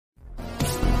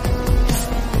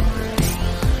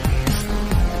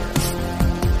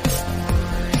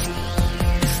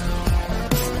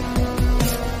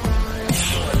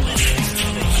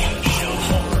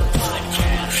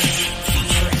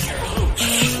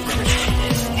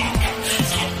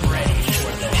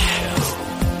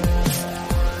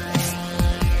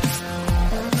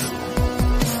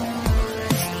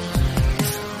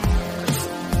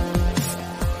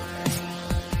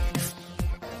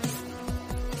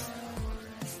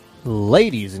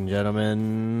Ladies and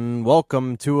gentlemen,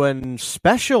 welcome to a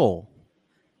special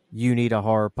You Need a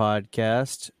Horror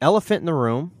podcast. Elephant in the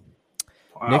room.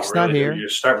 Wow, Nick's really? not here. You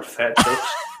start with fat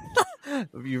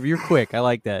jokes? You're quick. I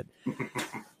like that.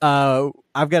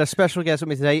 I've got a special guest with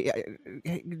me today.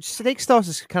 Snake Sauce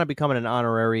is kind of becoming an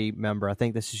honorary member. I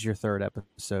think this is your third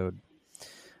episode.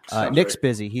 Nick's right.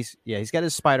 busy. He's got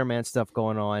his Spider-Man stuff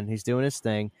going on. He's doing his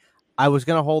thing. I was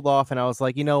going to hold off, and I was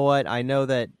like, you know what? I know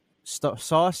that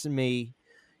Sauce and me,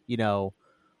 we don't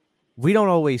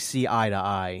always see eye to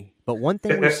eye. But one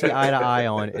thing we see eye to eye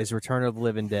on is Return of the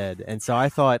Living Dead. And so I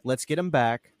thought, let's get him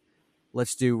back.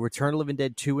 Let's do Return of the Living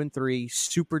Dead 2 and 3,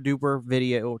 super duper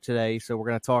video today. So we're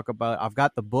going to talk about, I've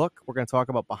got the book. We're going to talk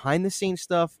about behind the scenes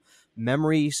stuff,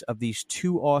 memories of these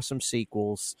two awesome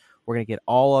sequels. We're going to get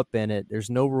all up in it. There's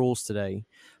no rules today.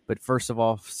 But first of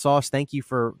all, Sauce, thank you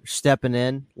for stepping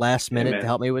in last minute to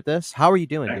help me with this. How are you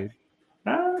doing, dude?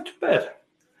 Not too bad.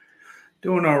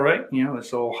 Doing all right.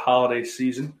 This whole holiday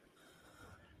season.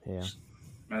 Yeah. Just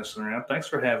messing around. Thanks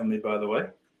for having me, by the way.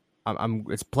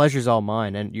 It's pleasure's all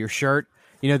mine. And your shirt,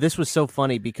 this was so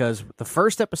funny because the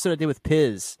first episode I did with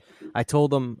Piz, I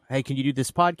told him, hey, can you do this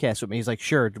podcast with me? He's like,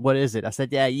 sure. What is it? I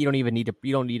said, yeah, you don't need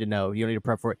to know. You don't need to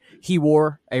prep for it. He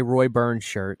wore a Roy Burns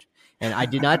shirt. And I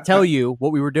did not tell you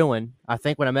what we were doing. I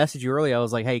think when I messaged you earlier, I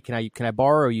was like, hey, can I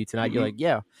borrow you tonight? Mm-hmm. You're like,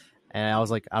 yeah. And I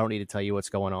was like, I don't need to tell you what's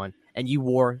going on. And you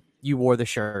wore the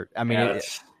shirt. I mean,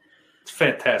 it's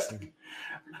fantastic.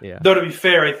 Yeah. Though to be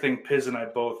fair, I think Piz and I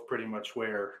both pretty much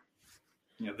wear,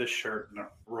 this shirt and a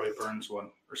Roy Burns one,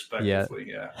 respectively.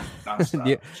 Yeah.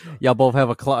 Nonstop, so. Y'all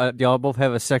both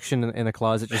have a section in the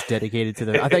closet just dedicated to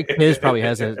the. I think Piz probably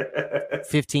has a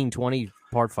 15, 20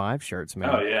 Part 5 shirts, man.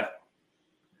 Oh yeah,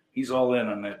 he's all in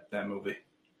on that movie.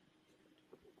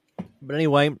 But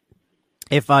anyway.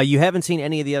 If you haven't seen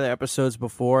any of the other episodes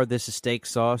before, this is Steak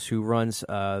Sauce, who runs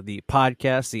the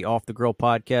podcast, the Off the Grill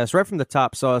podcast. Right from the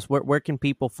top, Sauce, where can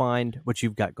people find what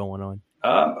you've got going on?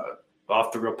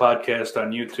 Off the Grill podcast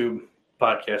on YouTube.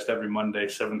 Podcast every Monday,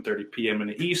 7:30 p.m. in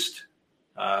the East.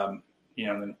 And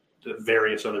then the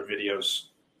various other videos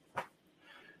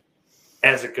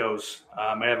as it goes.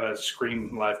 I have a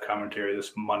Scream live commentary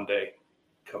this Monday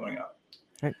coming up.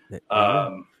 Right.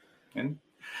 And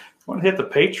I want to hit the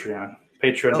Patreon.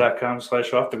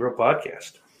 Patreon.com/Off the Grill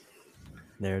podcast.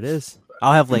 There it is.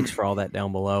 I'll have links for all that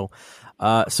down below.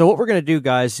 So what we're going to do,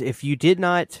 guys, if you did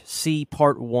not see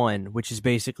part 1, which is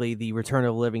basically the Return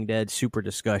of the Living Dead super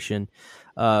discussion,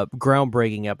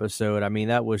 groundbreaking episode. I mean,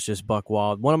 that was just buck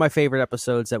wild. One of my favorite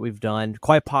episodes that we've done,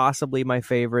 quite possibly my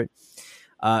favorite.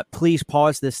 Please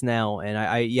pause this now,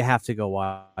 and you have to go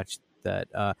watch that.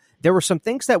 There were some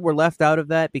things that were left out of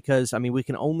that because, I mean, we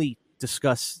can only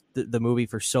discuss the movie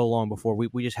for so long before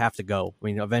we just have to go. I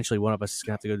mean, eventually one of us is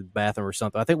going to have to go to the bathroom or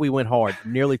something. I think we went hard,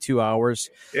 nearly 2 hours.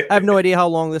 I have no idea how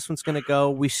long this one's going to go.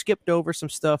 We skipped over some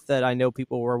stuff that I know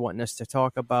people were wanting us to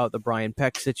talk about, the Brian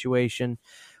Peck situation,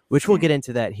 which we'll get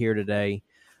into that here today.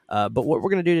 But what we're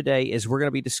going to do today is we're going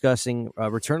to be discussing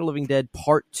Return of the Living Dead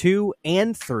Part 2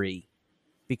 and 3.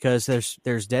 Because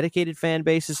there's dedicated fan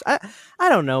bases. I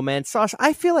don't know, man. Sauce,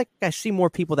 I feel like I see more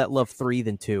people that love 3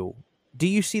 than 2. Do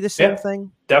you see the same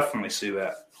thing? Definitely see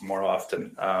that more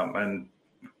often. And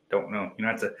don't know.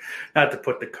 Not to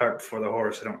put the cart before the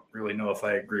horse. I don't really know if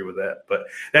I agree with that, but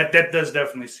that does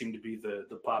definitely seem to be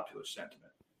the popular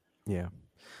sentiment. Yeah.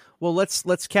 Well,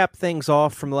 let's cap things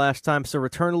off from the last time. So,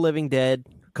 Return of the Living Dead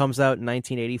comes out in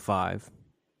 1985,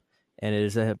 and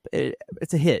it's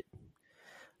a hit.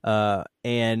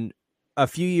 And a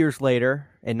few years later,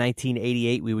 in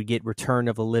 1988, we would get Return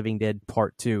of the Living Dead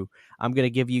Part 2. I'm going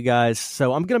to give you guys...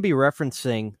 So I'm going to be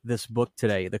referencing this book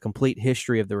today, The Complete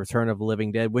History of the Return of the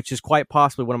Living Dead, which is quite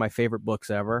possibly one of my favorite books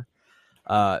ever.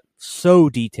 So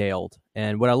detailed.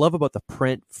 And what I love about the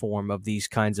print form of these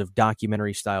kinds of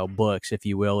documentary-style books, if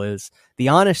you will, is the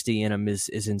honesty in them is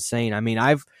insane. I mean,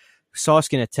 Sauce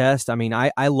can attest. I mean,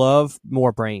 I love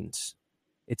More Brains.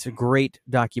 It's a great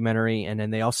documentary, and then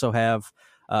they also have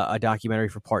a documentary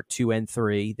for part 2 and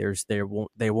 3. There's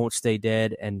They Won't Stay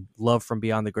Dead and Love from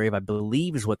Beyond the Grave, I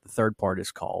believe is what the third part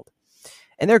is called.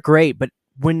 And they're great, but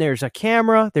when there's a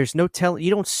camera, there's no telling.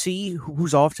 You don't see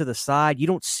who's off to the side. You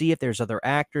don't see if there's other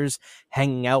actors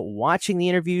hanging out watching the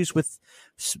interviews with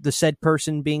the said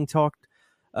person being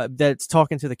that's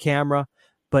talking to the camera.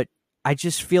 But I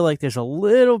just feel like there's a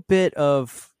little bit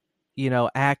of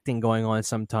acting going on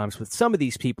sometimes with some of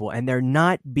these people, and they're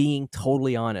not being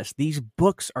totally honest. These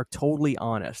books are totally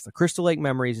honest. The Crystal Lake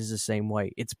Memories is the same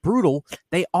way. It's brutal.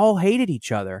 They all hated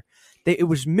each other. It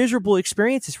was miserable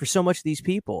experiences for so much of these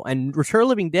people. And Return of the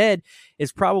Living Dead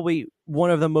is probably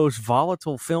one of the most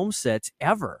volatile film sets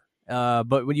ever.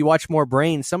 But when you watch More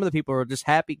Brains, some of the people are just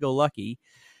happy-go-lucky,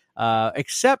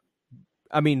 except,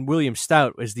 I mean, William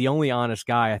Stout is the only honest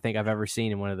guy I think I've ever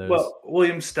seen in one of those. Well,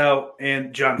 William Stout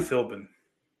and John Philbin.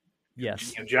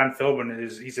 Yes. John Philbin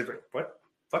he's like, what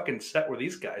fucking set were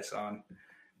these guys on?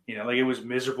 Like it was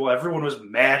miserable. Everyone was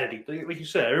mad at each other. Like you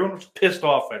said, everyone was pissed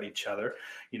off at each other.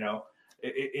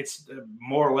 It's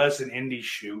more or less an indie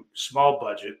shoot, small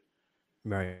budget.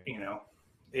 Right.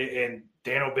 And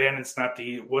Dan O'Bannon's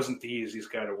wasn't the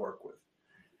easiest guy to work with.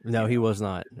 No, he was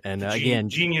not. And again,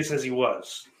 genius as he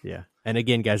was. Yeah. And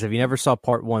again, guys, if you never saw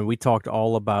part 1, we talked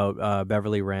all about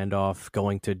Beverly Randolph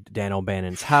going to Dan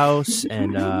O'Bannon's house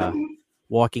and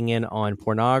walking in on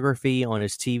pornography on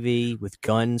his TV with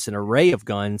guns, an array of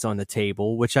guns on the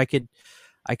table, which I could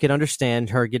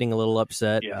understand her getting a little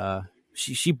upset. Yeah.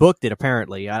 She booked it,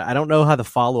 apparently. I don't know how the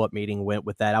follow-up meeting went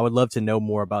with that. I would love to know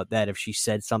more about that, if she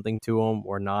said something to him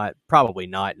or not. Probably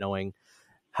not, knowing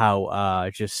how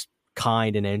just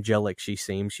kind and angelic she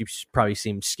seems. She probably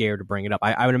seemed scared to bring it up.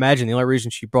 I would imagine the only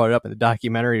reason she brought it up in the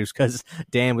documentary was because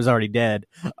Dan was already dead.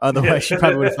 Otherwise, she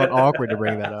probably would have felt awkward to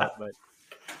bring that up. But,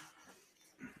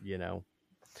 all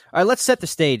right, let's set the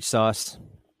stage, Sauce.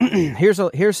 Here's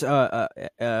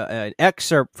an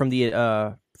excerpt from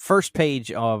the first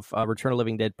page of Return of the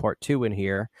Living Dead Part 2 in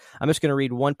here. I'm just going to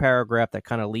read one paragraph that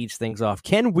kind of leads things off.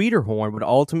 Ken Wiederhorn would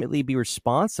ultimately be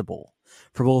responsible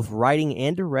for both writing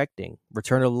and directing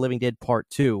Return of the Living Dead Part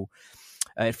 2.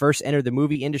 It first entered the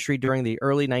movie industry during the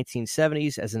early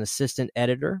 1970s as an assistant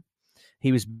editor.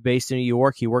 He was based in New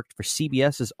York. He worked for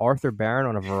CBS's Arthur Baron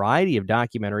on a variety of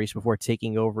documentaries before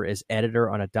taking over as editor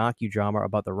on a docudrama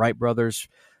about the Wright brothers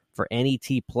for NET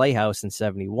Playhouse in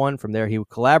 1971. From there, he would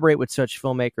collaborate with such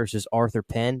filmmakers as Arthur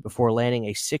Penn before landing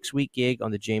a 6-week gig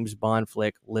on the James Bond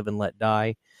flick Live and Let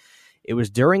Die. It was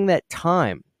during that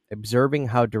time, observing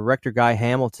how director Guy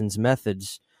Hamilton's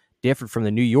methods differed from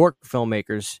the New York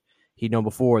filmmakers he'd known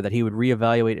before, that he would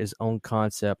reevaluate his own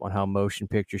concept on how motion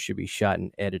pictures should be shot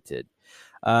and edited.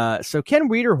 So Ken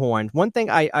Wiederhorn, one thing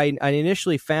I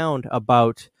initially found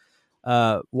about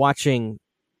watching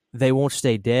They Won't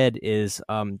Stay Dead is,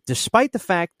 despite the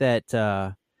fact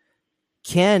that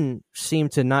Ken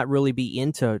seemed to not really be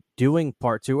into doing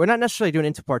part 2, or not necessarily doing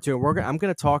into part 2, and I'm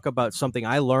going to talk about something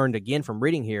I learned again from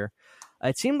reading here.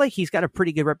 It seemed like he's got a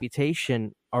pretty good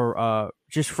reputation, or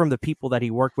just from the people that he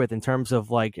worked with, in terms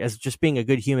of like as just being a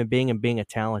good human being and being a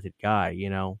talented guy.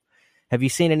 Have you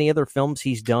seen any other films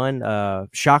he's done?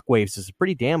 Shockwaves is a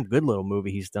pretty damn good little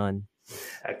movie he's done.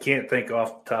 I can't think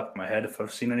off the top of my head if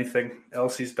I've seen anything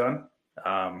else he's done.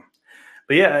 But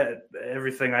yeah,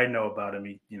 everything I know about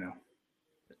him,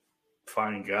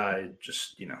 fine guy,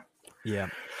 just, Yeah.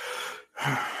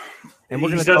 And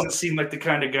he doesn't seem like the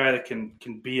kind of guy that can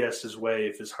BS his way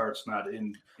if his heart's not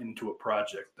into a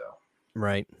project, though.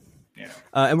 Right. Yeah.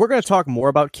 And we're going to talk more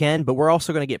about Ken, but we're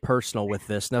also going to get personal with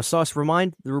this. Now, Sauce,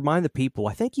 remind the people,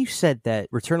 I think you said that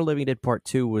Return of the Living Dead Part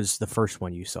 2 was the first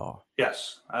one you saw.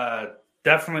 Yes.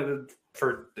 Definitely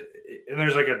and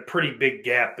there's like a pretty big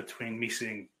gap between me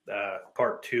seeing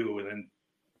Part 2 and then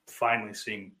finally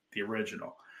seeing the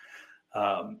original.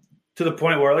 To the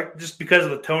point where, like, just because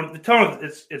of the tone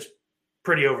it's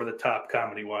pretty over the top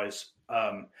comedy wise.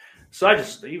 So I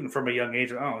just, even from a young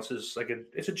age, this is like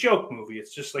it's a joke movie.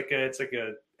 It's just like a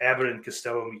Abbott and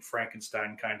Costello meet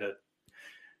Frankenstein kind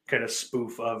of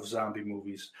spoof of zombie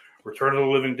movies. Return of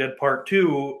the Living Dead Part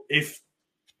 2, if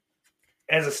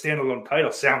as a standalone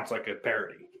title, sounds like a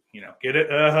parody. Get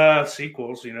it?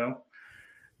 Sequels,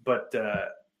 But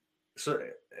so,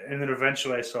 and then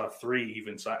eventually I saw 3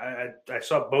 even. So I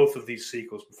saw both of these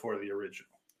sequels before the original,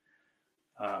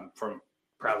 from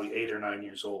probably 8 or 9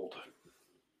 years old.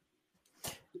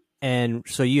 And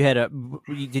so did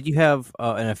you have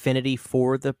an affinity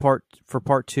for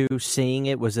part 2, seeing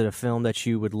it? Was it a film that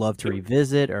you would love to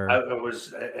revisit? Or I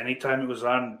was, anytime it was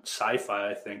on Sci-Fi,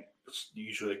 I think it's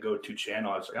usually a go-to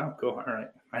channel. I was like, oh, cool. All right.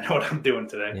 I know what I'm doing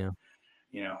today.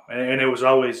 Yeah. And it was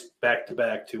always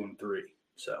back-to-back 2 and 3.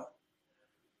 So.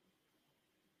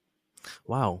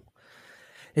 Wow.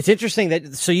 It's interesting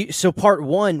that, so part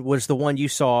 1 was the one you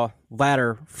saw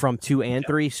latter from 2 and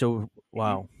 3. So,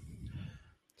 wow.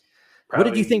 Probably,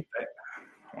 what did you think?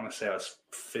 I want to say I was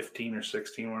 15 or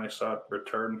 16 when I saw it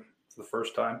return for the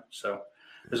first time. So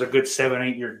there's a good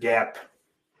 7-8 year gap.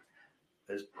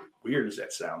 As weird as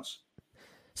that sounds.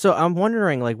 So I'm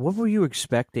wondering, like, what were you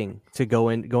expecting to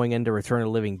going into Return of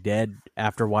the Living Dead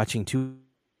after watching 2? What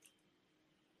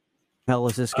hell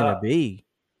is this going to be?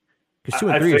 Because 2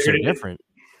 and 3 are so different.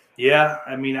 Yeah,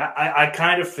 I mean, I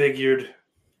kind of figured,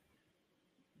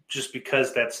 just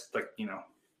because that's like,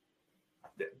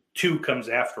 2 comes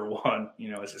after 1,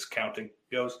 as this counting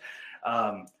goes,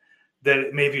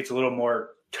 that maybe it's a little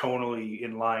more tonally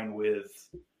in line with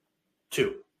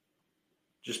 2.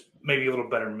 Just maybe a little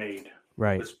better made.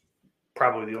 Right. Was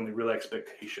probably the only real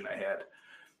expectation I had.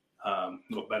 A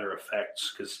little better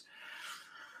effects, because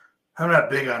I'm not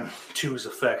big on 2's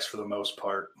effects for the most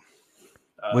part.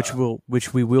 Which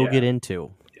we will get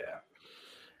into.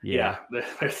 Yeah.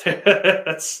 There's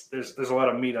a lot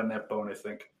of meat on that bone, I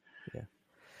think. Yeah.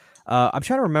 I'm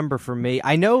trying to remember for me.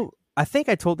 I think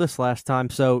I told this last time.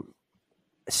 So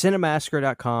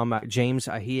Cinemassacre.com, James,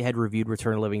 he had reviewed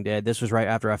Return of the Living Dead. This was right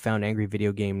after I found Angry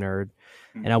Video Game Nerd.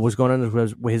 And I was going on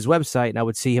his website, and I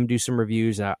would see him do some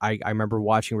reviews. And I remember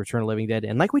watching Return of the Living Dead.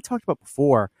 And like we talked about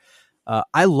before,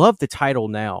 I love the title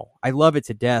now. I love it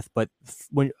to death. But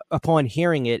upon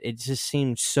hearing it, it just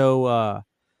seemed so...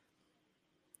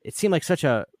 it seemed like such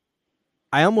a...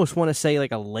 I almost want to say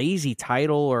like a lazy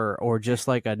title or just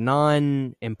like a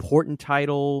non-important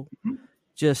title.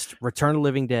 Just Return of the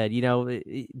Living Dead.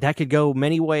 That could go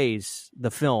many ways,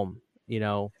 the film.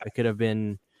 It could have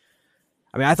been...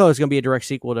 I mean, I thought it was going to be a direct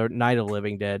sequel to Night of the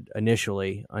Living Dead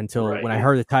initially until when I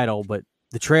heard the title, but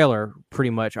the trailer pretty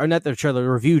much, or not the trailer, the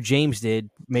review James did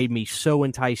made me so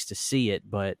enticed to see it,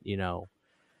 but, Yeah,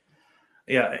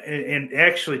 and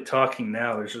actually talking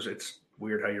now, it's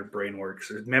weird how your brain works.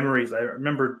 There's memories. I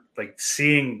remember like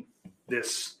seeing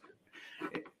this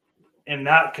and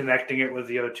not connecting it with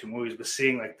the other 2 movies, but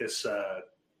seeing like this, the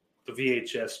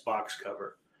VHS box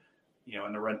cover,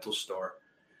 in the rental store.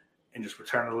 And just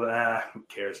Return of the who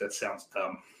cares? That sounds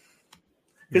dumb.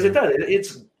 Because it does.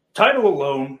 It's title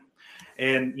alone.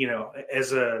 And,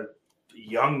 as a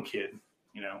young kid,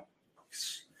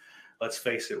 let's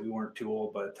face it, we weren't too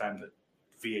old by the time the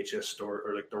VHS store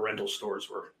or like the rental stores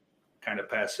were kind of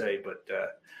passe. But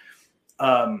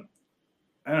I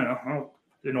don't know. I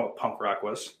didn't know what punk rock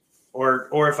was. Or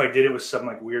if I did, it was some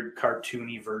like weird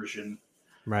cartoony version.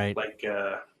 Right. Like,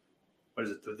 what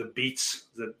is it? The Beats,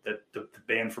 the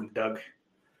band from Doug.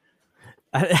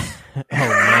 Oh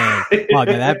man! Oh,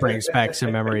 man, that brings back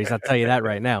some memories. I'll tell you that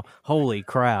right now. Holy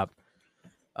crap!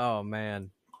 Oh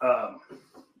man.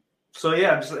 So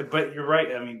yeah, but you're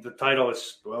right. I mean, the title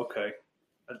is okay.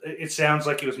 It sounds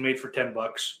like it was made for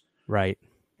 $10. Right.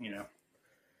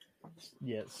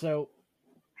 Yeah. So,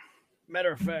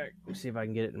 matter of fact, let's see if I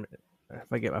can get it.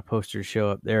 If I get my poster to show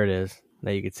up, there it is.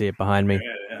 Now you can see it behind me.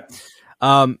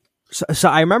 Yeah. So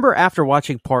I remember after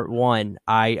watching part 1,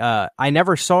 I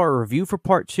never saw a review for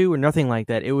part 2 or nothing like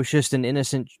that. It was just an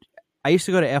innocent. I used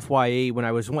to go to FYE when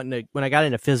I was when I got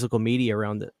into physical media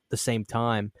around the same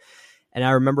time, and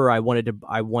I remember I wanted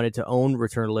to own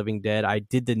Return of the Living Dead. I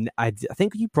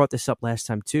think you brought this up last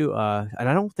time too, and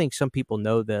I don't think some people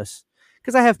know this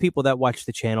because I have people that watch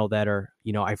the channel that are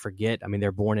I forget. I mean,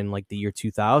 they're born in like the year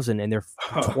 2000 and they're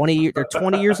 20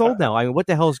 years old now. I mean, what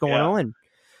the hell is going on?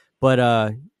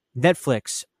 But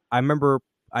Netflix, I remember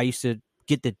I used to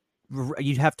get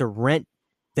you'd have to rent,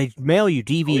 they'd mail you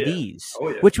DVDs,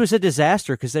 which was a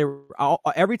disaster because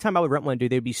every time I would rent one,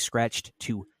 they'd be scratched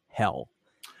to hell.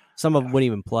 Some of them wouldn't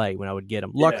even play when I would get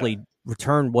them. Luckily,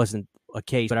 Return wasn't a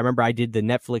case, but I remember I did the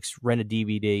Netflix rent a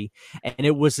DVD, and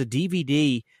it was a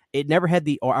DVD. It never had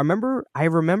I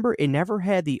remember it never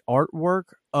had the artwork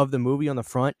of the movie on the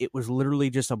front. It was literally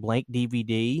just a blank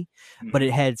DVD, but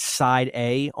it had side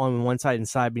A on one side and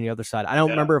side B on the other side. I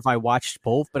don't remember if I watched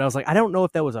both, but I was like, I don't know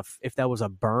if that was a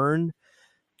burn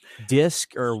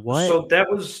disc or what. So that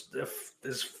was,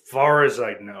 as far as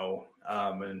I know,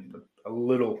 and a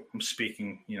little, I'm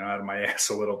speaking, out of my ass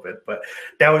a little bit, but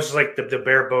that was like the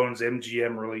bare bones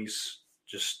MGM release.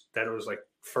 Just that it was like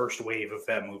first wave of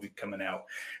that movie coming out.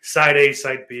 Side A,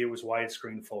 side B, it was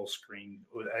widescreen, full screen.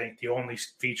 I think the only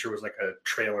feature was like a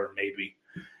trailer, maybe,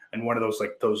 and one of those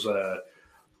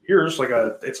here's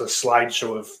it's a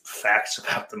slideshow of facts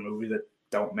about the movie that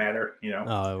don't matter.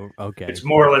 Oh, okay. It's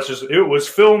more or less just it was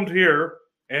filmed here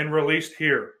and released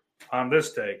here on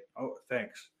this day. Oh,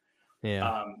 thanks.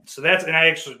 Yeah. So and I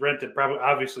actually rented, probably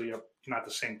obviously not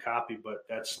the same copy, but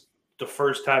that's the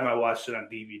first time I watched it on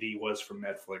DVD was from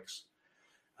Netflix.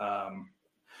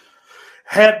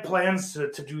 Had plans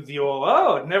to do the old,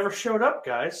 it never showed up,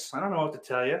 guys. I don't know what to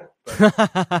tell you.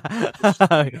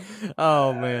 But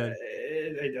oh, man.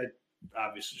 I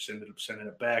obviously just ended up sending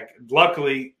it back.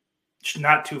 Luckily,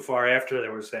 not too far after,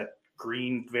 there was that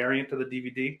green variant of the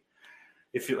DVD.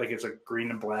 If you it's a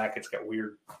green and black, it's got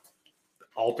weird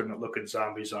alternate looking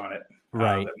zombies on it.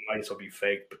 Right. That might as well be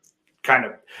fake, but kind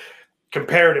of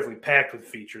comparatively packed with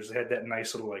features. It had that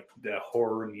nice little the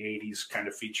horror in the 80s kind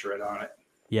of featurette on it.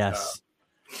 Yes.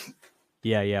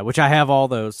 Yeah, which I have all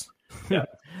those. Yeah.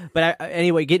 But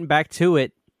anyway, getting back to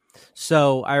it,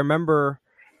 So I remember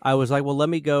I was like, well, let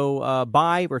me go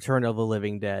buy Return of the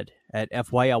Living Dead at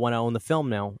FYE. I want to own the film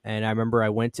now. And I remember I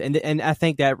went to, and I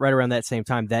think that right around that same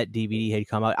time that DVD had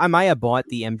come out. I might have bought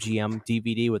the MGM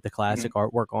DVD with the classic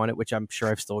artwork on it, which I'm sure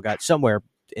I've still got somewhere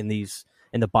in the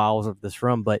bowels of this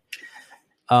room. But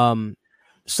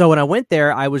so when I went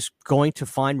there, I was going to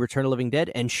find Return of the Living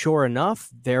Dead, and sure enough,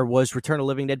 there was Return of the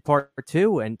Living Dead Part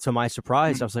 2. And to my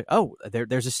surprise, I was like, "Oh,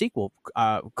 there's a sequel.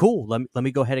 Cool. Let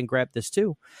me go ahead and grab this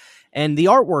too." And the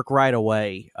artwork right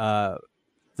away,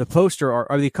 the poster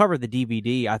or the cover of the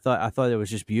DVD, I thought it was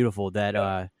just beautiful.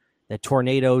 That that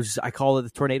tornadoes, I call it the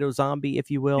tornado zombie,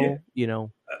 if you will. Yeah. You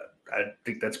know, I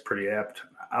think that's pretty apt.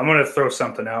 I'm going to throw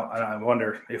something out, and I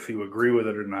wonder if you agree with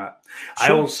it or not.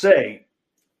 Sure. I will say,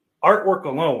 artwork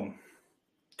alone,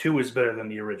 2 is better than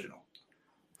the original.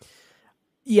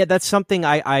 Yeah, that's something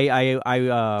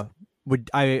I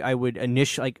would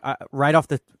initially right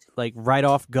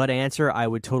off gut answer. I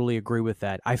would totally agree with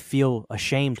that. I feel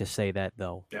ashamed to say that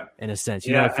though. Yeah, in a sense,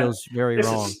 it feels very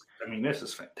wrong. This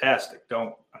is fantastic.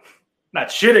 I'm not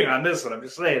shitting on this one. I'm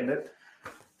just saying that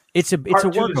it's a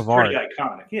work of art. Pretty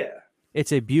iconic. Yeah,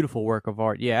 it's a beautiful work of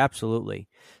art. Yeah, absolutely.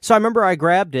 So I remember I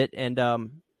grabbed it, and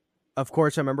of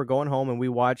course, I remember going home and me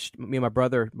and my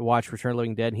brother watched Return of the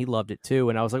Living Dead, and he loved it too.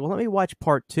 And I was like, well, let me watch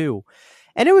Part 2.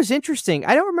 And it was interesting.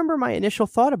 I don't remember my initial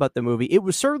thought about the movie. It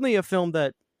was certainly a film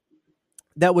that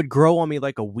would grow on me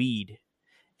like a weed.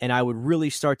 And I would really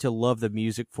start to love the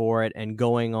music for it, and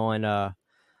going on,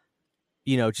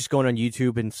 just going on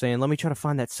YouTube and saying, let me try to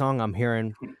find that song I'm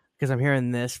hearing, because I'm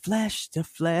hearing this flesh to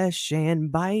flesh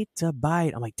and bite to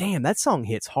bite. I'm like, damn, that song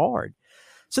hits hard.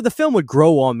 So the film would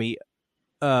grow on me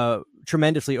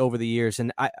tremendously over the years,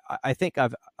 and I think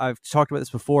I've talked about this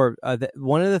before. That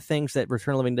one of the things that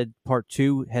Return of the Living Dead Part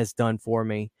 2 has done for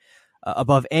me,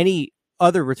 above any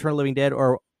other Return of the Living Dead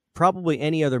or probably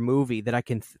any other movie that I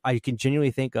can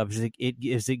genuinely think of, is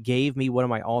it gave me one of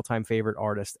my all time favorite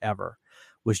artists ever.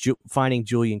 Was finding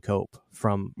Julian Cope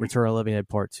from Return of the Living Dead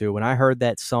Part 2. When I heard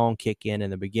that song kick in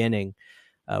the beginning,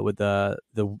 with the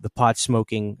pot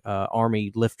smoking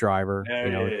army lift driver,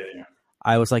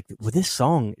 I was like, well, this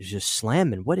song is just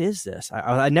slamming. What is this?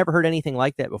 I never heard anything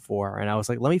like that before. And I was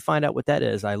like, let me find out what that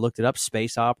is. I looked it up,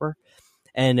 Space Opera.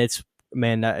 And it's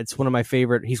one of my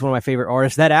favorite. He's one of my favorite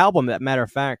artists. That album, that matter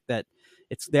of fact, the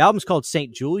album's called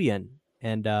St. Julian.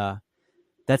 And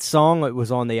that song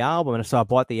was on the album. And so I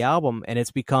bought the album, and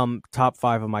it's become top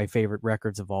 5 of my favorite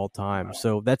records of all time. Wow.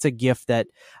 So that's a gift that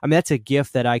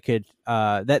I could,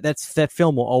 that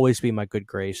film will always be my good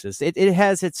graces. It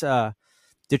has its,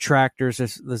 detractors.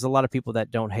 There's a lot of people that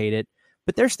don't hate it,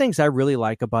 but there's things I really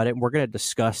like about it, and we're going to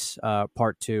discuss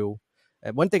Part 2.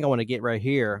 One thing I want to get right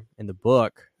here in the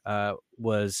book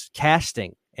was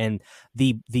casting and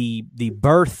the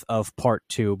birth of Part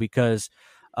 2, because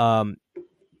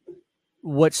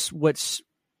what's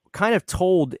kind of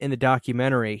told in the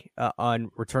documentary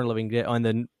on Return of the Living Dead, on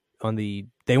the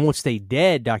They Won't Stay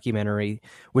Dead documentary,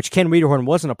 which Ken Wiederhorn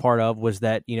wasn't a part of, was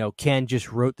that Ken just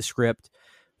wrote the script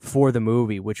for the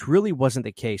movie, which really wasn't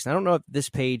the case. And I don't know if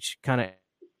this page kind of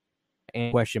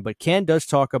answers question, but Ken does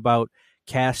talk about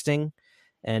casting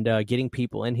and getting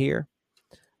people in here.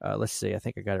 Let's see. I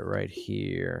think I got it right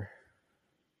here.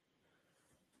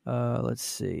 Let's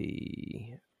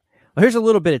see. Well, here's a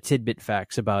little bit of tidbit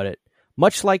facts about it.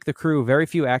 Much like the crew, very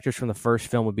few actors from the first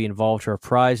film would be involved to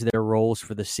reprise their roles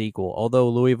for the sequel. Although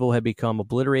Louisville had become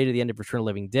obliterated at the end of Return of the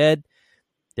Living Dead,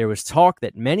 there was talk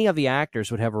that many of the actors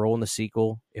would have a role in the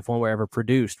sequel if one were ever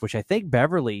produced, which I think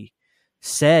Beverly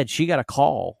said she got a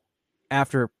call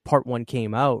after Part 1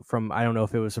 came out from, I don't know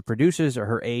if it was the producers or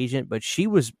her agent, but she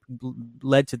was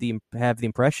led to have the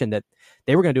impression that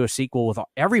they were going to do a sequel with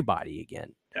everybody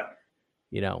again.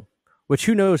 Yeah. Which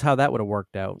who knows how that would have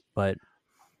worked out, but.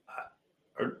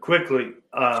 Quickly.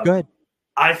 Go ahead.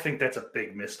 I think that's a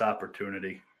big missed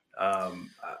opportunity.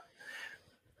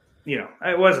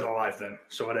 I wasn't alive then,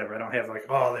 so whatever. I don't have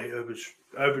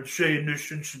I've been saying this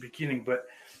since the beginning, but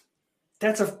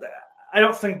I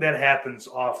don't think that happens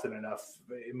often enough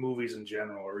in movies in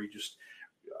general, or you just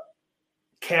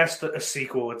cast a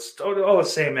sequel. It's all the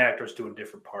same actors doing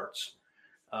different parts.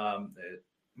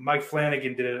 Mike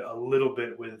Flanagan did it a little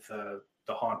bit with The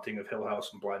Haunting of Hill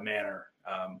House and Bly Manor.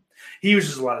 He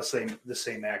uses a lot of the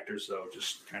same actors, though,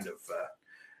 just kind of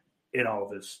in all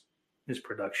of his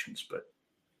productions, but.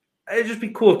 It'd just be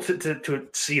cool to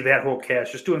see that whole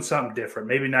cast just doing something different.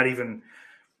 Maybe not even,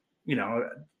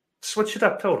 switch it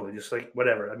up totally. Just like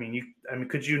whatever.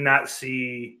 Could you not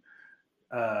see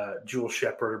Jewel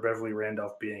Shepard or Beverly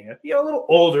Randolph being a little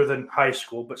older than high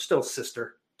school, but still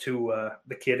sister to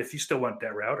the kid if you still went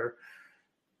that route, or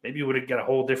maybe you would have got a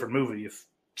whole different movie if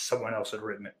someone else had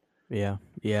written it.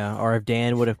 Yeah. Or if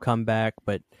Dan would have come back,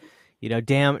 but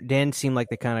Dan seemed like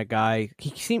the kind of guy.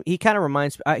 He kind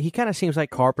of seems like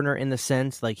Carpenter in the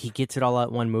sense like he gets it all out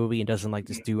in one movie and doesn't like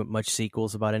to do much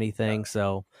sequels about anything.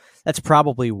 So that's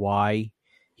probably why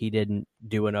he didn't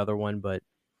do another one. But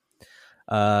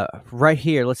right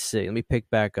here, let's see. Let me pick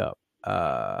back up.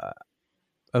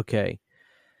 Okay.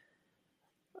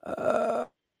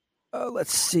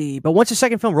 Let's see. But once the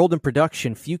second film rolled in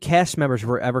production, few cast members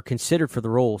were ever considered for the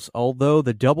roles, although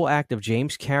the double act of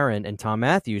James Karen and Tom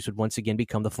Matthews would once again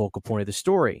become the focal point of the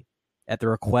story, at the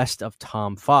request of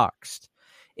Tom Fox.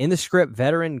 In the script,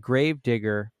 veteran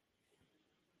gravedigger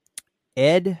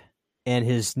Ed and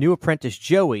his new apprentice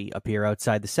Joey appear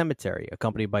outside the cemetery,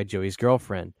 accompanied by Joey's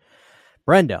girlfriend,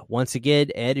 Brenda. Once again,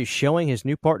 Ed is showing his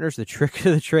new partners the trick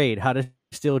of the trade, how to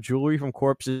steal jewelry from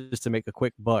corpses to make a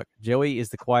quick buck. Joey is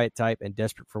the quiet type and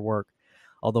desperate for work,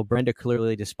 although Brenda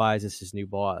clearly despises his new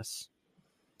boss.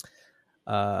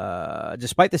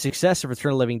 Despite the success of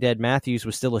Return of the Living Dead, Matthews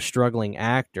was still a struggling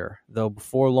actor, though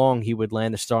before long he would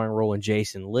land the starring role in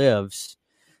Jason Lives,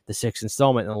 the sixth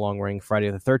installment in the long-running Friday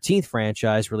the 13th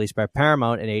franchise released by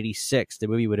Paramount in 1986. The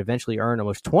movie would eventually earn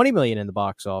almost $20 million in the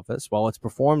box office. While it's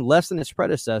performed less than its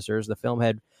predecessors, the film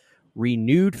had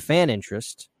renewed fan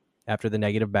interest after the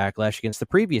negative backlash against the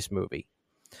previous movie,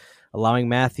 allowing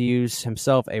Matthews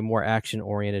himself a more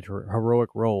action-oriented, heroic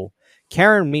role.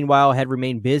 Karen, meanwhile, had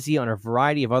remained busy on a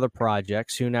variety of other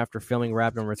projects. Soon after filming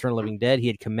Wrapped on Return of the Living Dead, he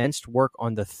had commenced work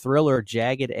on the thriller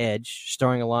Jagged Edge,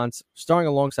 starring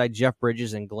alongside Jeff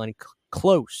Bridges and Glenn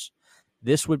Close.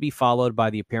 This would be followed by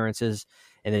the appearances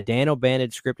in the Dan O'Bannon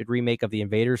scripted remake of The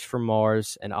Invaders from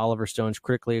Mars and Oliver Stone's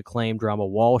critically acclaimed drama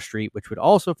Wall Street, which would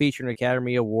also feature an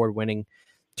Academy Award-winning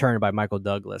turn by Michael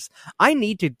Douglas. I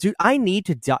need to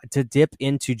dip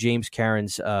into James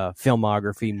Karen's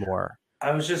filmography more.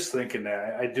 I was just thinking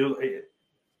that I do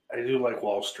like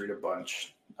Wall Street a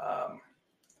bunch.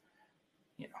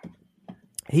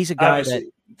 He's a guy obviously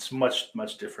that it's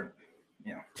much different.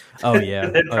 Oh yeah,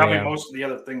 than probably most of the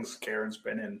other things Karen's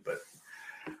been in, but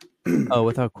oh,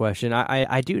 without question.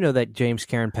 I do know that James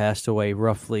Karen passed away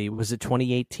roughly. Was it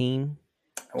 2018?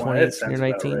 Well, 2018 or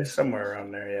 19? Right, somewhere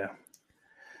around there, yeah.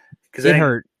 Because it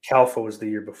hurt. Calfa was the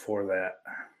year before that.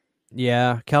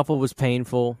 Yeah, Calfa was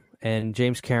painful, and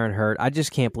James Karen hurt. I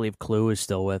just can't believe Clue is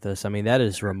still with us. I mean, that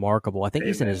is remarkable. I think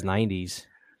he's in his 90s.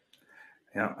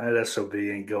 Yeah, that SOB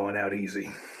ain't going out easy.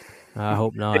 I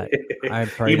hope not. He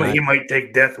might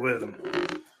take death with him.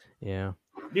 Yeah.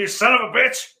 You son of a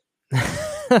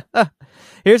bitch!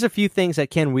 Here's a few things that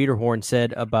Ken Wiederhorn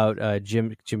said about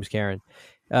James Karen.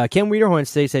 Ken Wiederhorn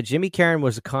states that Jimmy Karen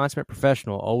was a consummate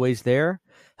professional, always there,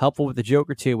 helpful with the joke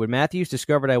or two. When Matthews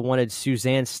discovered I wanted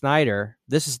Suzanne Snyder,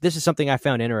 this is something I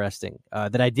found interesting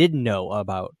that I didn't know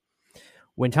about.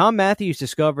 When Tom Matthews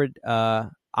discovered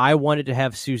I wanted to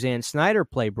have Suzanne Snyder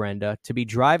play Brenda, to be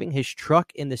driving his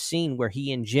truck in the scene where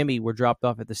he and Jimmy were dropped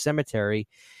off at the cemetery,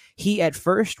 he at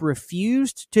first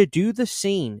refused to do the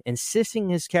scene, insisting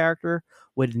his character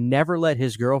would never let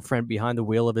his girlfriend behind the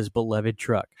wheel of his beloved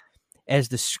truck. As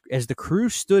the crew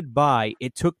stood by,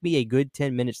 it took me a good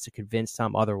 10 minutes to convince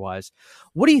Tom otherwise.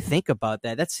 What do you think about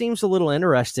that? That seems a little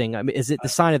interesting. I mean, is it the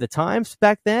sign of the times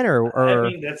back then, or? I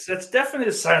mean, that's definitely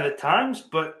the sign of the times,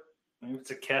 but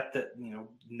it's a cat that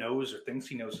knows or thinks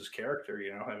he knows his character.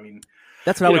 I mean,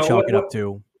 that's what I would chalk it up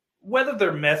to. Whether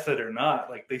they're method or not,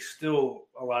 like they still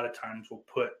a lot of times will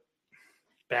put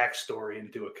backstory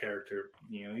into a character.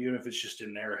 Even if it's just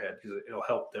in their head, because it'll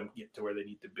help them get to where they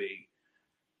need to be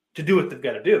to do what they've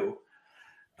got to do.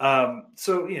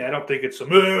 So I don't think it's some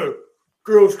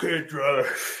girls can't drive,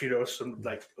 some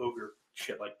like ogre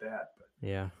shit like that. But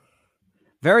yeah.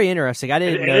 Very interesting. I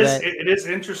didn't know that. It is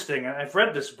interesting. I've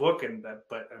read this book,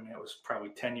 but I mean, it was probably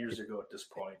 10 years ago at this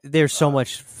point. There's so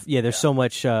much. Yeah, there's so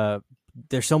much.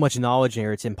 There's so much knowledge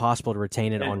here. It's impossible to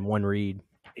retain it on one read.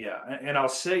 Yeah, and I'll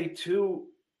say too,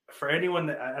 for anyone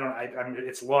that I mean,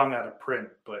 it's long out of print,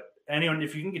 but anyone,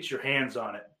 if you can get your hands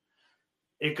on it,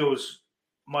 it goes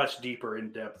much deeper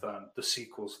in depth on the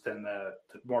sequels than the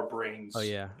more brains. Oh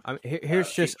yeah, I mean,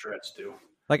 here's just. Dreads do.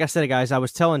 Like I said, guys, I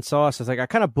was telling Sauce, I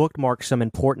kind of bookmarked some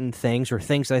important things or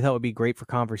things that I thought would be great for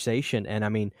conversation. And I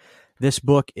mean, this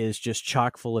book is just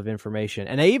chock full of information.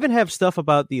 And I even have stuff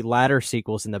about the latter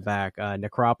sequels in the back,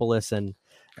 Necropolis and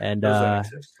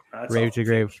Rave to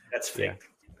Grave. That's fake. Yeah.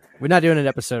 We're not doing an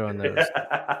episode on those.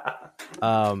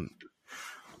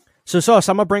 So Sauce,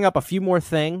 I'm going to bring up a few more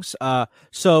things.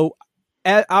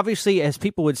 Obviously, as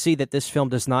people would see, that this film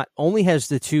does not only has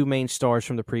the two main stars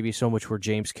from the previous film, which were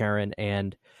James Karen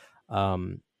and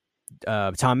Tom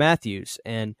Matthews.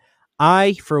 And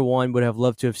I, for one, would have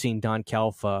loved to have seen Don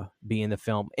Calfa be in the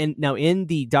film. And now in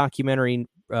the documentary,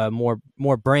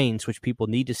 more Brains, which people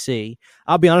need to see.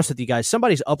 I'll be honest with you guys.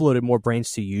 Somebody's uploaded More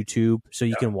Brains to YouTube, so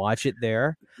you can watch it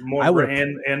there. More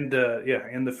and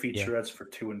the featurettes for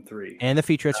 2 and 3, and the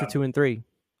featurettes for 2 and 3.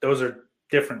 Those are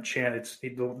different channels.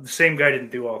 The same guy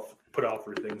didn't put all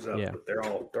 3 things up, but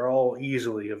they're all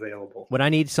easily available. When I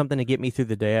need something to get me through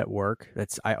the day at work,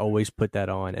 I always put that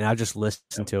on, and I just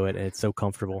listen to it, and it's so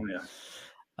comfortable.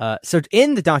 Yeah. So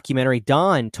in the documentary,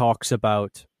 Don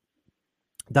Calfa,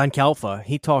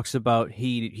 he talks about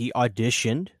he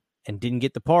auditioned and didn't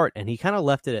get the part, and he kind of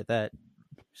left it at that.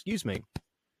 Excuse me.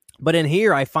 But in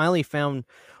here, I finally found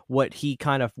what he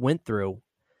kind of went through.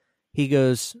 He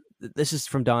goes, this is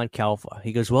from Don Calfa.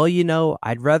 He goes, well,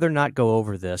 I'd rather not go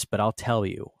over this, but I'll tell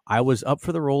you. I was up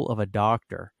for the role of a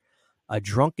doctor, a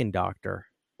drunken doctor.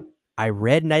 I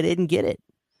read and I didn't get it.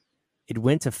 It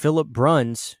went to Philip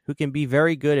Bruns, who can be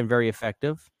very good and very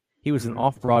effective. He was an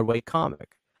off-Broadway comic.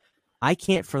 I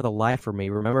can't for the life of me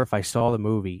remember if I saw the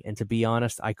movie, and to be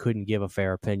honest, I couldn't give a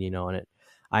fair opinion on it.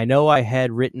 I know I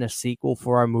had written a sequel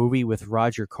for our movie with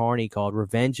Roger Carney called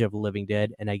Revenge of the Living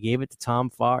Dead, and I gave it to Tom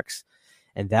Fox,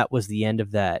 and that was the end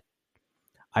of that.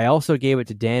 I also gave it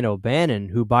to Dan O'Bannon,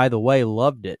 who, by the way,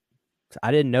 loved it.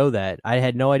 I didn't know that. I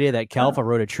had no idea that Calfa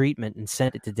wrote a treatment and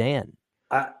sent it to Dan.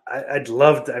 I'd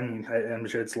love to. I mean, I'm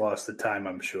sure it's lost the time,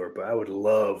 I'm sure, but I would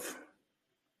love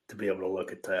to be able to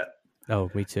look at that. Oh,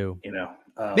 me too.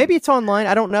 Maybe it's online.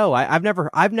 I don't know.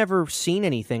 I've never seen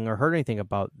anything or heard anything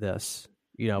about this,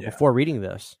 before reading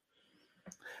this.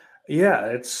 Yeah,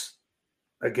 it's,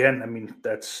 again, I mean,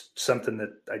 that's something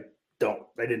that I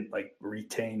didn't like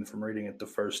retain from reading it the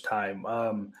first time.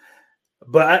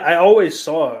 But I always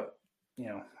saw,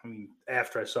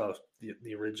 after I saw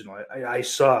the original, I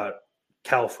saw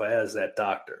Calfa as that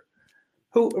doctor,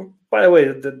 who, by the way,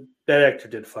 that actor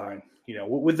did fine.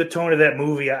 With the tone of that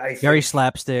movie, I think, very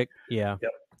slapstick. Yeah.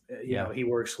 Yep. He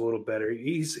works a little better.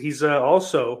 He's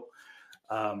also,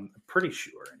 pretty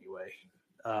sure anyway.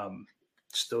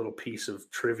 Just a little piece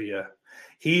of trivia.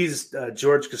 He's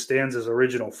George Costanza's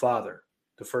original father.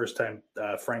 The first time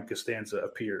Frank Costanza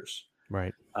appears.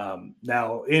 Right.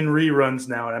 Now in reruns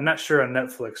now, and I'm not sure on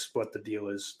Netflix what the deal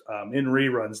is. In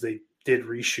reruns, they did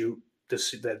reshoot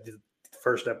the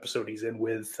first episode he's in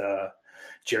with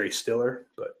Jerry Stiller,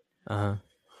 but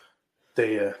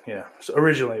they So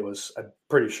originally I'm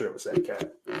pretty sure it was that guy.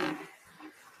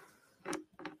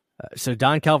 So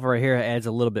Don Calfa right here adds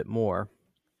a little bit more.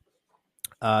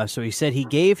 So he said he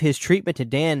gave his treatment to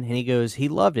Dan, and he goes, he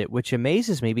loved it, which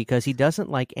amazes me because he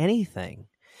doesn't like anything.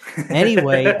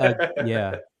 Anyway,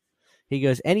 he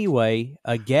goes, anyway,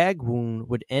 a gag wound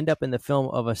would end up in the film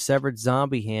of a severed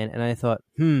zombie hand, and I thought,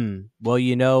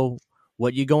 well,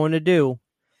 what you going to do?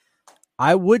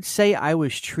 I would say I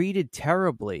was treated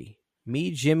terribly.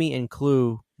 Me, Jimmy, and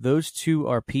Clue, those two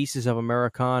are pieces of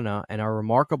Americana and are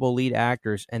remarkable lead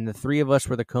actors, and the 3 of us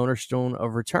were the cornerstone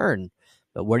of Return.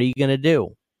 But what are you going to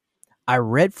do? I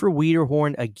read for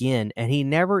Wiederhorn again, and he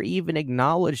never even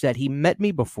acknowledged that he met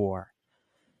me before.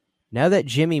 Now that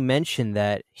Jimmy mentioned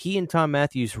that, he and Tom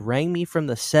Matthews rang me from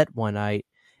the set one night,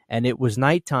 and it was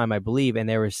nighttime, I believe, and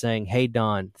they were saying, hey,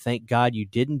 Don, thank God you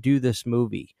didn't do this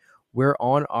movie. We're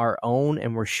on our own,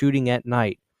 and we're shooting at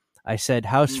night. I said,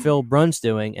 how's Phil Bruns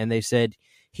doing? And they said,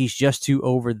 he's just too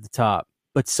over the top.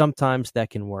 But sometimes that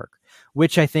can work,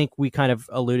 which I think we kind of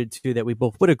alluded to, that we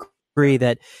both would agree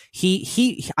that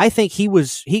I think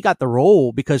he got the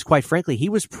role because, quite frankly, he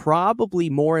was probably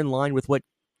more in line with what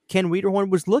Ken Wiederhorn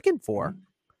was looking for.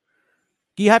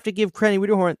 You have to give Ken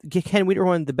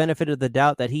Wiederhorn the benefit of the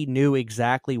doubt that he knew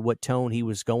exactly what tone he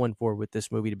was going for with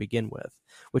this movie to begin with,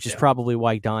 which is probably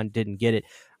why Don didn't get it.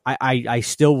 I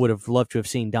still would have loved to have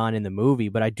seen Don in the movie,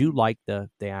 but I do like the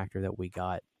actor that we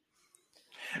got.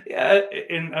 Yeah,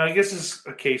 and I guess it's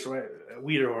a case where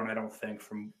Wiederhorn, I don't think,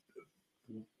 from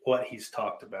what he's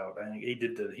talked about, I think he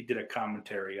did a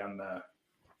commentary on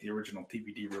the original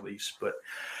DVD release, but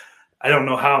I don't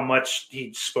know how much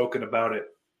he'd spoken about it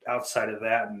outside of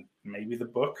that, and maybe the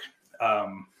book.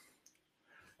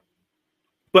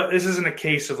 But this isn't a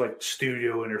case of like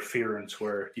studio interference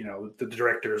where, the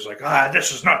director is like,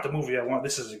 this is not the movie I want.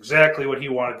 This is exactly what he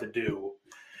wanted to do,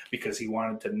 because he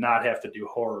wanted to not have to do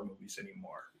horror movies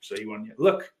anymore. So he wanted,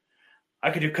 look,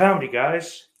 I could do comedy,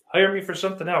 guys. Hire me for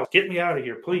something else. Get me out of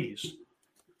here, please.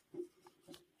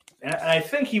 And I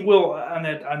think he will on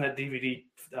that DVD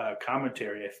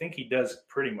commentary. I think he does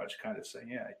pretty much kind of say,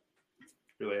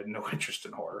 really had no interest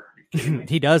in horror. Are you kidding me?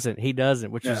 He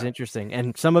doesn't, which is Yeah. interesting.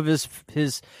 And some of his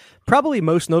probably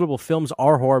most notable films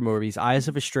are horror movies. Eyes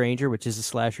of a Stranger, which is a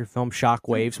slasher film,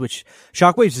 Shockwaves, which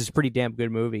Shockwaves is a pretty damn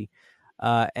good movie.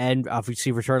 And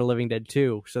obviously Return of the Living Dead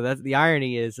 2. So that's the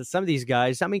irony is that some of these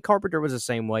guys, I mean, Carpenter was the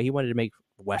same way. He wanted to make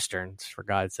Westerns, for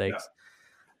God's sakes.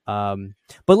 But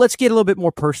let's get a little bit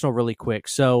more personal really quick.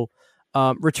 So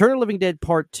Return of the Living Dead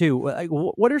Part 2,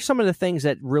 what are some of the things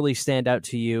that really stand out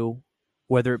to you,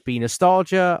 whether it be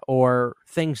nostalgia or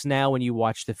things now when you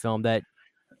watch the film that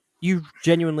you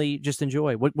genuinely just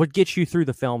enjoy? What gets you through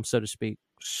the film, so to speak?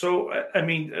 So, I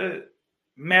mean,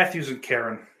 Matthews and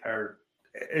Karen are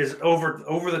as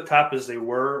over the top as they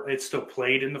were. It's still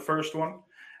played in the first one.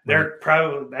 They're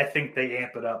probably, I think they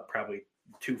amp it up probably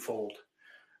twofold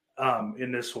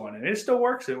in this one, and it still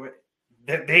works.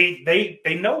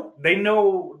 They know,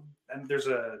 and there's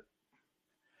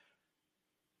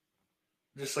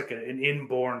just like an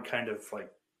inborn kind of like,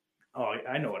 oh,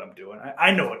 I know what I'm doing.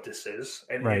 I know what this is,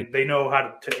 and they know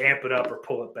how to amp it up or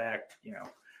pull it back.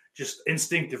 Just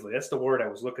instinctively. That's the word I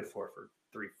was looking for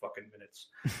 3 fucking minutes.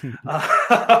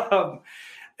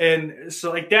 And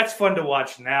so like that's fun to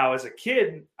watch now. As a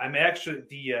kid, I'm actually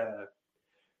the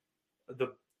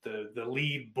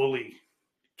lead bully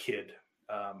kid,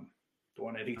 the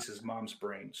one that eats his mom's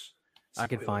brains. I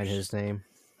can find his name.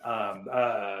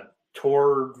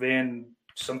 Tor Van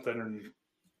something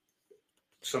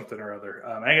or other.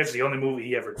 I guess the only movie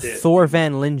he ever did. Thor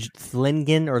Van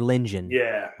Lingen or Lingen.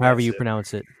 Yeah, however you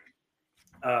pronounce it.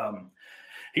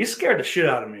 He scared the shit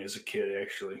out of me as a kid,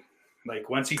 actually. Like,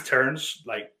 once he turns,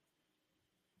 like,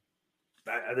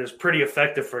 that was pretty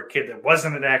effective for a kid that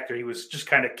wasn't an actor. He was just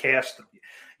kind of cast.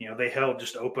 They held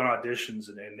just open auditions,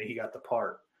 and he got the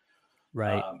part.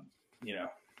 Right.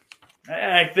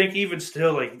 I think even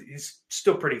still, like, he's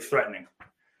still pretty threatening.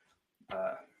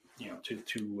 The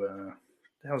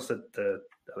hell's the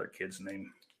other kid's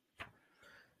name?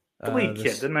 The lead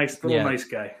kid, the nice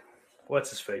guy.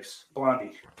 What's his face?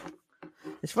 Blondie.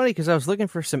 It's funny because I was looking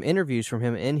for some interviews from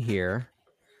him in here.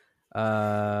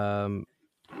 Jonathan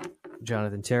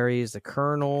Terry is the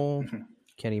Colonel.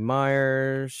 Kenny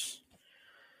Myers.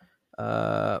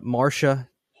 Marsha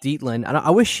Dietland.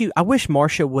 I wish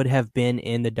Marsha would have been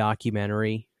in the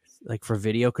documentary, like for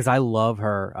video, because I love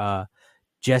her.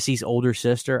 Jesse's older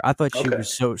sister. I thought she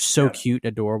was so cute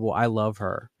and adorable. I love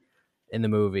her in the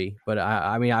movie, but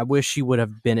I mean, I wish she would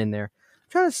have been in there. I'm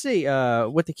trying to see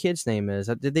what the kid's name is.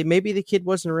 Maybe the kid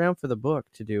wasn't around for the book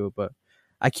to do it, but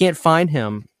I can't find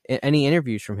him. Any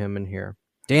interviews from him in here?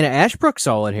 Dana Ashbrook's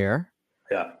all in here.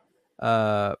 Yeah.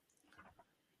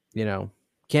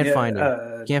 Can't find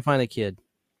him. Can't find the kid.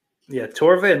 Yeah,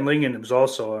 Tor Van Lingen was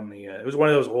also on the. It was one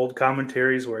of those old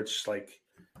commentaries where it's just like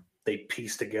they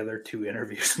piece together 2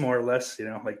 interviews more or less,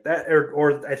 like that,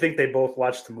 or I think they both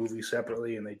watched the movie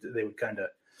separately and they would kind of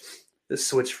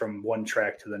switch from one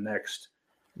track to the next.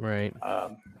 Right.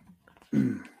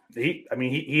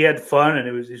 He had fun, and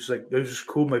it was just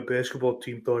cool. My basketball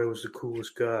team thought I was the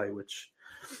coolest guy, which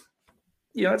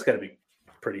it's got to be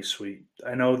pretty sweet.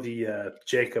 I know the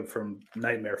Jacob from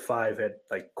Nightmare 5 had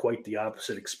like quite the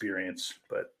opposite experience,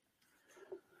 but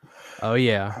oh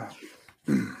yeah.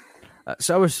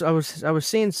 So I was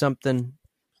seeing something.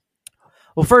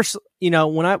 Well, first, when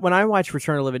I watch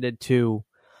Return of the Living Dead 2,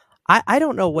 I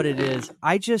don't know what it is.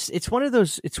 It's one of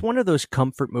those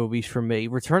comfort movies for me.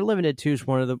 Return of the Living Dead 2 is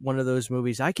one of those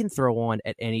movies I can throw on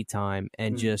at any time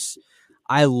and just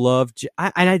I love.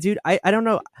 I don't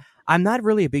know. I'm not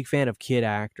really a big fan of kid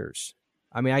actors.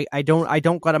 I mean, I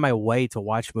don't go out of my way to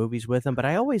watch movies with them, but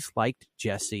I always liked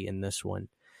Jesse in this one,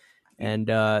 and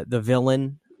the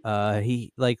villain.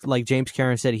 He like James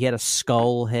Cameron said, he had a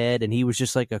skull head, and he was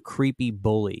just like a creepy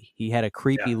bully. He had a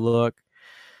creepy look.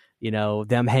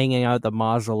 Them hanging out at the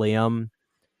mausoleum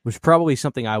was probably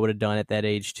something I would have done at that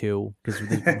age too, because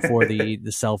before the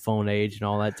cell phone age and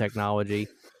all that technology.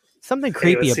 Something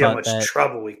creepy let's see about how much that.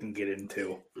 trouble we can get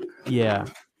into. Yeah,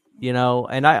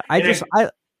 and I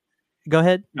go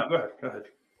ahead. No, go ahead.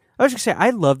 I was gonna say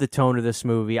I love the tone of this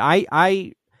movie. I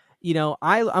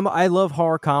love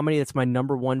horror comedy. That's my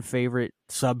number one favorite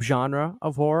subgenre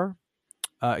of horror,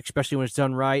 especially when it's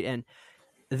done right. And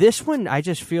this one, I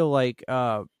just feel like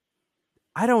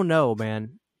I don't know,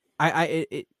 man.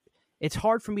 It's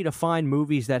hard for me to find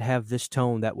movies that have this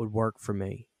tone that would work for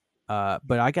me.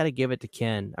 But I got to give it to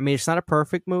Ken. I mean, it's not a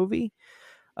perfect movie,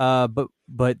 but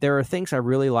there are things I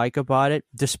really like about it,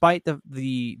 despite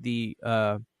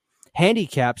the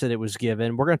handicaps that it was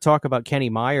given. We're going to talk about Kenny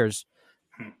Myers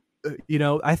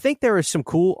I think there is some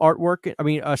cool artwork. I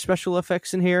mean, special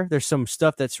effects in here. There's some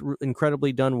stuff that's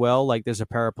incredibly done well. Like there's a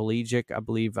paraplegic, I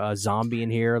believe, zombie in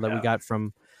here that we got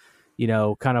from,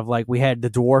 kind of like we had the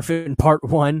dwarf in part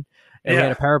 1, and we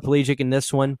had a paraplegic in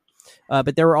this one.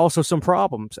 But there were also some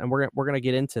problems, and we're gonna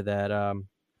get into that.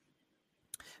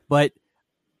 But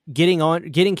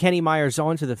getting Kenny Myers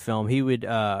onto the film, he would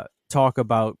talk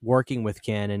about working with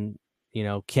Ken, and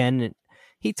Ken.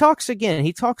 He talks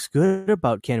good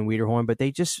about Ken Wiederhorn, but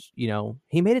they just,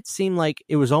 he made it seem like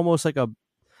it was almost like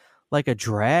a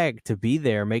drag to be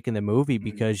there making the movie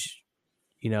because,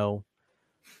 you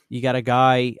got a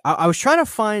guy. I was trying to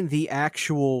find the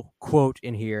actual quote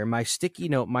in here. My sticky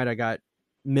note might have got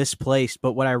misplaced,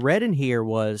 but what I read in here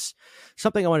was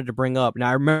something I wanted to bring up. Now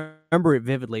I remember it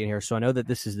vividly in here, so I know that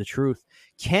this is the truth.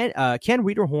 Ken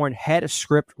Wiederhorn had a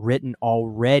script written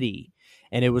already,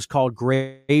 and it was called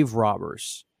Grave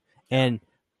Robbers. And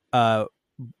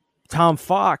Tom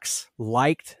Fox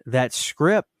liked that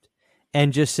script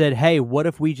and just said, hey, what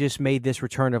if we just made this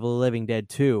Return of the Living Dead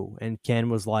 2? And Ken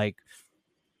was like,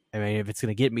 I mean, if it's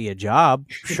going to get me a job,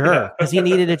 sure, because he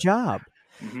needed a job.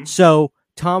 Mm-hmm. So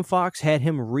Tom Fox had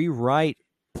him rewrite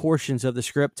portions of the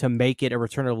script to make it a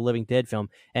Return of the Living Dead film,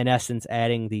 in essence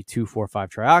adding the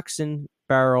 2,4,5-trioxin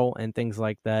barrel and things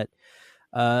like that.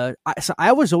 So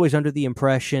I was always under the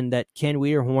impression that Ken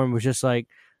Wiederhorn was just like,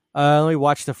 let me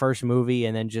watch the first movie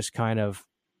and then just kind of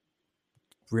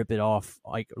rip it off,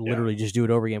 like literally just do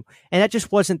it over again. And that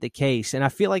just wasn't the case. And I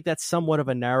feel like that's somewhat of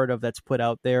a narrative that's put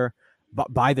out there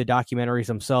by the documentaries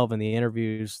themselves and the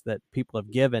interviews that people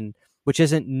have given, which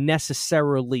isn't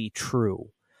necessarily true.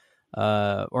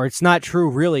 Or it's not true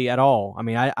really at all. I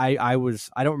mean, I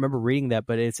don't remember reading that,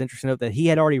 but it's interesting to note that he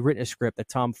had already written a script that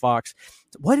Tom Fox.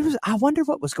 I wonder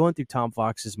what was going through Tom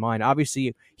Fox's mind.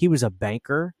 Obviously, he was a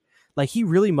banker. Like he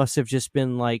really must have just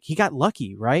been like he got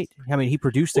lucky, right? I mean, he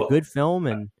produced a good film,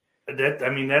 and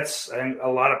that's a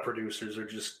lot of producers are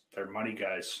just they're money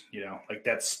guys. Like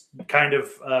that's kind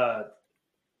of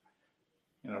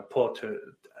pull to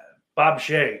Bob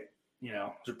Shea.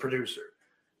 Was a producer.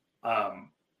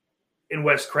 In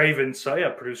Wes Craven, so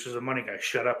producer's a money guy.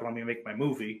 Shut up and let me make my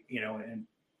movie, and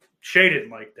Shea didn't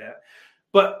like that.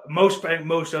 But most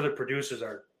other producers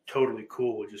are totally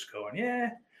cool with just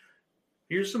going,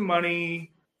 here's some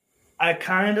money. I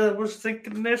kind of was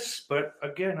thinking this, but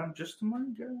again, I'm just a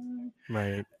money guy.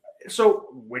 Right. So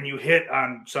when you hit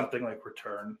on something like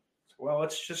Return, well,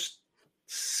 let's just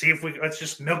see let's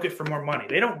just milk it for more money.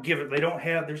 They don't give it. They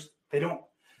don't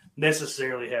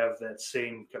necessarily have that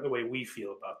same the way we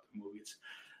feel about the movie.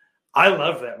 I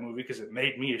love that movie because it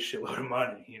made me a shitload of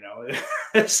money,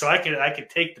 so I could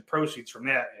take the proceeds from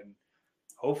that and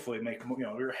hopefully make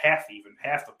half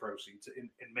the proceeds and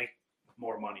make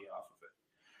more money off of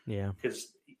it. Yeah,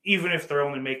 because even if they're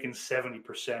only making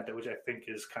 70%, which I think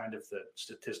is kind of the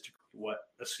statistic what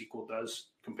a sequel does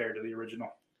compared to the original,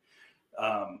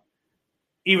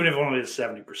 even if only is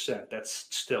 70%, that's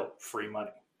still free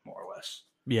money more or less.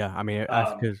 Yeah, I mean,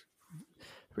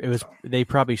 because they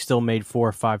probably still made 4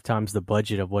 or 5 times the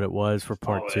budget of what it was for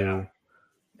part 2,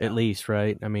 at least,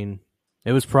 right? I mean,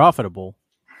 it was profitable.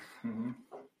 Mm-hmm.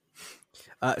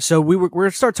 So we're going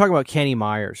to start talking about Kenny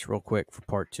Myers real quick for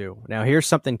part 2. Now, here's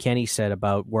something Kenny said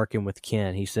about working with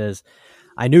Ken. He says,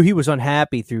 I knew he was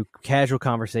unhappy through casual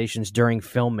conversations during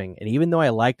filming, and even though I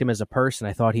liked him as a person,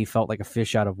 I thought he felt like a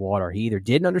fish out of water. He either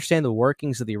didn't understand the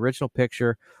workings of the original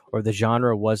picture or the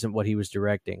genre wasn't what he was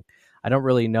directing. I don't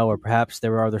really know, or perhaps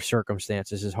there were other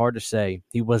circumstances. It's hard to say.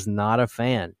 He was not a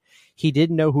fan. He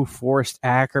didn't know who Forrest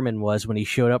Ackerman was when he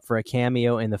showed up for a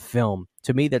cameo in the film.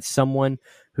 To me, that's someone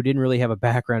who didn't really have a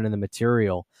background in the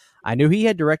material. I knew he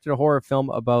had directed a horror film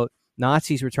about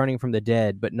Nazis returning from the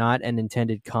dead, but not an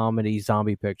intended comedy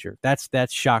zombie picture. That's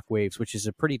Shockwaves, which is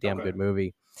a pretty damn good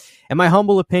movie. In my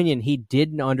humble opinion, he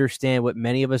didn't understand what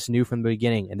many of us knew from the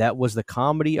beginning, and that was the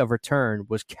comedy of Return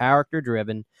was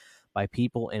character-driven by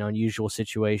people in unusual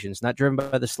situations, not driven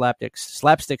by the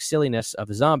slapstick silliness of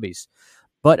the zombies.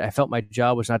 But I felt my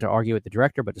job was not to argue with the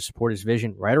director, but to support his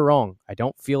vision, right or wrong. I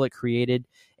don't feel it created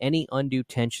any undue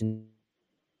tension.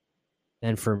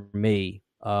 And for me,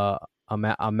 a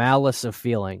malice of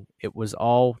feeling. It was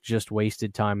all just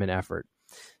wasted time and effort.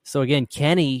 So again,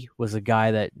 Kenny was a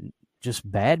guy that just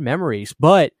bad memories.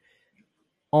 But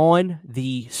on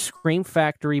the Scream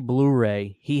Factory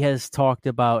Blu-ray, he has talked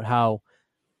about how,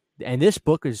 and this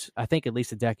book is, I think, at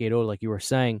least a decade old, like you were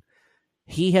saying.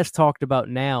 He has talked about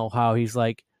now how he's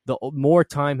like, the more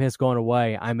time has gone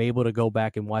away, I'm able to go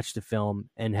back and watch the film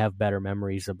and have better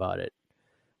memories about it,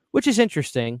 which is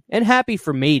interesting and happy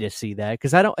for me to see that.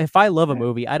 Because if I love a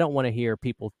movie, I don't want to hear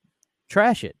people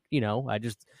trash it. I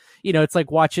just, it's like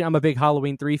watching. I'm a big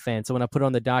Halloween 3 fan, so when I put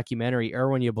on the documentary,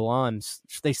 Erwin Yablon,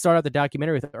 they start out the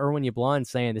documentary with Erwin Yablon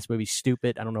saying this movie's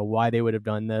stupid. I don't know why they would have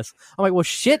done this. I'm like, well,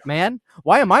 shit, man.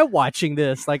 Why am I watching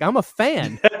this? Like, I'm a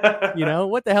fan.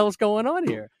 What the hell is going on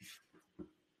here?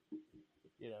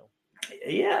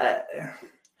 Yeah.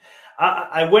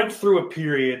 I went through a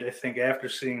period, I think, after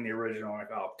seeing the original, like,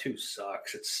 oh, 2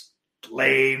 sucks. It's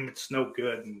lame. It's no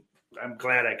good. And I'm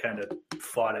glad I kind of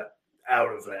fought it out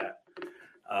of that.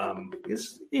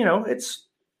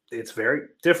 It's very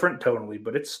different tonally,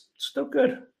 but it's still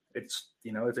good. It's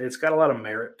got a lot of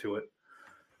merit to it.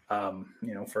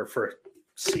 For a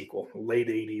sequel, late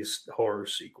 80s horror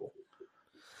sequel.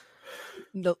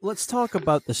 Let's talk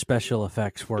about the special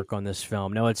effects work on this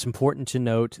film. Now, it's important to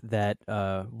note that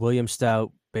William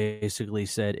Stout basically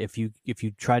said, if you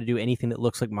try to do anything that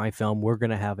looks like my film, we're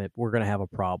gonna have a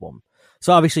problem.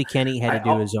 So obviously, Kenny had to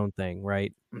do his own thing,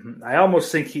 right? Mm-hmm. I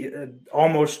almost think he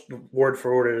almost word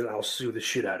for word, "I'll sue the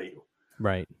shit out of you."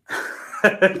 Right.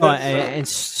 And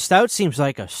Stout seems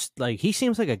like he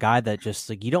seems like a guy that just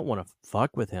like you don't want to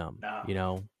fuck with him. No.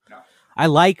 No. I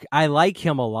like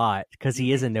him a lot because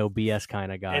he is a no BS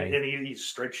kind of guy, and he's a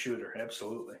straight shooter,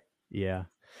 absolutely. Yeah,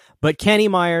 but Kenny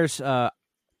Myers,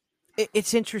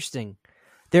 it's interesting.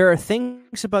 There are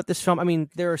things about this film. I mean,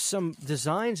 there are some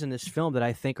designs in this film that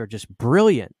I think are just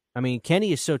brilliant. I mean,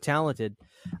 Kenny is so talented,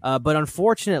 but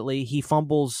unfortunately, he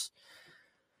fumbles.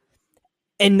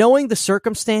 And knowing the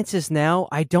circumstances now,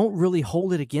 I don't really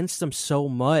hold it against him so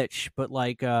much. But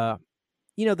like, the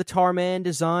Tarman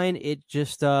design, it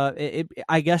just,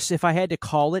 I guess if I had to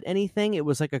call it anything, it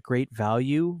was like a great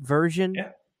value version.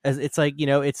 Yeah. As it's like,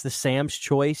 it's the Sam's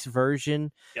Choice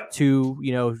version to,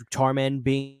 Tarman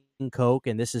being Coke,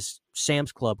 and this is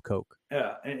Sam's Club Coke.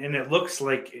 Yeah, and it looks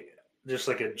like just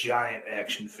like a giant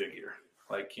action figure.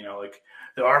 Like, like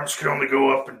the arms can only go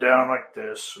up and down like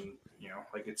this, and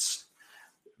like it's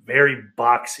very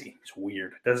boxy. It's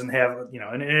weird. It doesn't have,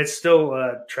 and it's still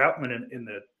Troutman in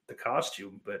the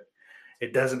costume, but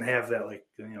it doesn't have that like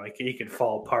he could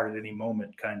fall apart at any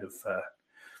moment kind of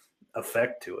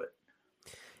effect to it.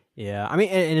 Yeah, I mean,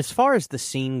 and as far as the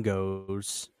scene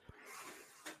goes,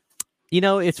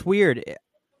 it's weird.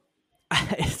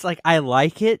 It's like I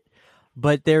like it,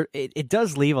 but it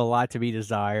does leave a lot to be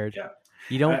desired. Yeah.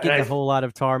 You don't get a whole lot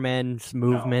of Tarman's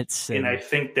movements. No. And I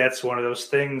think that's one of those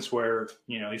things where,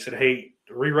 he said, hey,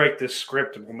 rewrite this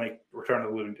script and we'll make Return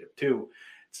of the Living Dead 2.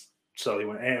 So he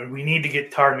went, and we need to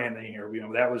get Tarman in here.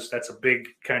 That's a big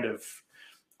kind of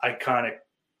iconic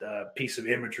piece of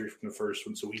imagery from the first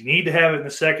one. So we need to have it in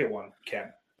the second one,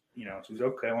 Ken. So he's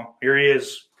okay. Well, here he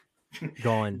is,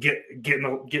 going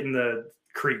getting the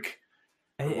creek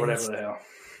or whatever the hell.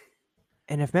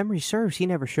 And if memory serves, he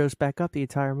never shows back up the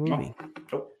entire movie.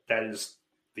 Nope, that is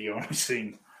the only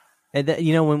scene. And that,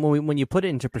 when you put it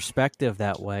into perspective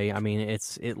that way, I mean,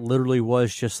 it literally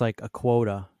was just like a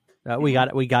quota. We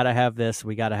got to have this.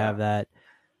 We got to have that.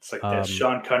 It's like that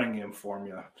Sean Cunningham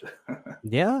formula.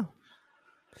 Yeah.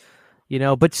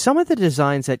 But some of the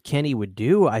designs that Kenny would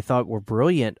do, I thought were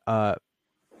brilliant.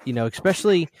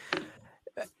 Especially,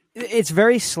 it's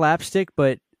very slapstick,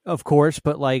 but of course.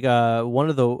 But like one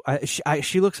of the,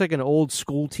 she looks like an old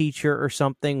school teacher or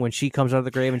something when she comes out of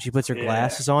the grave and she puts her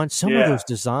glasses on. Some of those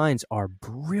designs are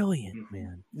brilliant,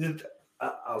 man.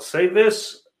 I'll say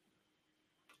this.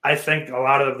 I think a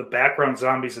lot of the background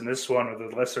zombies in this one are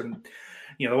the lesser,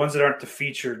 the ones that aren't the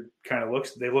featured kind of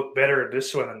looks, they look better in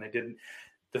this one than they did in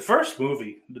the first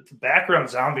movie. The background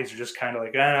zombies are just kind of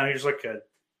like, here's like a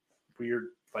weird,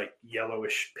 like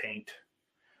yellowish paint,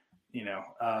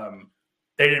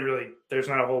 they didn't really, there's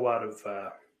not a whole lot of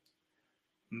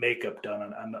makeup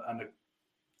done on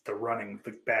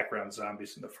the background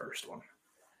zombies in the first one.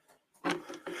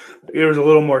 There was a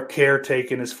little more care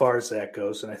taken as far as that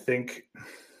goes. And I think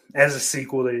as a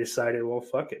sequel, they decided, well,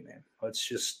 fuck it, man. Let's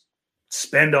just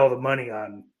spend all the money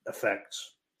on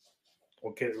effects.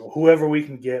 We'll get whoever we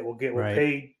can get. We'll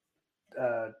pay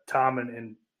Tom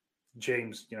and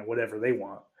James, whatever they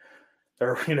want.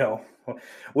 Or,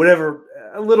 whatever,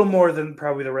 a little more than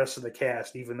probably the rest of the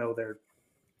cast, even though they're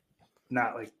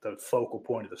not like the focal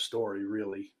point of the story,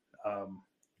 really.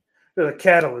 They're the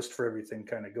catalyst for everything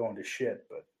kind of going to shit.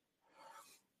 But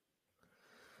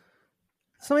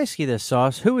so let me ask you this,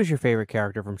 Sauce. Who was your favorite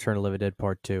character from Return of the Living Dead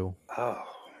Part 2? Oh.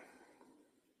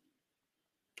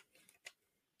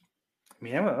 I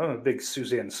mean, I'm a big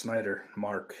Suzanne Snyder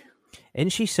mark. Isn't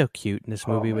she so cute in this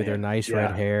movie with her nice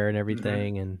red hair and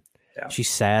everything? Mm-hmm. And she's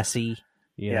sassy,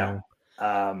 you know.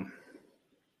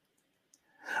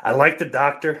 I like the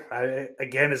doctor.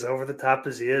 Again, as over the top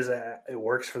as he is, it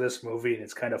works for this movie, and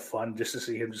it's kind of fun just to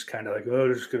see him just kind of like,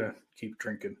 oh, just gonna keep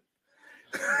drinking.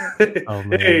 Oh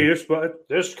Hey, man.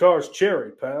 this car's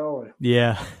cherry, pal.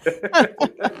 Yeah.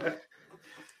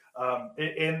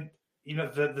 And you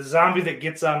know the zombie that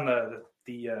gets on not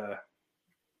the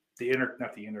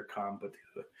intercom, but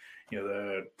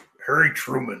the Harry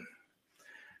Truman.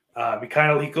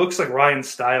 He looks like Ryan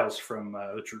Stiles from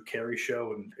the Drew Carey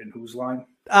show and Who's Line.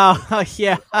 Oh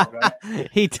yeah.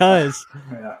 He does.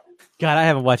 Yeah. God, I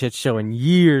haven't watched that show in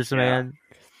years, Yeah. man.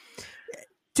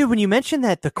 Dude, when you mentioned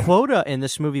that the quota in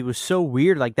this movie was so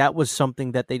weird, like that was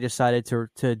something that they decided to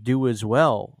do as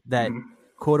well. That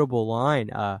quotable line,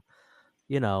 wow.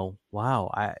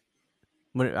 I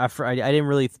didn't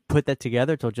really put that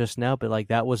together till just now, but like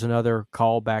that was another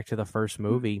call back to the first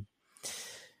movie.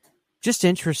 Just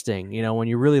interesting, when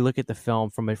you really look at the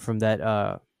film from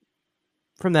that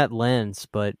lens.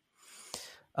 But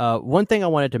one thing I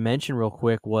wanted to mention real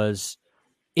quick was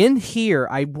in here,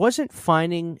 I wasn't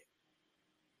finding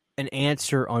an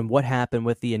answer on what happened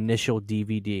with the initial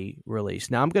DVD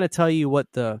release. Now I'm going to tell you what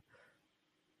the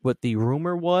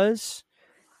rumor was,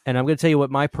 and I'm going to tell you what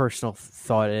my personal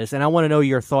thought is, and I want to know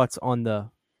your thoughts on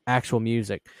the actual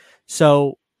music.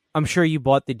 So I'm sure you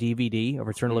bought the DVD of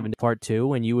Return of the Living Dead Part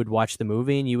 2, and you would watch the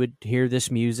movie, and you would hear this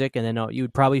music, and then you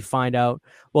would probably find out,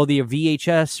 well, the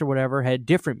VHS or whatever had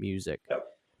different music. Yep.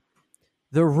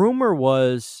 The rumor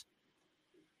was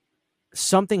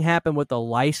something happened with the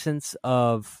license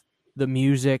of the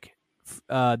music,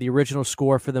 the original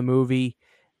score for the movie,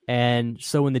 and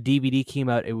so when the DVD came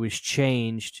out, it was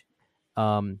changed.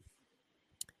 And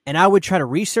I would try to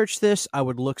research this. I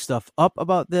would look stuff up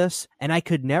about this, and I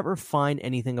could never find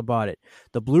anything about it.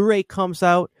 The Blu-ray comes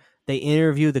out. They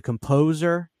interview the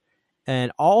composer,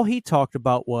 and all he talked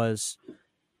about was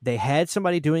they had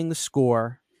somebody doing the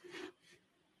score.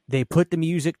 They put the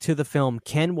music to the film.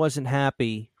 Ken wasn't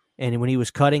happy. And when he was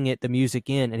cutting the music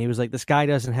in, and he was like, this guy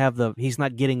doesn't have he's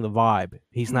not getting the vibe.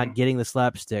 He's not getting the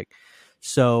slapstick.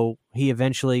 So he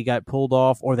eventually got pulled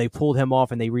off, or they pulled him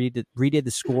off, and they redid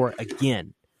the score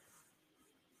again.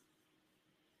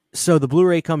 So the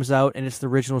Blu-ray comes out, and it's the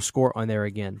original score on there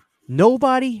again.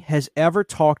 Nobody has ever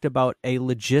talked about a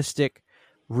logistic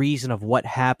reason of what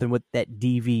happened with that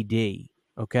DVD,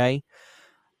 okay?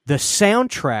 The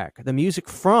soundtrack, the music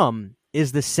from,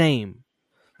 is the same.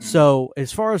 So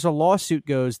as far as a lawsuit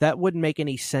goes, that wouldn't make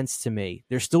any sense to me.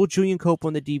 There's still Julian Cope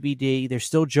on the DVD. There's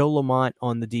still Joe Lamont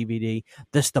on the DVD.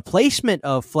 The placement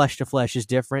of Flesh to Flesh is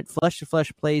different. Flesh to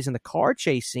Flesh plays in the car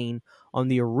chase scene on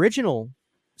the original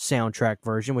soundtrack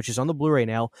version, which is on the Blu-ray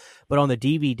now. But on the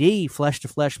DVD, Flesh to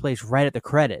Flesh plays right at the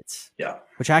credits. Yeah.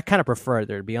 Which I kind of prefer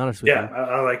there, to be honest with you. Yeah,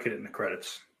 I like it in the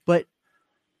credits. But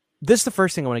this is the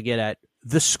first thing I want to get at.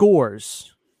 The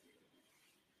scores.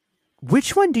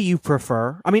 Which one do you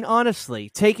prefer? I mean,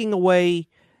 honestly, taking away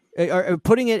or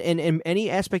putting it in any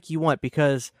aspect you want,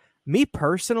 because me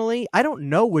personally, I don't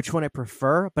know which one I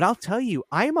prefer, but I'll tell you,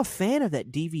 I am a fan of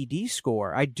that DVD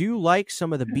score. I do like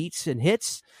some of the beats and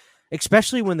hits,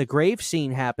 especially when the grave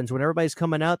scene happens, when everybody's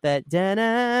coming out, that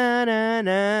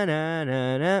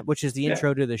da-na-na-na-na-na, which is the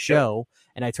intro to the show,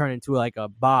 and I turn into like a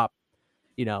bop,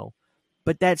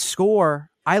 But that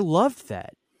score, I loved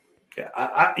that.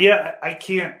 Yeah, I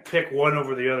can't pick one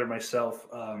over the other myself.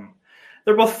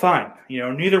 They're both fine.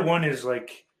 Neither one is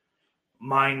like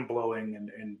mind blowing,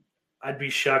 and I'd be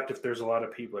shocked if there's a lot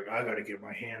of people like, I got to get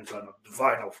my hands on the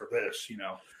vinyl for this.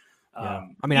 Yeah. I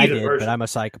mean, I did, but I'm a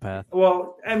psychopath.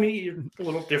 Well, I mean, a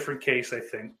little different case, I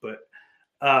think, but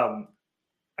and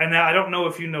now I don't know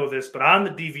if you know this, but on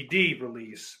the DVD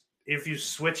release, if you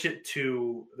switch it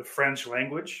to the French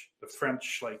language, the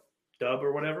French like dub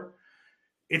or whatever,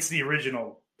 it's the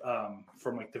original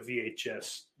from like the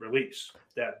VHS release.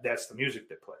 That's the music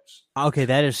that plays. Okay,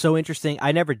 that is so interesting.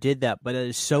 I never did that, but it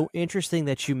is so interesting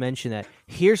that you mentioned that.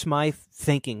 Here's my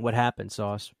thinking. What happened,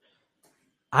 Sauce?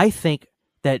 I think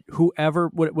that whoever,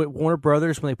 with Warner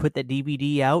Brothers, when they put that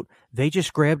DVD out, they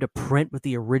just grabbed a print with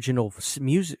the original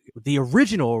music, the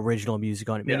original music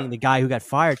on it, meaning the guy who got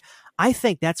fired. I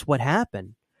think that's what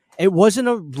happened. It wasn't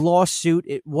a lawsuit.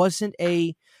 It wasn't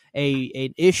an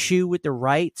issue with the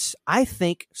rights. I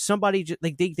think somebody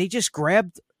they just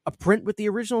grabbed a print with the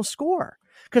original score,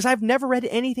 because I've never read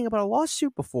anything about a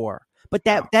lawsuit before. But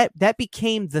that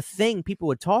became the thing people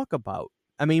would talk about.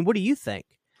 I mean, what do you think?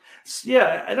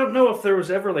 Yeah, I don't know if there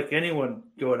was ever like anyone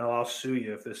going, I'll sue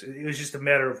you if this. It was just a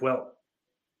matter of,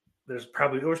 there was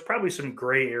probably some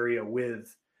gray area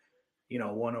with,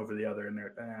 one over the other, and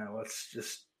let's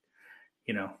just,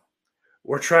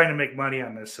 we're trying to make money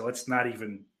on this, so let's not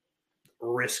even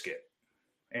risk it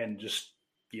and just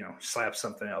slap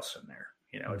something else in there.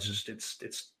 It's just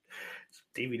it's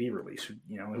DVD release.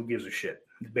 Who gives a shit?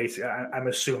 Basically, I'm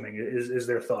assuming is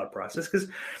their thought process, because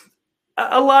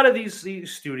a lot of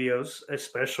these studios,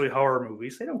 especially horror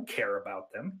movies, they don't care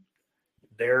about them.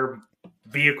 They're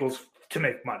vehicles to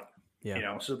make money.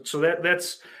 Yeah. So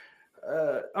that's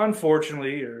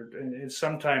unfortunately, and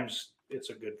sometimes it's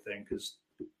a good thing, because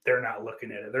they're not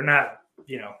looking at it. They're not,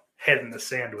 head in the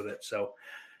sand with it. So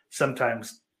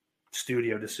sometimes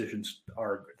studio decisions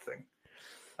are a good thing.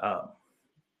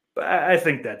 But I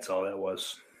think that's all that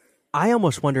was. I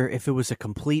almost wonder if it was a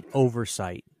complete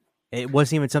oversight. It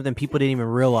wasn't even something people didn't even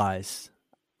realize.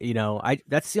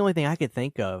 That's the only thing I could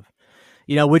think of.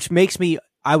 Which makes me,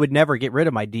 I would never get rid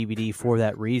of my DVD for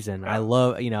that reason. I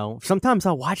love, sometimes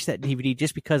I'll watch that DVD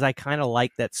just because I kind of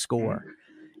like that score.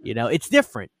 It's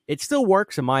different. It still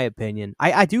works in my opinion.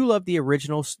 I do love the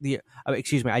originals.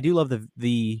 I do love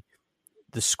the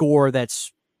score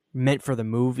that's meant for the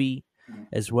movie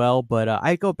as well. But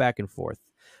I go back and forth.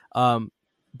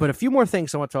 But a few more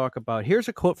things I want to talk about. Here's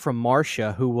a quote from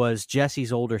Marcia, who was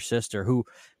Jesse's older sister, who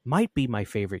might be my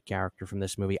favorite character from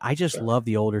this movie. I just love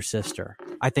the older sister.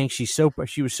 I think she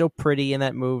was so pretty in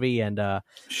that movie, and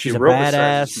she's a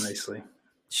badass. Nicely.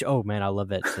 Oh man, I love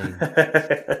that scene.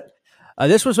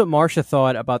 This was what Marcia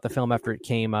thought about the film after it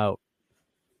came out.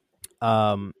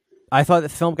 I thought the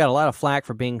film got a lot of flack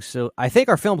for being so. I think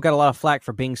our film got a lot of flack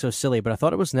for being so silly, but I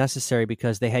thought it was necessary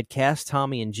because they had cast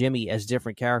Tommy and Jimmy as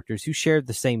different characters who shared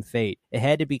the same fate. It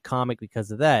had to be comic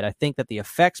because of that. I think that the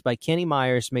effects by Kenny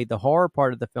Myers made the horror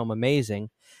part of the film amazing,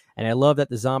 and I love that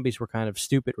the zombies were kind of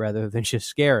stupid rather than just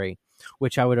scary,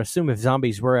 which I would assume if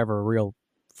zombies were ever real,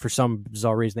 for some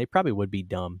bizarre reason, they probably would be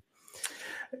dumb.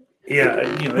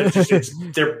 Yeah,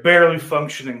 they're barely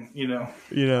functioning.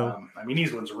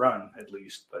 These ones run at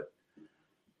least, but.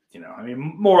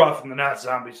 More often than not,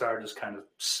 zombies are just kind of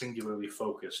singularly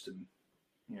focused, and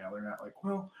they're not like,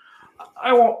 well,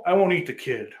 I won't eat the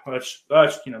kid. That's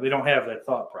they don't have that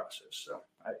thought process. So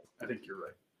I think you're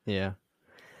right. Yeah.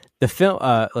 The film.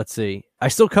 Let's see. I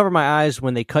still cover my eyes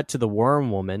when they cut to the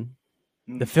worm woman.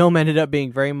 The film ended up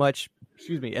being very much,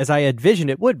 as I envisioned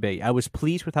it would be. I was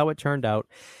pleased with how it turned out,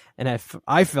 and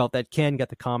I felt that Ken got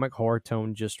the comic horror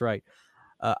tone just right.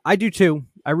 I do too.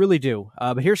 I really do.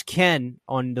 But here's Ken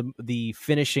on the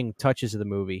finishing touches of the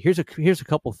movie. Here's a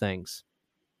couple things.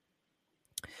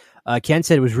 Ken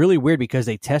said it was really weird because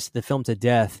they tested the film to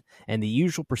death, and the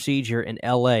usual procedure in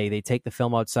L.A., they take the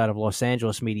film outside of Los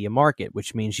Angeles media market,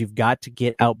 which means you've got to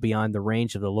get out beyond the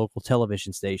range of the local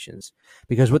television stations,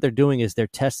 because what they're doing is they're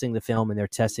testing the film and they're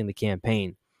testing the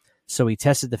campaign. So he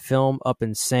tested the film up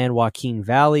in San Joaquin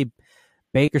Valley,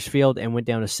 Bakersfield, and went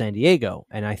down to San Diego.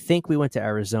 And I think we went to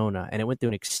Arizona, and it went through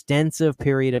an extensive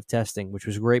period of testing, which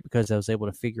was great because I was able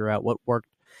to figure out what worked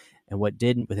and what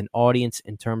didn't with an audience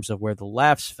in terms of where the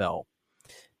laughs fell.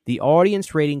 The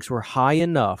audience ratings were high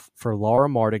enough for Laura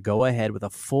Marr to go ahead with a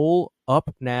full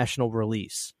up national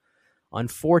release.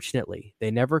 Unfortunately,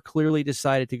 they never clearly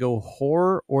decided to go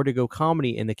horror or to go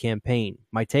comedy in the campaign.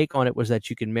 My take on it was that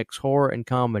you can mix horror and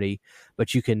comedy,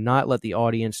 but you cannot let the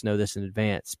audience know this in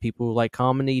advance. People who like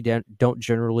comedy don't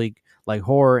generally like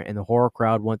horror, and the horror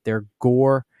crowd want their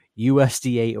gore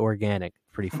USDA organic.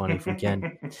 Pretty funny from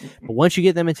Ken. But once you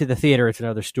get them into the theater, it's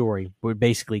another story. What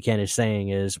basically Ken is saying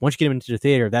is, once you get them into the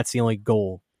theater, that's the only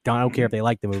goal. I don't care if they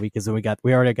like the movie, because then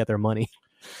we already got their money.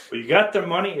 Well, you got their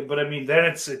money, but then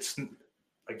it's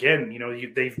again,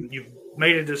 you've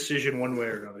made a decision one way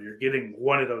or another. You're getting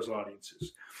one of those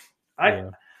audiences.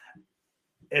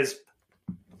 As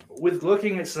with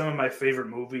looking at some of my favorite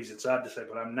movies, it's odd to say,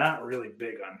 but I'm not really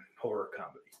big on horror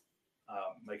comedy.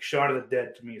 Like Shaun of the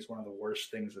Dead to me is one of the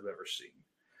worst things I've ever seen.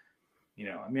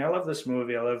 I love this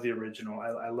movie. I love the original.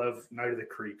 I love Night of the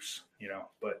Creeps.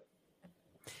 But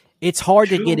it's hard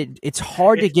to get it. It's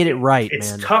hard to get it right.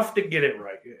 It's tough to get it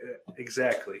right.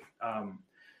 Exactly.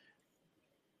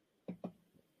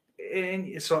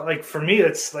 And so, like, for me,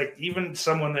 it's like, even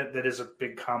someone that is a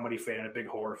big comedy fan, a big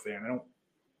horror fan,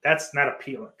 that's not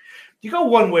appealing. You go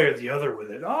one way or the other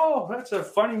with it. Oh, that's a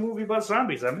funny movie about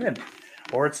zombies, I'm in.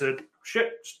 Or it's a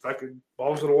fucking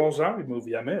balls to the wall zombie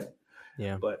movie, I'm in.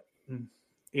 Yeah. But, and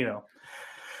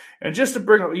just to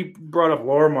bring up, you brought up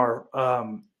Laura Marr.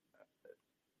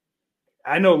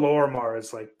 I know Laura Marr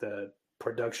is like the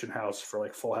production house for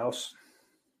like Full House.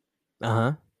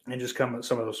 Uh-huh. And just some of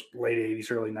those late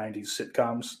 80s, early 90s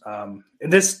sitcoms.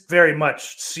 And this very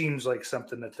much seems like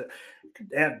something that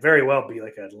could very well be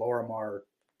like a Laura Marr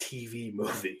TV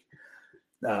movie.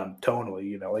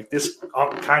 Tonally, like this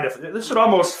this would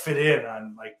almost fit in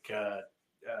on like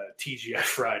TGI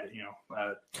Friday,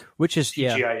 which is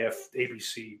TGIF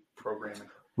ABC programming.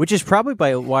 Which is probably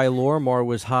why Lorimar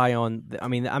was high on. I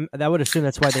mean, I would assume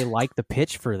that's why they liked the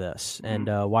pitch for this and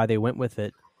why they went with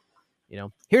it.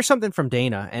 Here's something from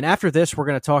Dana, and after this, we're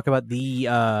going to talk about the.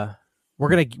 We're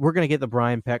gonna get the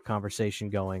Brian Peck conversation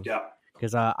going. Yeah.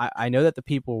 Because I know that the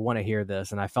people want to hear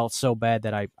this, and I felt so bad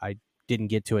that I didn't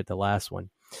get to it the last one.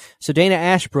 So Dana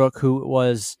Ashbrook, who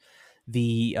was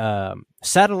the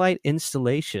satellite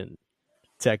installation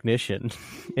technician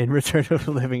in Return of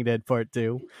the Living Dead Part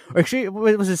 2. Or actually,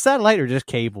 was it satellite or just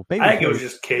cable? Maybe I think it was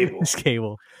just cable. Just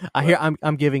cable.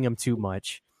 I'm giving him too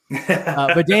much.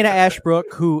 But Dana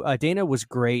Ashbrook, who Dana was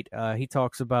great. He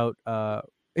talks about.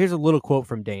 Here's a little quote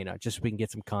from Dana, just so we can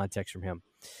get some context from him.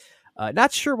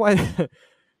 Not sure why.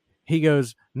 He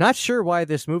goes, not sure why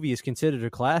this movie is considered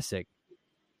a classic.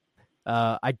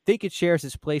 I think it shares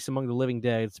its place among the living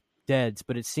deads,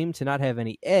 but it seemed to not have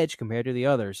any edge compared to the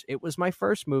others. It was my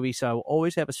first movie, so I will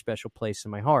always have a special place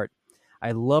in my heart.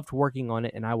 I loved working on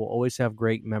it, and I will always have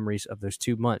great memories of those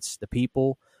 2 months. The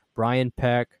people, Brian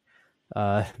Peck,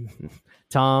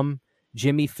 Tom,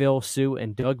 Jimmy, Phil, Sue,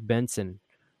 and Doug Benson,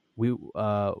 we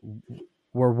were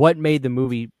what made the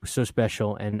movie so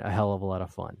special and a hell of a lot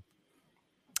of fun.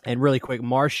 And really quick,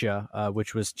 Marcia,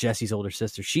 which was Jesse's older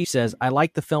sister, she says, I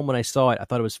liked the film when I saw it. I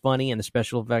thought it was funny, and the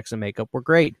special effects and makeup were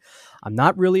great. I'm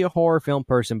not really a horror film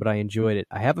person, but I enjoyed it.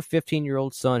 I have a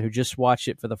 15-year-old son who just watched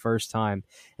it for the first time,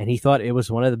 and he thought it was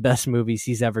one of the best movies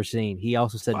he's ever seen. He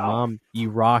also said, wow. Mom,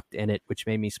 you rocked in it, which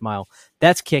made me smile.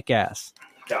 That's kick-ass.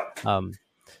 Yeah.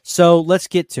 So let's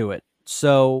get to it.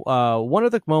 So one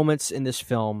of the moments in this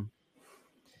film,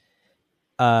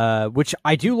 which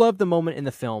I do love the moment in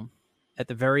the film, at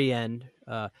the very end,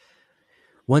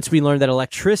 once we learn that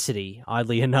electricity,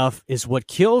 oddly enough, is what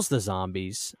kills the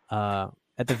zombies,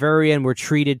 at the very end, we're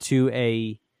treated to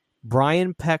a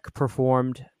Brian Peck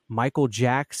performed Michael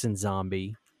Jackson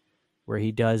zombie, where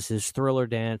he does his Thriller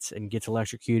dance and gets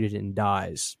electrocuted and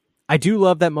dies. I do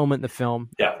love that moment in the film.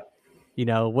 Yeah.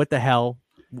 What the hell?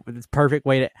 It's perfect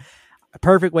way to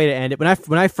end it.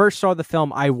 When I first saw the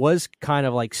film, I was kind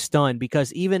of like stunned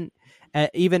because even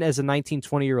as a 19,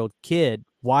 20-year-old kid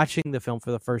watching the film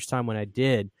for the first time when I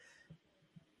did,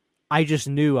 I just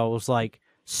knew. I was like,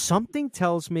 something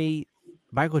tells me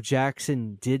Michael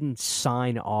Jackson didn't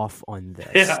sign off on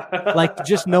this. Yeah. Like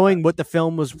just knowing what the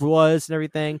film was and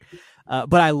everything.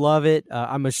 But I love it.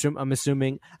 I'm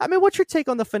assuming. I mean, what's your take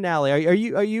on the finale? Are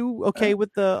you okay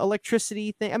with the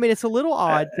electricity thing? I mean, it's a little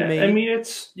odd to me. I mean,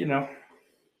 it's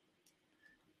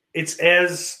it's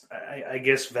as I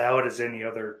guess valid as any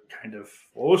other kind of.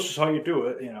 Well, this is how you do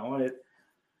it.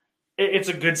 It's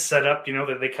a good setup.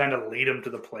 That they kind of lead them to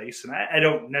the place, and I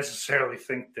don't necessarily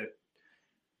think that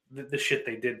the shit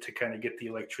they did to kind of get the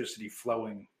electricity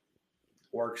flowing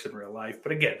works in real life.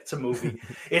 But again, it's a movie.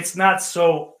 It's not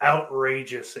so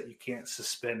outrageous that you can't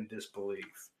suspend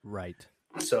disbelief. Right.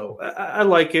 So I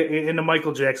like it. And the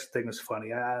Michael Jackson thing was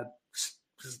funny.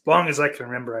 As long as I can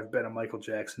remember, I've been a Michael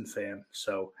Jackson fan.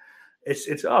 So it's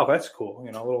that's cool. A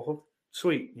little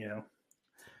sweet,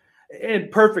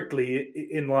 and perfectly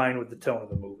in line with the tone of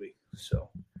the movie. So.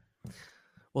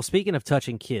 Well, speaking of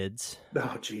touching kids.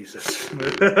 Oh, Jesus.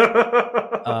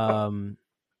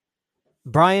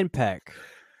 Brian Peck.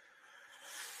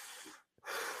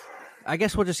 I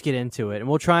guess we'll just get into it, and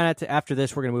we'll try not to. After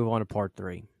this, we're going to move on to part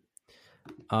 3.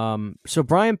 So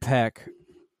Brian Peck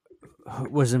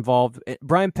was involved.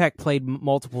 Brian Peck played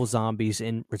multiple zombies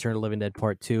in Return of the Living Dead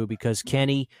Part 2 because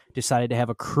Kenny decided to have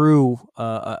a crew,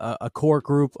 a core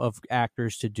group of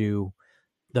actors to do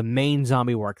the main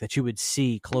zombie work that you would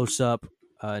see close up,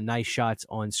 nice shots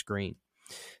on screen.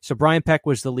 So Brian Peck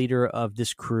was the leader of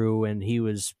this crew, and he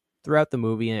was throughout the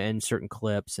movie and certain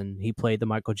clips, and he played the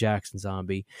Michael Jackson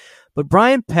zombie. But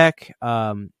Brian Peck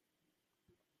has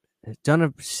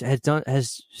done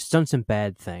some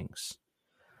bad things.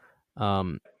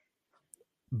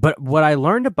 But what I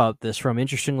learned about this from,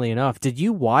 interestingly enough, did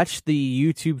you watch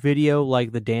the YouTube video,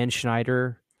 like the Dan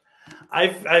Schneider?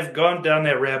 I've gone down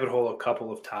that rabbit hole a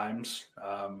couple of times.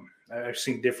 I've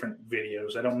seen different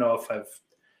videos. I don't know if I've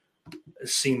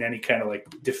seen any kind of like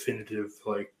definitive,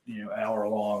 like, hour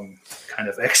long kind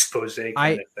of expose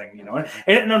kind of thing,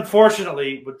 and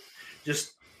unfortunately, with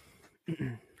just,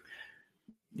 with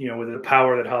the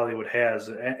power that Hollywood has,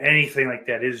 anything like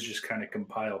that is just kind of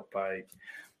compiled by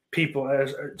people,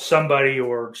 as somebody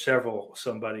or several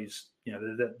somebodies,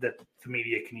 that the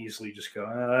media can easily just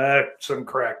go, some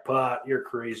crackpot, you're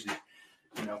crazy,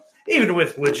 even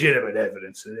with legitimate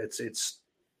evidence. It's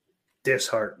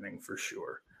disheartening for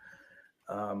sure.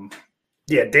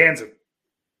 Dan's a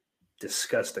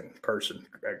disgusting person,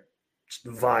 a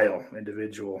vile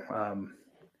individual.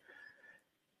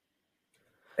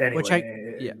 Anyway, Which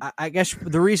I guess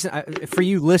the reason for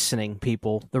you listening,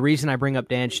 people, the reason I bring up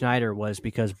Dan Schneider was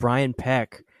because Brian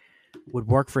Peck would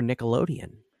work for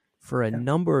Nickelodeon for a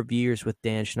number of years with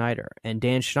Dan Schneider. And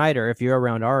Dan Schneider, if you're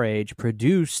around our age,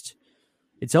 produced.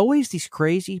 It's always these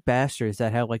crazy bastards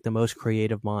that have like the most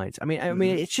creative minds. I mean,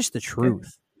 it's just the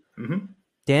truth. Mm-hmm.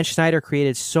 Dan Schneider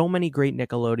created so many great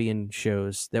Nickelodeon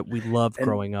shows that we loved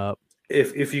growing up.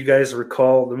 If you guys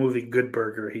recall the movie Good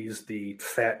Burger, he's the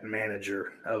fat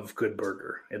manager of Good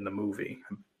Burger in the movie.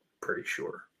 I'm pretty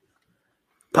sure.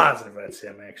 Positive that's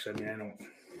him, actually. I mean,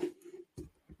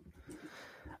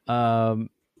 I don't.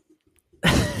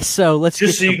 So let's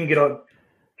so you can get a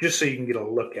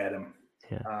look at him.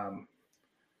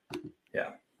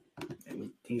 Yeah.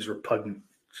 And he's repugnant.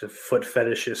 He's a foot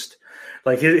fetishist.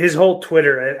 Like his whole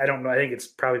Twitter, I don't know. I think it's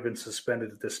probably been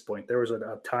suspended at this point. There was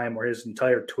a time where his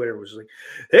entire Twitter was like,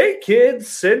 "Hey kids,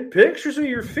 send pictures of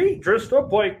your feet dressed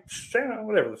up like Santa,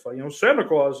 whatever the fuck, Santa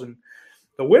Claus, and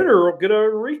the winner will get a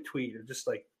retweet," or just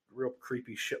like real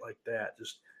creepy shit like that.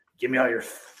 Just give me all your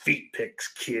feet pics,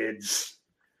 kids.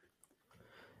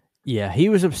 Yeah, he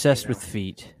was obsessed with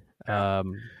feet.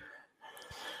 And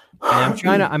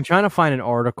I'm trying to find an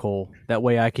article that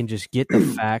way I can just get the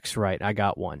facts right. I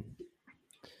got one.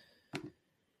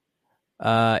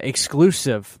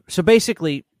 Exclusive. So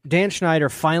basically, Dan Schneider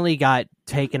finally got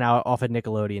taken out off of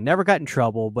Nickelodeon. Never got in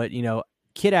trouble, but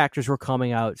kid actors were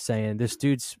coming out saying this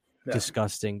dude's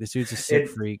disgusting. This dude's a sick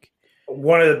freak.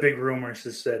 One of the big rumors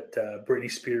is that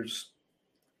Britney Spears'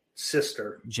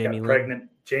 sister Jamie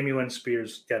Lynn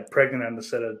Spears got pregnant on the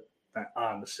set of. Not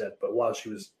on the set, but while she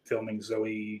was filming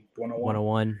Zoe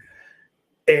 101.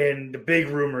 And the big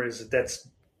rumor is that that's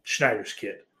Schneider's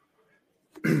kid.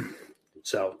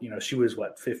 So, she was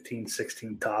 15,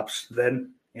 16 tops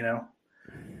then,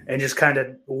 and just kind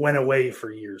of went away for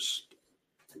years.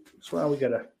 So, we got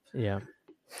to. Yeah.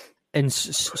 And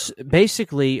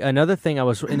basically, another thing I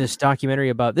was in this documentary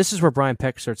about, this is where Brian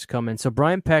Peck starts to come in. So,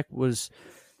 Brian Peck was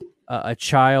a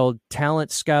child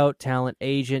talent scout, talent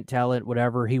agent, talent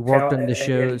whatever. He worked on the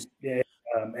shows.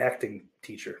 Acting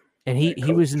teacher. And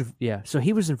he was so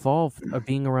he was involved of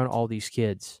being around all these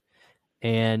kids.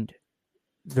 And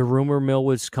the rumor mill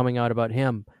was coming out about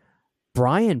him.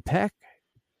 Brian Peck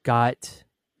got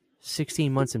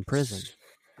 16 months in prison.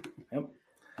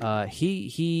 Yep.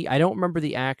 He I don't remember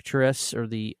the actress or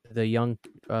the young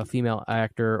female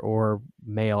actor or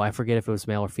male. I forget if it was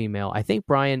male or female. I think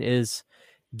Brian is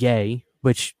gay,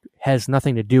 which has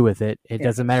nothing to do with it. It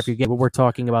doesn't matter if you're gay, but we're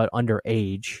talking about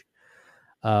underage.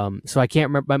 So I can't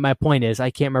remember. My point is,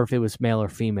 I can't remember if it was male or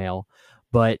female,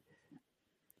 but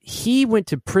he went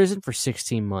to prison for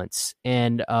 16 months.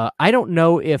 And I don't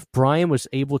know if Brian was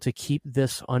able to keep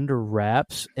this under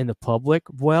wraps in the public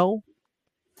well.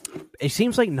 It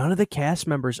seems like none of the cast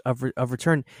members of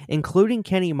Return, including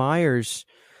Kenny Myers,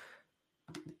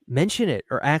 mention it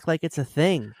or act like it's a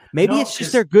thing. Maybe it's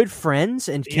just they're good friends,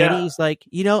 and Kenny's like,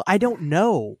 I don't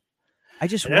know. I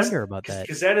just wonder about that.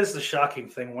 Because that is the shocking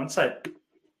thing. Once I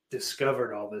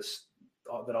discovered all this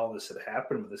had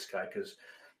happened with this guy, because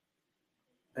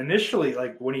initially,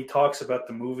 like when he talks about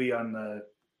the movie on the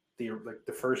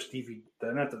first DVD,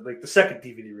 the second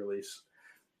DVD release,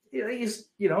 he's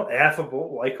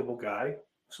affable, likable guy.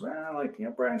 So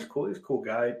Brian's cool. He's a cool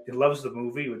guy. He loves the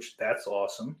movie, which that's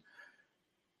awesome.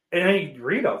 And then you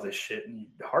read all this shit and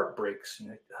your heart breaks. And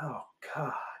you're like, oh,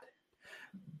 God.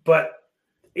 But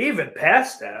even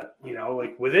past that,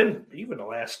 within even the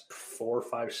last 4,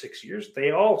 5, 6 years,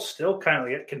 they all still kind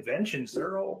of at conventions.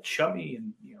 They're all chummy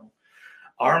and,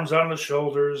 arms on the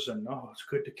shoulders and, oh, it's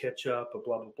good to catch up,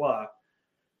 blah, blah, blah.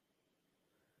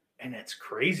 And that's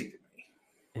crazy to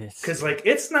me. Because,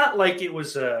 it's not like it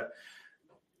was a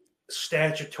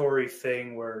statutory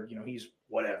thing where, he's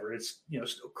whatever. It's,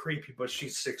 still creepy, but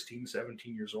she's 16,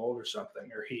 17 years old or something.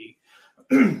 Or he,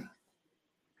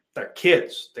 they're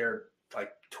kids. They're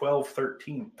like 12,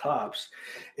 13 tops.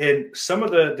 And some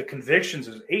of the convictions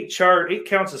is 8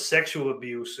 counts of sexual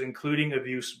abuse, including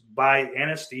abuse by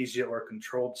anesthesia or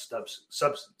controlled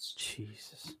substance.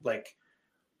 Jesus.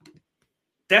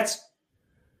 That's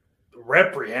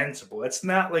reprehensible. It's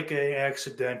not like an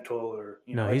accidental or,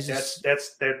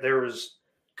 there was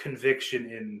conviction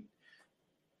in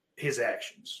his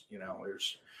actions,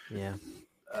 there's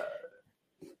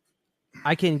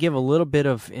I can give a little bit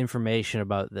of information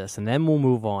about this and then we'll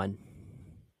move on.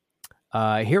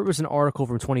 Here was an article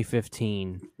from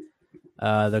 2015.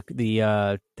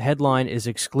 The headline is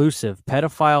exclusive: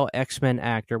 pedophile X-Men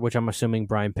actor, which I'm assuming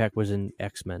Brian Peck was in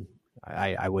X-Men.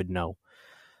 I would know.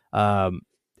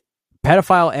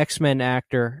 Pedophile X-Men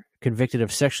actor convicted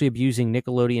of sexually abusing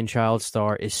Nickelodeon child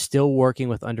star, is still working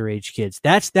with underage kids.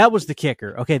 That was the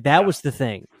kicker. Okay, that was the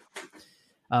thing.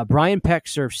 Brian Peck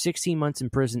served 16 months in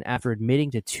prison after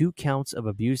admitting to 2 counts of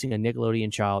abusing a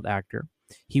Nickelodeon child actor.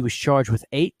 He was charged with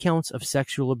 8 counts of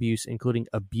sexual abuse, including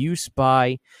abuse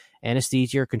by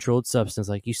anesthesia or controlled substance,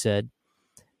 like you said.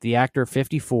 The actor,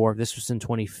 54, this was in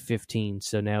 2015,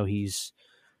 so now he's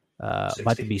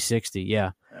about to be 60,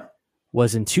 yeah.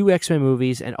 Was in 2 X-Men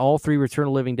movies and all 3 Return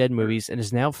of the Living Dead movies, and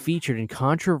is now featured in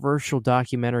controversial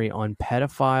documentary on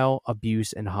pedophile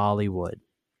abuse in Hollywood.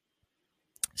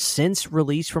 Since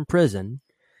release from prison,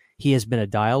 he has been a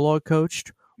dialogue coach,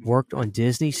 worked on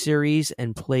Disney series,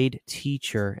 and played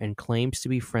teacher, and claims to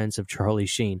be friends of Charlie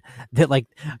Sheen. That, like,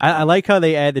 I like how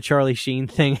they add the Charlie Sheen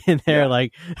thing in there. Yeah.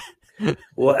 Like,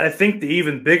 well, I think the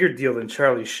even bigger deal than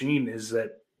Charlie Sheen is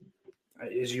that,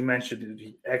 as you mentioned,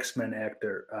 the X-Men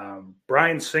actor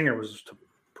Bryan Singer was the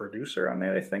producer on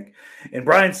that, I think, and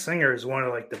Bryan Singer is one of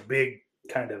like the big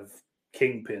kind of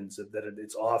kingpins that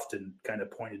it's often kind of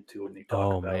pointed to when they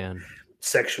talk about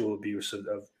sexual abuse of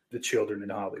the children in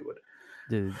Hollywood.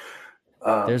 Dude,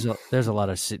 there's a lot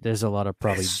of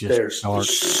probably just there's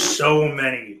so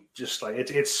many, just like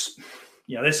it's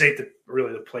this ain't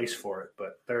really the place for it,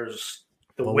 but there's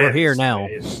we're here now.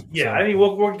 I mean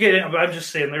we'll get in, but I'm just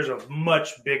saying there's a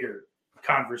much bigger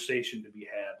conversation to be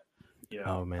had.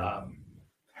 Oh man,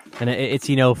 and it's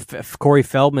Corey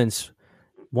Feldman's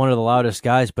one of the loudest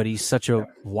guys, but he's such a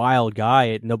wild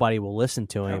guy. Nobody will listen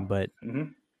to him, but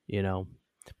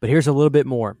but here's a little bit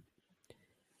more.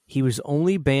 He was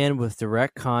only banned with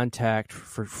direct contact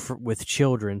with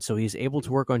children, so he's able to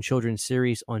work on children's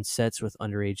series on sets with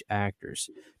underage actors.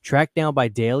 Tracked down by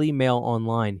Daily Mail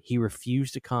Online, he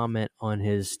refused to comment on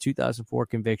his 2004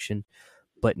 conviction,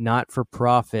 but Not for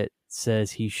Profit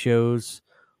says he shows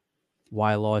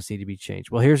why laws need to be changed.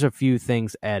 Well, here's a few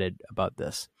things added about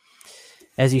this.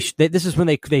 This is when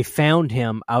they found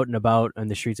him out and about on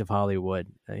the streets of Hollywood.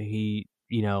 I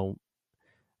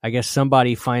guess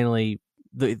somebody finally,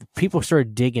 the people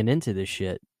started digging into this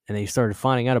shit, and they started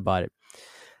finding out about it.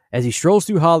 As he strolls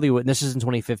through Hollywood, and this is in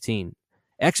 2015,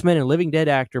 X-Men and Living Dead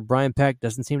actor Brian Peck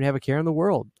doesn't seem to have a care in the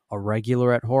world. A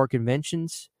regular at horror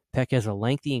conventions, Peck has a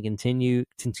lengthy and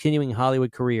continuing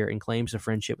Hollywood career and claims a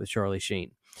friendship with Charlie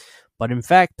Sheen. But in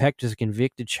fact, Peck is a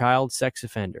convicted child sex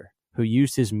offender who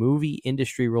used his movie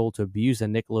industry role to abuse a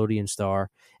Nickelodeon star,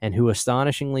 and who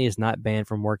astonishingly is not banned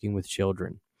from working with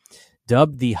children.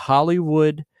 Dubbed the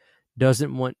Hollywood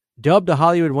doesn't want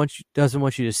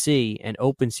you to see, an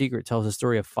open secret tells the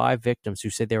story of 5 victims who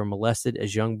said they were molested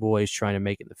as young boys trying to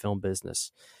make it in the film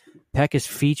business. Peck is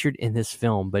featured in this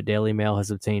film, but Daily Mail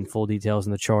has obtained full details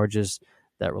on the charges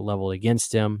that were leveled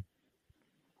against him.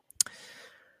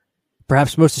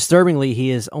 Perhaps most disturbingly, he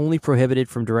is only prohibited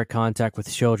from direct contact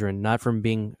with children, not from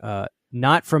being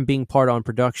part on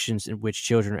productions in which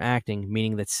children are acting,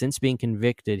 meaning that since being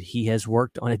convicted, he has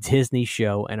worked on a Disney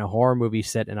show and a horror movie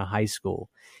set in a high school.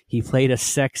 He played a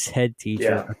sex head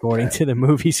teacher, according to the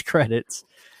movie's credits.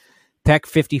 Peck,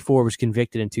 54, was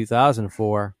convicted in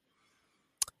 2004.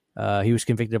 He was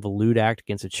convicted of a lewd act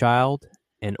against a child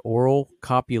and oral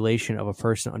copulation of a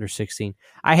person under 16.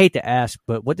 I hate to ask,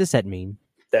 but what does that mean?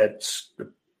 That's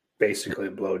basically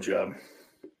a blowjob.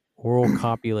 Oral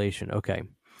copulation. Okay.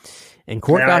 In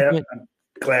court document, I'm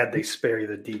glad they spare you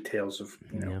the details of,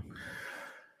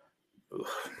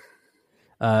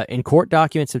 in court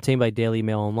documents obtained by Daily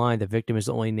Mail Online, the victim is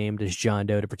only named as John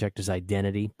Doe to protect his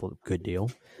identity. Well, good deal.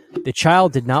 The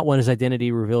child did not want his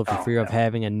identity revealed for fear of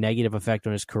having a negative effect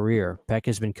on his career. Peck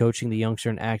has been coaching the youngster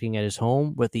and acting at his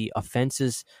home where the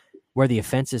offenses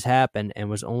happened, and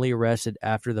was only arrested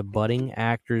after the budding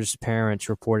actor's parents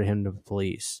reported him to the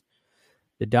police.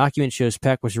 The document shows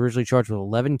Peck was originally charged with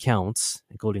 11 counts,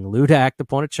 including lewd act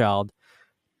upon a child,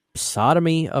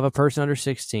 sodomy of a person under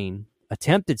 16,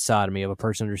 attempted sodomy of a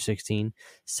person under 16,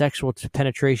 sexual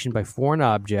penetration by foreign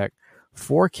object,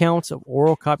 4 counts of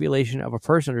oral copulation of a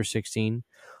person under 16,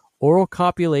 oral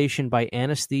copulation by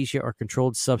anesthesia or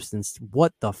controlled substance.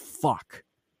 What the fuck?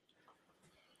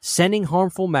 Sending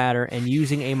harmful matter, and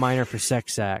using a minor for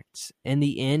sex acts. In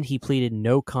the end, he pleaded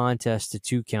no contest to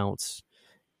 2 counts.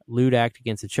 Lewd act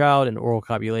against a child and oral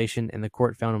copulation, and the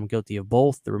court found him guilty of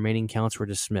both. The remaining counts were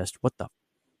dismissed. What the?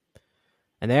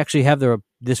 And they actually have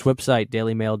this website,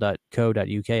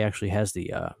 dailymail.co.uk, actually has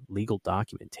the legal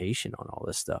documentation on all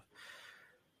this stuff.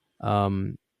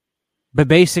 But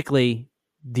basically,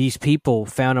 these people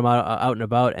found him out and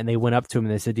about, and they went up to him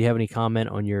and they said, "Do you have any comment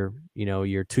on your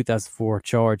 2004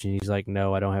 charge?" And he's like,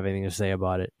 "No, I don't have anything to say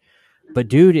about it." But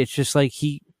dude, it's just like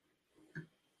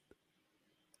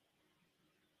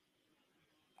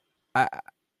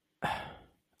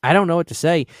I don't know what to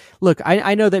say. Look,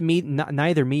 I know that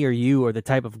neither me or you are the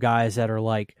type of guys that are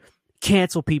like,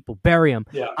 cancel people, bury them.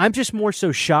 Yeah. I'm just more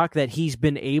so shocked that he's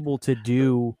been able to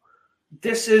do.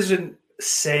 This isn't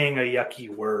saying a yucky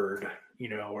word,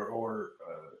 or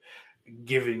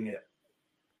giving it,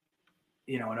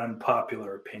 an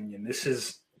unpopular opinion. This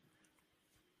is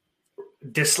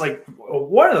just like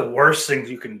one of the worst things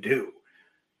you can do.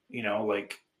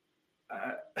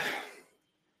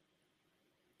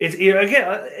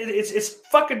 It's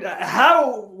fucking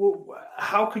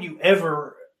how could you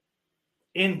ever,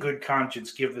 in good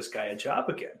conscience, give this guy a job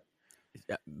again?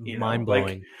 Mind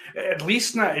blowing. At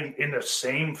least not in the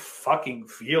same fucking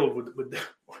field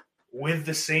with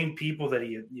the same people that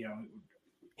he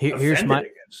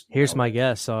Here's my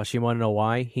guess. She want to know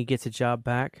why he gets a job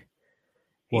back.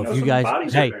 Well, if you guys,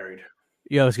 bodies are buried.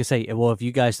 Yeah, I was gonna say, well, if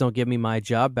you guys don't give me my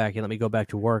job back and let me go back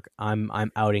to work, I'm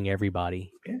outing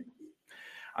everybody. Yeah.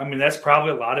 I mean, that's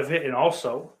probably a lot of it, and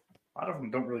also a lot of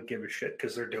them don't really give a shit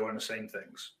because they're doing the same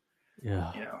things.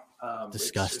 Yeah,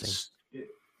 disgusting.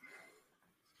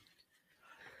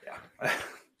 Yeah,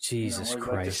 Jesus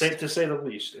Christ, to say the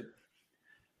least.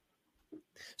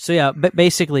 So yeah, but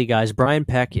basically, guys, Brian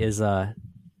Peck is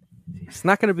he's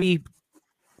not going to be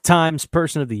Times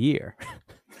Person of the Year.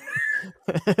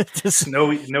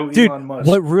 No dude, Elon Musk.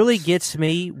 What really gets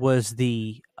me was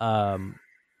the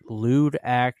lewd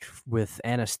act with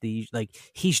anesthesia. Like,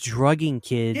 he's drugging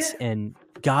kids, and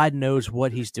God knows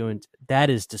what he's doing. That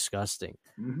is disgusting.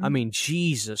 Mm-hmm. I mean,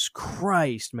 Jesus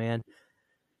Christ, man.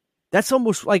 That's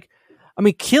almost like, I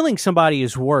mean, killing somebody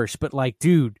is worse, but like,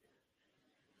 dude,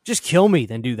 just kill me,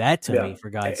 then do that to me, for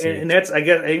God's sake. And I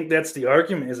think that's the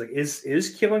argument, is like,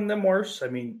 is killing them worse? I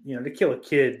mean, to kill a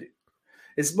kid,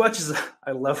 as much as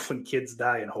I love when kids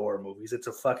die in horror movies, it's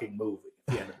a fucking movie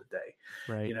at the end of the day.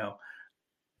 Right.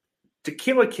 To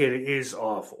kill a kid is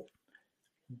awful,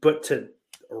 but to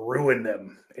ruin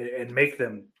them and make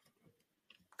them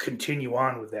continue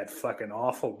on with that fucking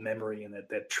awful memory and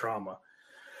that trauma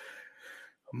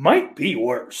might be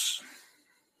worse.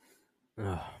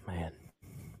 Oh man.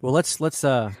 Well, let's put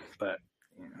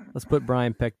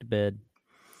Brian Peck to bed.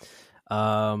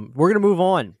 We're gonna move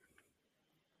on.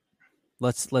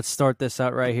 Let's start this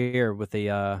out right here with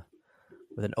an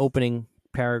opening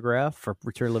paragraph for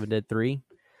Return of the Living Dead 3.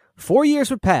 4 years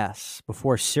would pass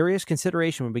before serious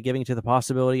consideration would be given to the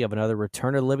possibility of another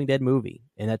Return of the Living Dead movie.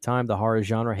 In that time, the horror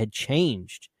genre had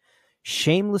changed.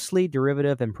 Shamelessly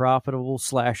derivative and profitable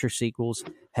slasher sequels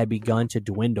had begun to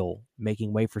dwindle,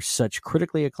 making way for such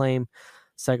critically acclaimed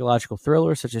psychological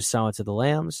thrillers such as Silence of the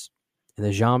Lambs, and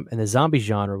the zombie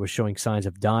genre was showing signs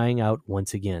of dying out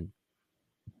once again.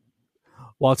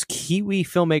 Whilst Kiwi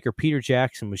filmmaker Peter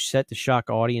Jackson was set to shock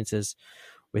audiences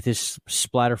with his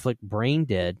splatter flick Brain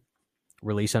Dead,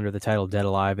 released under the title Dead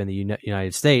Alive in the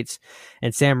United States,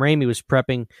 and Sam Raimi was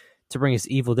prepping to bring his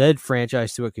Evil Dead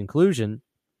franchise to a conclusion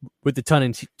with the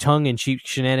tongue-in-cheek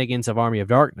shenanigans of Army of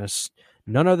Darkness,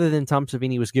 none other than Tom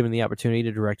Savini was given the opportunity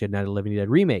to direct a Night of the Living Dead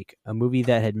remake, a movie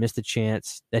that he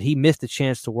missed a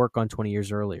chance to work on 20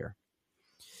 years earlier.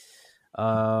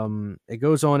 It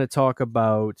goes on to talk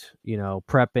about,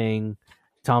 prepping,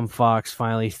 Tom Fox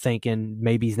finally thinking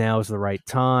maybe now is the right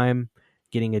time,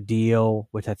 getting a deal,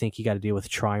 which I think he got a deal with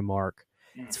Trimark.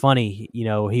 It's funny,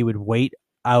 he would wait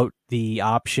out the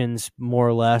options more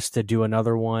or less to do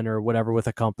another one or whatever with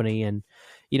a company, and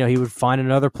he would find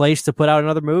another place to put out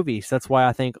another movie. So that's why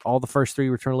I think all the first 3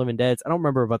 Return of the Living Deads, I don't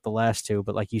remember about the last 2,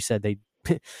 but like you said, they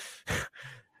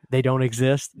they don't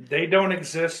exist. They don't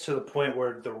exist to the point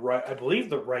where I believe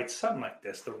the rights, something like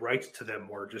this, the rights to them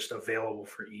were just available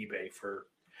for eBay for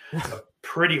a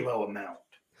pretty low amount.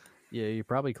 Yeah, you're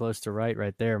probably close to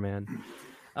right there, man.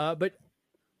 But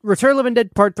Return of the Living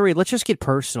Dead Part 3, let's just get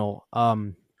personal.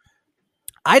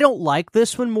 I don't like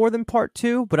this one more than Part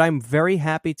 2, but I'm very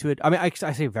happy to... I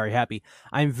say very happy.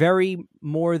 I'm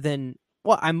more than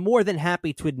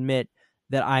happy to admit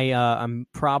that I'm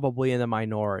probably in the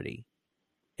minority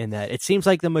in that. It seems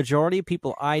like the majority of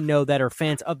people I know that are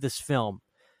fans of this film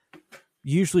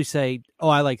usually say, oh,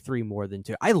 I like 3 more than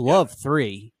 2. I love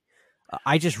 3.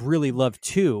 I just really love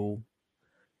 2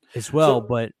 as well,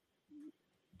 but...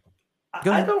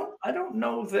 I don't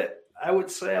know that I would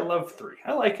say I love 3.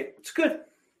 I like it. It's good.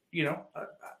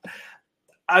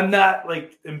 I'm not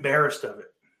like embarrassed of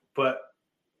it, but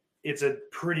it's a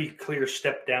pretty clear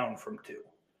step down from 2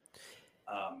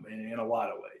 in a lot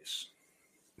of ways.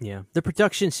 Yeah. The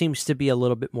production seems to be a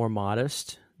little bit more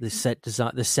modest. The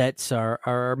sets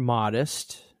are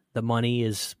modest. The money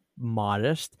is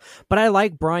modest, but I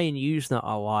like Brian Usna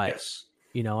a lot. Yes.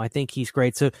 I think he's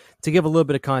great. So to give a little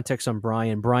bit of context on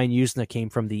Brian Usna came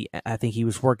from I think he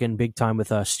was working big time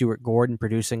with Stuart Gordon,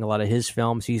 producing a lot of his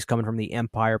films. He's coming from the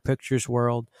Empire Pictures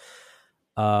world.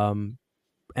 And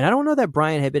I don't know that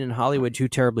Brian had been in Hollywood too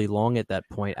terribly long at that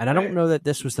point. And I don't know that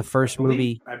this was the first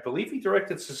movie. I believe he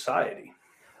directed Society.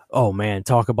 Oh, man,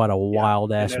 talk about a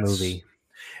wild-ass movie.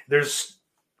 There's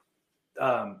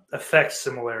effect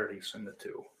similarities in the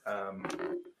two.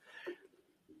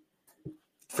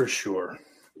 For sure.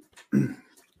 Oh,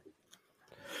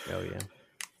 yeah.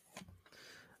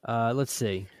 Let's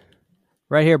see.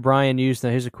 Right here, Brian Usna.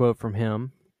 Here's a quote from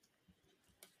him.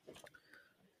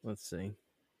 Let's see.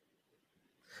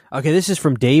 Okay, this is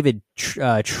from David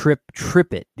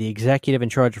Trippett, the executive in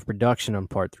charge of production on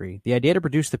Part 3. The idea to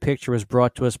produce the picture was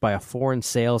brought to us by a foreign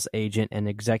sales agent and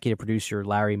executive producer,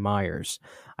 Larry Myers.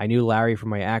 I knew Larry from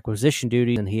my acquisition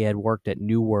duties, and he had worked at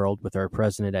New World with our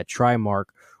president at Trimark,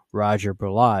 Roger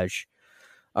Burlage.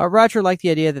 Roger liked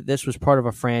the idea that this was part of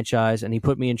a franchise, and he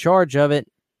put me in charge of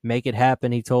it. Make it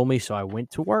happen, he told me, so I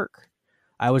went to work.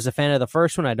 I was a fan of the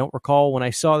first one. I don't recall when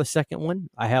I saw the second one.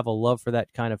 I have a love for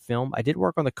that kind of film. I did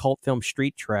work on the cult film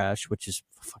Street Trash, which is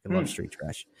fucking love Street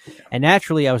Trash. And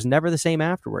naturally, I was never the same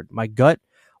afterward. My gut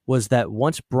was that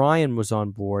once Brian was on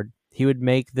board, he would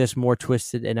make this more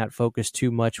twisted and not focus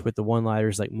too much with the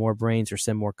one-liners like more brains or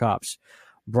send more cops.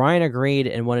 Brian agreed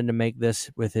and wanted to make this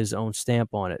with his own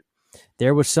stamp on it.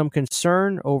 There was some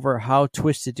concern over how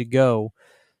twisted to go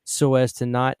so as to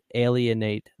not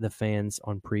alienate the fans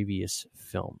on previous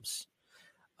films.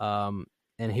 And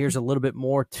here's a little bit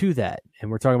more to that. And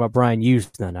we're talking about Brian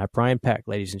Usna, not Brian Peck,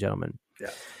 ladies and gentlemen.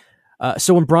 Yeah.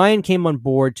 So when Brian came on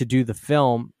board to do the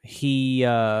film, he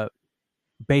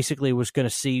basically was going to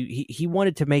see, he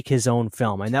wanted to make his own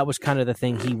film. And that was kind of the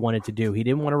thing he wanted to do. He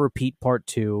didn't want to repeat Part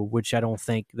 2, which I don't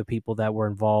think the people that were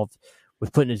involved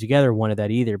with putting it together wanted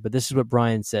that either. But this is what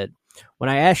Brian said. When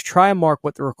I asked Trimark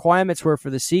what the requirements were for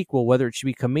the sequel, whether it should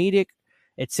be comedic,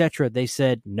 etc., they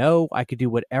said, no, I could do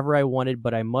whatever I wanted,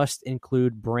 but I must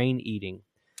include brain eating.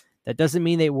 That doesn't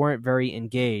mean they weren't very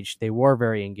engaged. They were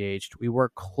very engaged. We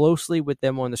worked closely with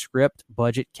them on the script,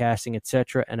 budget, casting,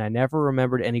 etc., and I never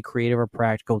remembered any creative or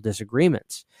practical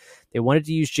disagreements. They wanted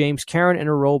to use James Karen in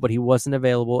a role, but he wasn't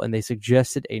available, and they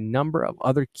suggested a number of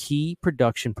other key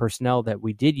production personnel that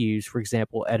we did use. For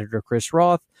example, editor Chris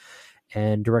Roth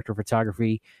and director of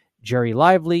photography Jerry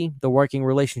Lively. The working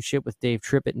relationship with Dave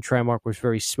Trippett and Trimark was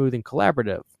very smooth and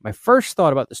collaborative. My first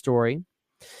thought about the story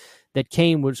that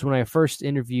came was when I first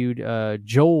interviewed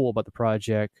Joel about the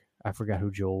project. I forgot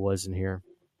who Joel was in here.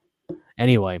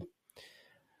 Anyway,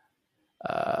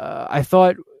 I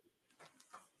thought,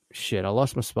 shit, I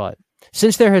lost my spot.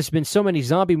 Since there has been so many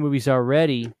zombie movies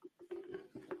already,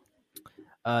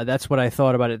 that's what I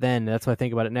thought about it then. That's what I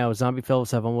think about it now. Zombie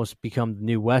films have almost become the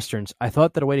new westerns. I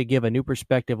thought that a way to give a new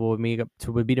perspective would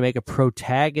be to make a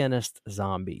protagonist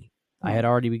zombie. I had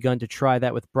already begun to try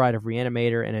that with Bride of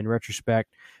Reanimator, and in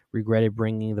retrospect, regretted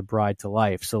bringing the bride to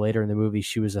life. So later in the movie,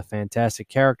 she was a fantastic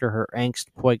character. Her angst,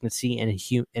 poignancy,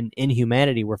 and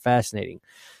inhumanity were fascinating.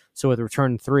 So with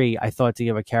Return 3, I thought to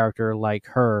give a character like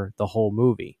her the whole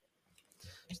movie.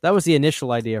 So that was the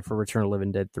initial idea for Return of the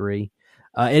Living Dead 3.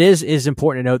 It is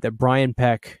important to note that Brian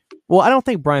Peck, well, I don't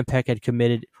think Brian Peck had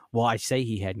committed, well, I say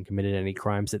he hadn't committed any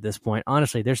crimes at this point.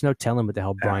 Honestly, there's no telling what the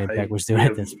hell Brian Peck was doing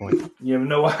at this point. You have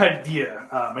no idea.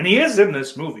 And he is in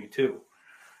this movie, too.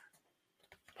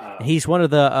 He's one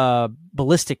of the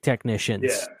ballistic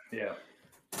technicians.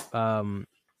 Yeah.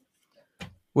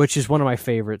 Which is one of my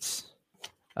favorites.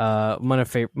 One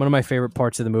of my favorite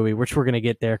parts of the movie, which we're going to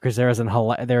get there because there is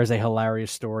a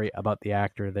hilarious story about the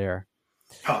actor there.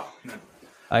 Oh.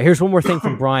 Here's one more thing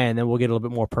from Brian, then we'll get a little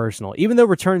bit more personal. Even though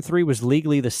Return 3 was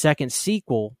legally the second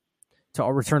sequel to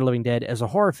Return of the Living Dead as a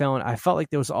horror film, I felt like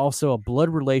there was also a blood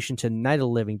relation to Night of the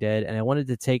Living Dead, and I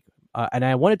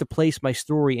wanted to place my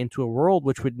story into a world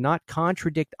which would not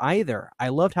contradict either. I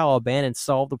loved how O'Bannon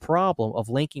solved the problem of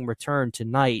linking Return to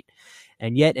Night,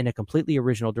 and yet in a completely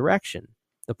original direction.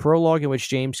 The prologue in which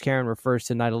James Karen refers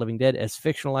to Night of the Living Dead as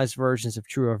fictionalized versions of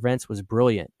true events was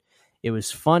brilliant. It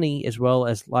was funny as well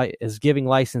as giving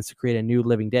license to create a new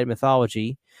Living Dead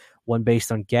mythology, one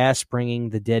based on gas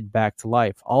bringing the dead back to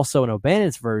life. Also, in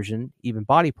O'Bannon's version, even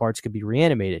body parts could be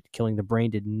reanimated. Killing the brain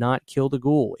did not kill the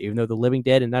ghoul, even though the Living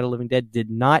Dead and Night of the Living Dead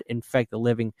did not infect the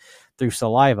living through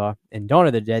saliva. In Dawn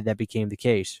of the Dead, that became the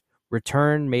case.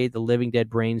 Return made the Living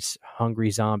Dead brains hungry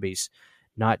zombies,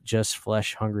 not just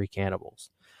flesh-hungry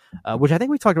cannibals. Which I think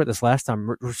we talked about this last time.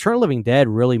 Return of the Living Dead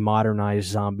really modernized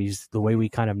zombies the way we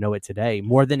kind of know it today,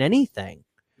 more than anything.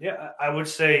 Yeah, I would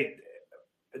say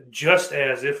just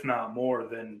as, if not more,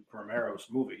 than Romero's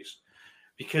movies.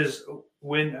 because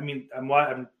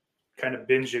I'm kind of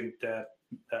binging that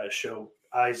show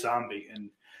iZombie, and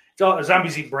it's all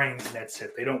zombies eat brains and that's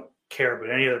it. They don't care about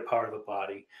any other part of the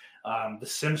body. The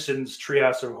Simpsons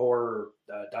Treehouse of Horror,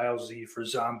 Dial Z for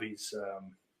Zombies,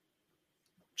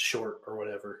 short or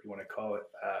whatever you want to call it.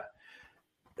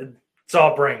 It's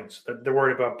all brains. They're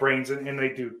worried about brains, and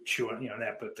they do chew on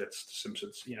that, but that's the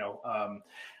Simpsons.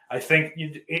 I think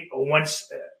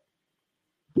once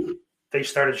they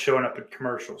started showing up in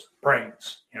commercials,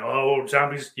 brains.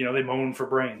 Zombies. They moan for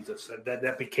brains.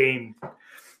 That became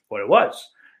what it was,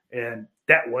 and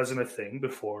that wasn't a thing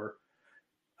before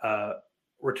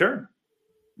Return.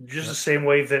 Just the same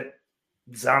way that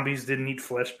zombies didn't eat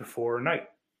flesh before Night.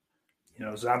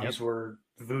 Zombies were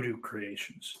voodoo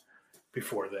creations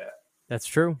before that. That's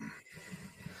true.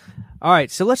 All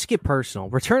right, so let's get personal.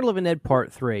 Return of the Living Dead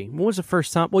Part 3. When was the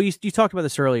first time? Well, you talked about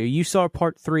this earlier. You saw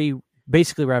Part 3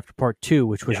 basically right after Part 2,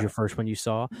 which was your first one you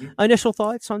saw. Mm-hmm. Initial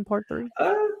thoughts on Part 3?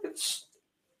 It's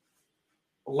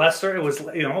lesser. It was,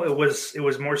 it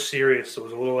was more serious. It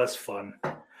was a little less fun.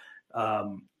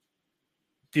 The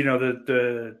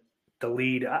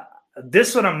lead.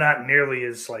 This one I'm not nearly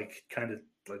as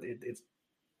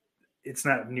it's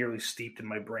not nearly steeped in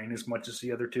my brain as much as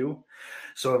the other two.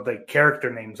 So the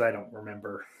character names I don't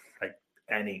remember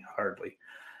any hardly.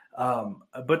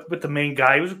 But the main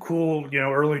guy, he was a cool,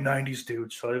 early 90s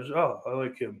dude. So it was, I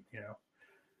like him,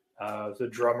 the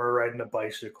drummer riding a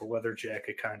bicycle, leather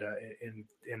jacket kind of,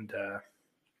 and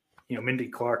Mindy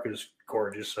Clark is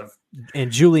gorgeous.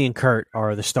 And Julie and Kurt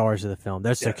are the stars of the film.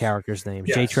 That's their characters' names.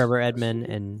 Yes. J. Trevor Edmond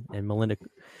and Melinda.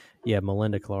 Yeah,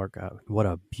 Melinda Clark. What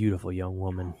a beautiful young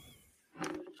woman.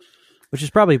 Which is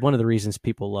probably one of the reasons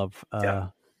people love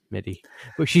Mindy.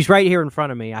 But she's right here in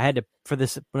front of me. I had to, for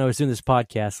this, when I was doing this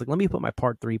podcast, let me put my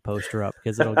Part 3 poster up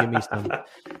because it'll give me some.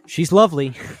 She's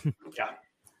lovely. Yeah.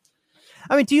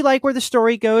 I mean, do you like where the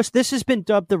story goes? This has been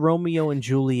dubbed the Romeo and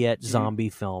Juliet zombie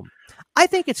film. I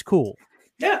think it's cool.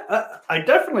 Yeah, I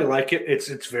definitely like it. It's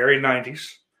very 90s.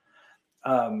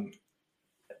 Not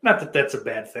that that's a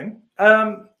bad thing.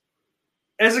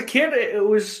 As a kid, it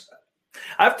was.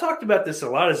 I've talked about this a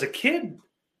lot. As a kid,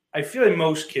 I feel like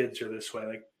most kids are this way.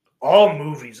 Like all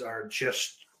movies are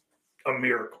just a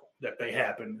miracle that they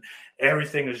happen.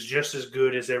 Everything is just as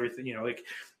good as everything.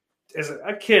 As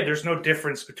a kid, there's no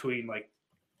difference between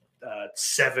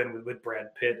Seven with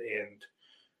Brad Pitt and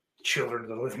Children of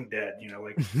the Living Dead.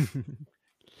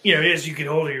 As you get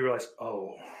older, you realize,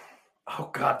 oh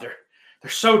God, they're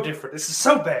so different. This is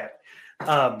so bad,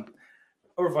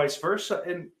 or vice versa.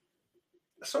 And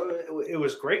so it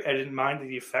was great. I didn't mind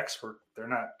the effects they're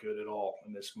not good at all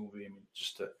in this movie. I mean,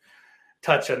 just to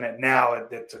touch on that now,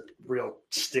 that's a real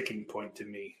sticking point to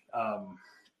me.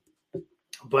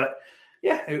 But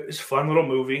yeah, it was a fun little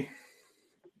movie.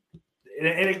 And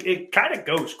it kind of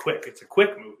goes quick. It's a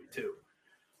quick movie too.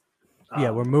 Yeah,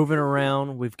 we're moving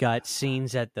around. We've got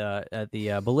scenes at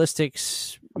the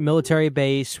ballistics military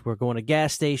base. We're going to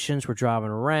gas stations. We're driving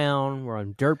around. We're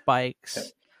on dirt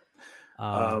bikes.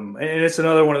 And it's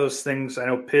another one of those things. I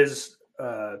know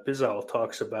Pizzol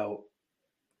talks about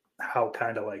how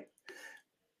kind of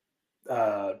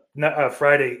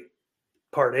Friday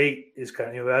Part 8 is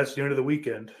kind of that's the end of the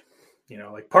weekend.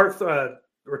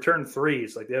 Return 3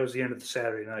 is that was the end of the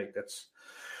Saturday night. That's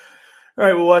all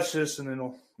right. We'll watch this and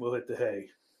then we'll hit the hay.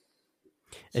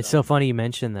 It's so funny you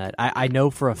mentioned that. I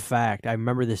know for a fact, I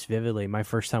remember this vividly, my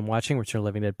first time watching Return of the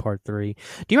Living Dead Part 3.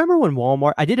 Do you remember when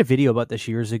Walmart, I did a video about this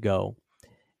years ago,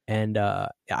 and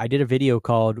I did a video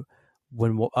called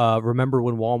Remember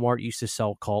When Walmart Used to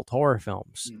Sell Cult Horror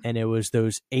Films, and it was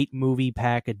those 8-movie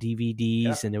pack of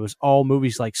DVDs, and it was all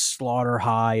movies like Slaughter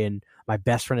High and My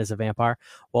Best Friend is a Vampire.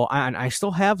 Well, I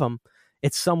still have them.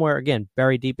 It's somewhere, again,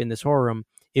 buried deep in this horror room.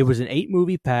 It was an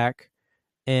 8-movie pack,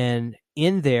 and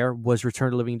in there was Return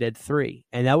of the Living Dead 3.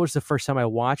 And that was the first time I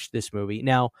watched this movie.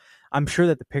 Now, I'm sure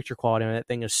that the picture quality on that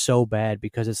thing is so bad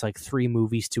because it's like 3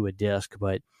 movies to a disc.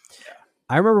 But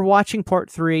I remember watching Part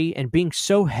 3 and being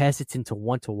so hesitant to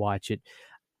want to watch it.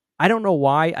 I don't know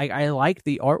why. I like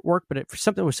the artwork, but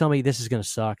something was telling me this is going to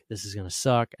suck. This is going to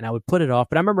suck. And I would put it off.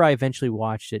 But I remember I eventually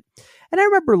watched it. And I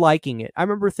remember liking it. I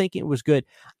remember thinking it was good.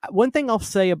 One thing I'll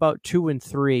say about 2 and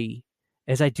 3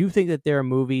 is I do think that there are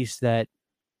movies that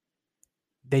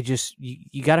they just,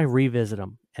 you got to revisit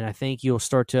them. And I think you'll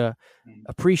start to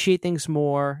appreciate things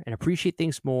more. And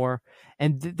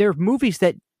there are movies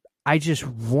that I just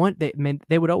want,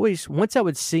 they would always, once I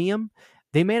would see them,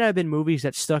 they may not have been movies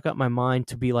that stuck up my mind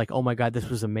to be like, oh my God, this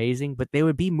was amazing. But they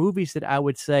would be movies that I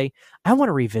would say, I want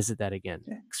to revisit that again.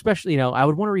 Especially, I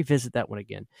would want to revisit that one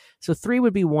again. So 3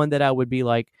 would be one that I would be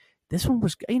like, this one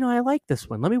was, I like this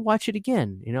one. Let me watch it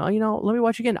again. Let me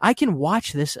watch it again. I can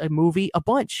watch this a movie a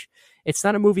bunch. It's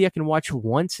not a movie I can watch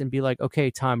once and be like,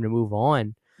 okay, time to move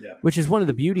on. Yeah. Which is one of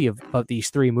the beauty of these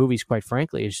three movies, quite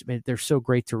frankly, is they're so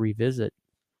great to revisit.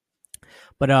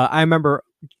 But I remember,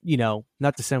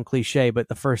 not to sound cliche, but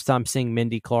the first time seeing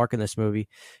Mindy Clark in this movie,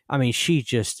 I mean, she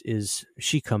just is,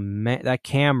 that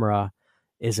camera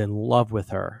is in love with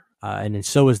her. And then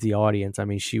so is the audience. I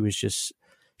mean,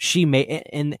 she made,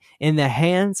 in the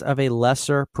hands of a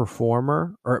lesser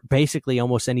performer, or basically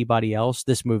almost anybody else,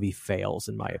 this movie fails,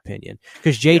 in my opinion.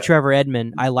 Because Trevor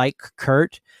Edmond, I like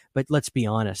Kurt, but let's be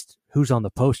honest, who's on the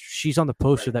poster? She's on the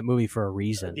poster of that movie for a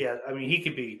reason. Yeah, I mean, he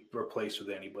could be replaced with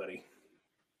anybody.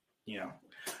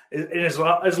 And as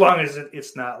long as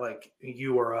it's not like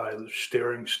you or I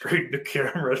staring straight into the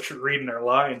camera, reading our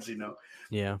lines,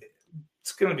 Yeah,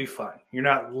 it's going to be fine. You're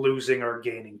not losing or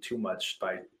gaining too much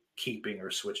by keeping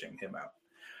or switching him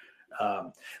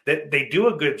out. They do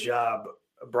a good job.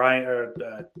 Brian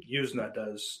Yuzna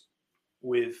does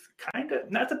with kind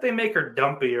of, not that they make her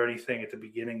dumpy or anything at the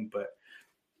beginning, but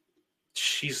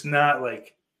she's not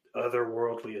like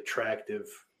otherworldly attractive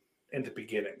in the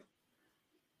beginning.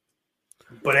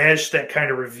 But as that kind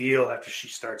of reveal after she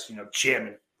starts,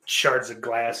 jamming shards of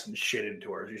glass and shit into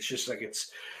her, it's just like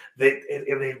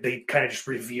they kind of just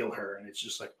reveal her, and it's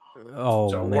just like,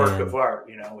 it's a work of art,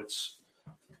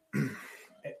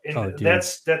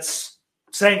 It's that's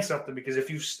saying something, because if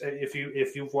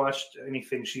you've watched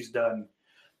anything she's done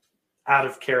out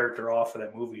of character off of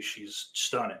that movie, she's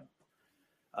stunning.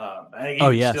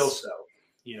 Yes. Still so,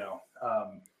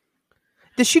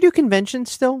 Does she do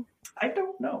conventions still? I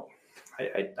don't know.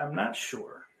 I'm not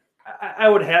sure. I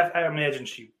imagine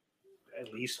she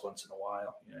at least once in a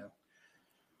while,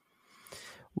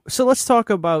 So let's talk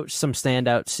about some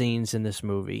standout scenes in this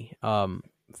movie.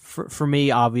 For me,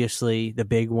 obviously, the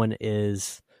big one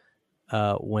is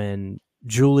when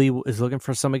Julie is looking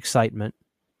for some excitement,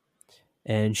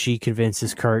 and she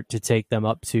convinces Kurt to take them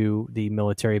up to the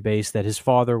military base that his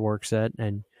father works at,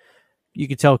 and you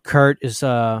can tell Kurt is,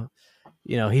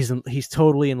 he's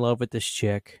totally in love with this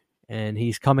chick. And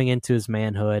he's coming into his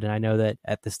manhood. And I know that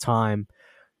at this time,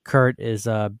 Kurt is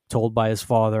told by his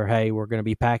father, hey, we're going to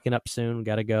be packing up soon.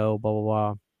 Got to go, blah, blah,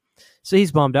 blah. So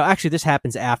he's bummed out. Actually, this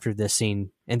happens after this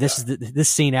scene. And this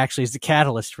scene actually is the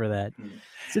catalyst for that.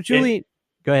 So Julie,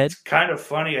 go ahead. It's kind of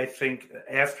funny, I think,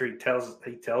 after he tells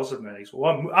him that, he's,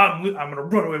 well, I'm going to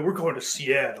run away. We're going to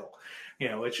Seattle.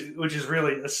 Which is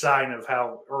really a sign of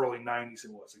how early 90s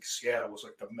it was. Like Seattle was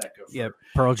like the mecca.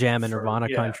 Pearl Jam and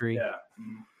Nirvana country. Yeah.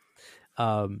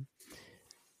 Mm-hmm.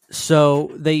 So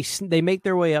they make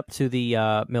their way up to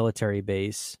the military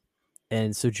base,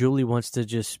 and so Julie wants to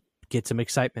just get some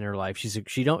excitement in her life.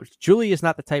 Julie is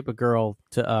not the type of girl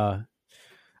to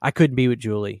I couldn't be with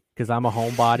Julie because I'm a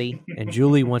homebody, and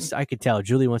I could tell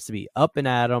Julie wants to be up and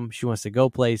at 'em. She wants to go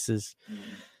places.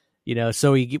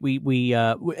 So we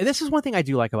this is one thing I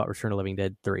do like about Return of the Living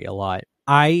Dead 3 a lot.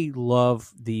 I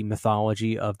love the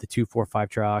mythology of the 245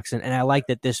 Triox, and I like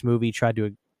that this movie tried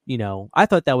to, I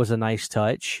thought that was a nice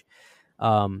touch.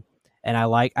 And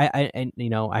I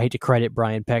hate to credit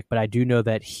Brian Peck, but I do know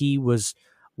that he was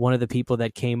one of the people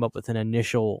that came up with an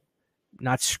initial,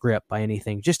 not script by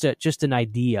anything, just an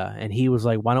idea. And he was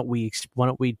like, why don't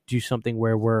we do something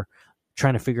where we're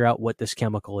trying to figure out what this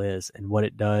chemical is and what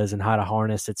it does and how to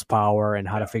harness its power and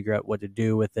how to figure out what to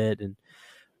do with it and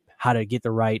how to get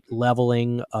the right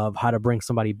leveling of how to bring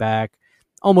somebody back.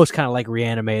 Almost kind of like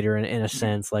Reanimator in a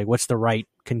sense, like what's the right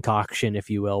concoction, if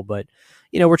you will. But,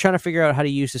 we're trying to figure out how to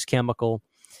use this chemical.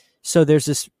 So there's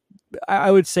this, I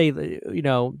would say,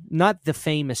 not the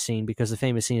famous scene, because the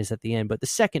famous scene is at the end, but the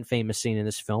second famous scene in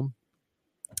this film,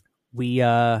 we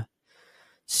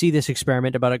see this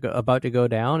experiment about to go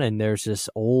down, and there's this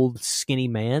old skinny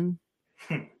man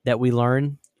that we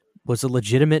learn was a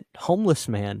legitimate homeless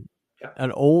man,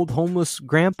 an old homeless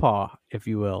grandpa, if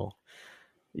you will.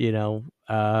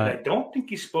 I don't think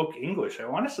he spoke English. I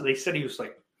want to say they said he was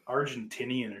like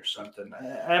Argentinian or something.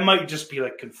 I might just be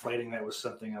like conflating that with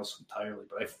something else entirely,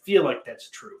 but I feel like that's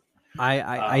true.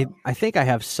 I think I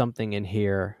have something in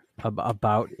here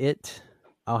about it.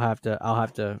 I'll have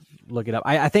to look it up.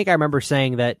 I think I remember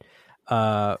saying that.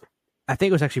 I think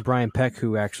it was actually Brian Peck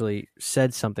who actually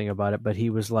said something about it, but he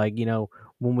was like,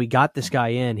 when we got this guy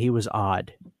in, he was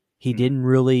odd. He didn't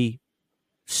really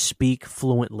speak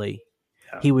fluently.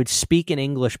 He would speak in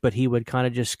English, but he would kind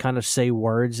of say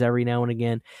words every now and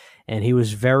again, and he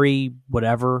was very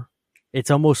whatever. It's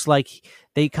almost like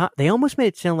they almost made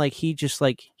it sound like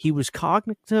he was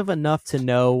cognitive enough to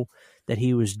know that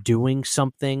he was doing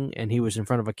something and he was in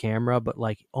front of a camera, but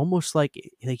like almost like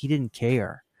he didn't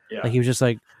care. Yeah. Like he was just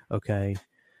like, okay,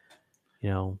 you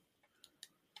know,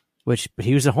 but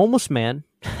he was a homeless man.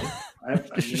 Like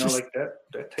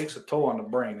that takes a toll on the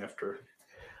brain after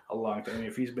a long time. I mean,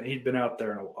 if he'd been out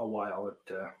there in a while,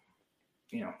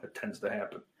 it tends to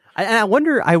happen. I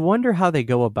wonder how they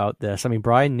go about this. I mean,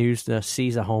 Brian News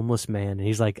sees a homeless man and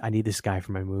he's like, I need this guy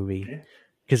for my movie.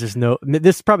 Because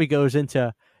this probably goes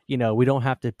into, we don't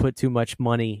have to put too much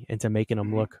money into making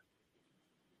him look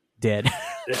dead.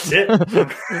 That's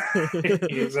it.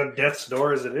 He's on death's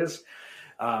door as it is.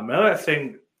 Another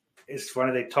thing is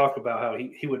funny. They talk about how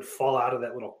he would fall out of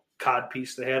that little cod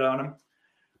piece they had on him.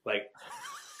 Like,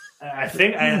 I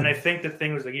think the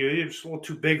thing was like, he was a little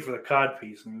too big for the cod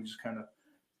piece. And he just kind of,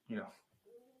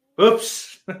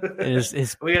 oops.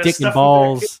 His dick and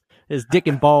balls. His dick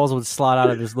and balls would slide out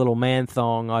of his little man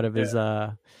thong, out of his,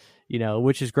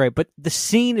 which is great. But the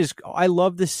scene I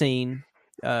love the scene.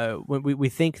 When we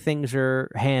think things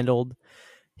are handled,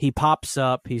 he pops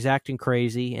up, he's acting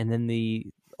crazy, and then the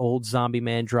old zombie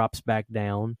man drops back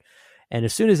down. And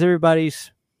as soon as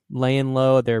everybody's laying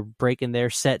low, they're breaking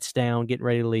their sets down, getting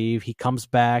ready to leave, he comes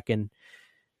back and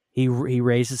he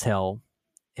raises hell,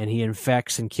 and he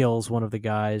infects and kills one of the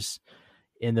guys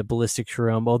in the ballistics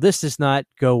room. Well, this does not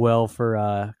go well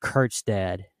for Kurt's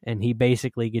dad, and he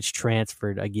basically gets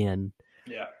transferred again.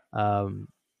 Yeah.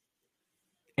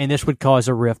 And this would cause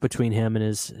a rift between him and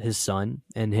his son,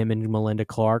 and him and Melinda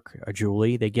Clark, or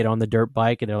Julie. They get on the dirt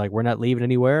bike, and they're like, we're not leaving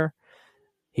anywhere.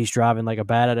 He's driving like a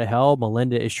bat out of hell.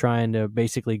 Melinda is trying to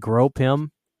basically grope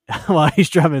him while he's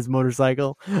driving his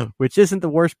motorcycle, which isn't the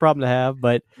worst problem to have,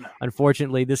 but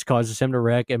unfortunately, this causes him to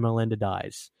wreck, and Melinda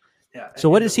dies. Yeah. So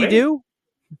what does he do?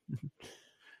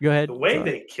 Go ahead. The way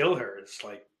they kill her is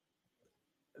like,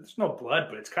 there's no blood,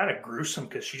 but it's kind of gruesome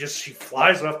because she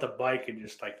flies off the bike and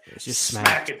just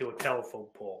smack into a telephone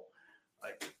pole.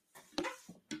 Like,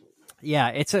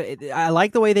 yeah, I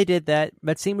like the way they did that.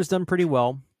 That scene was done pretty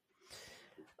well.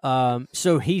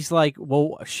 So he's like,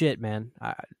 well, shit, man,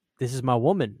 this is my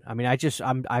woman. I mean,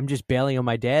 I'm just bailing on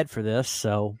my dad for this,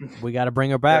 so we got to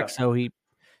bring her back. Yeah. So he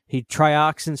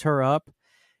trioxins her up,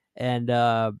 and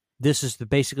this is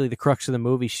basically the crux of the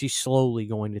movie. She's slowly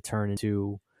going to turn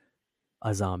into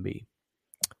a zombie,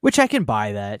 which I can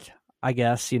buy that, I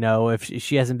guess, if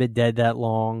she hasn't been dead that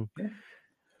long,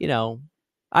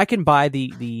 I can buy the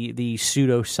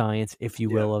pseudoscience, if you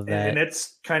will, of that. And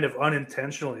it's kind of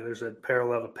unintentionally, there's a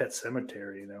parallel to Pet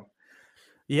Sematary,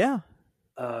 Yeah.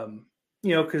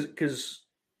 Because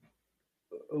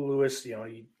Lewis,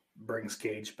 he brings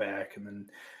Gage back and then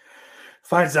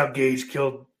finds out Gage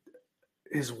killed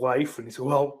his wife, and he said,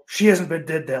 well, she hasn't been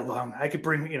dead that long. I could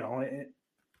bring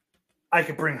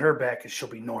her back and she'll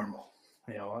be normal.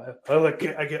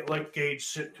 I get like Gage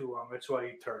sit too long. That's why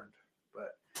he turned.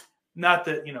 But not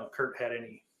that, Kurt had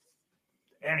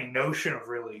any notion of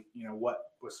really, what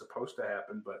was supposed to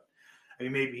happen. But I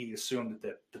mean, maybe he assumed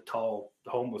that the tall,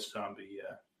 homeless zombie,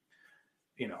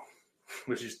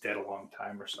 was just dead a long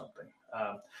time or something.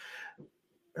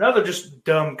 Another just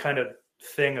dumb kind of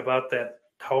thing about that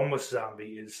homeless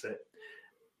zombie is that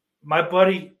my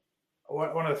buddy,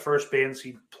 one of the first bands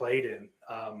he played in,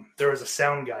 there was a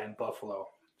sound guy in Buffalo.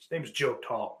 His name was Joe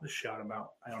Tall. Just shout him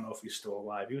out. I don't know if he's still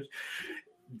alive. He was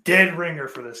dead ringer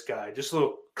for this guy. Just a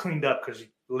little cleaned up because he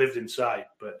lived inside.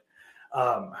 But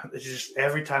it's just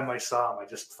every time I saw him, I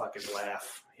just fucking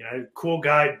laugh. Cool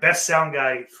guy, best sound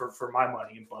guy for my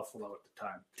money in Buffalo at the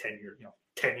time.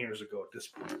 10 years ago at this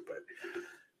point.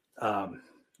 But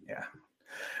yeah.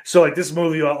 So this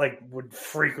movie would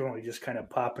frequently just kind of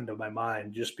pop into my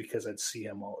mind just because I'd see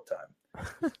him all the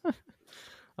time.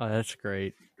 Oh, that's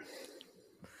great.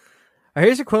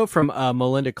 Here's a quote from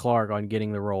Melinda Clark on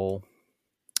getting the role.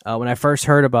 When I first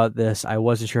heard about this, I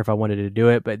wasn't sure if I wanted to do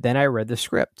it, but then I read the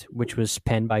script, which was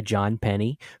penned by John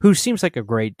Penny, who seems like a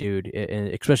great dude,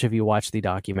 especially if you watch the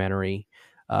documentary,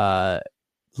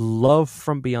 Love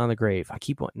from Beyond the Grave. I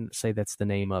keep wanting to say that's the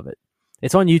name of it.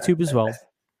 It's on YouTube as well.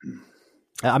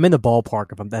 I'm in the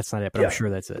ballpark of them. That's not it, but yeah. I'm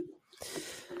sure that's it.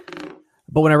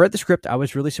 But when I read the script, I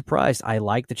was really surprised. I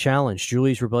liked the challenge.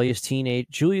 Julie's a rebellious teenager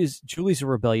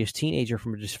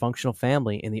from a dysfunctional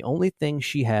family, and the only thing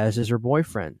she has is her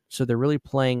boyfriend. So they're really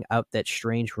playing out that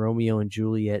strange Romeo and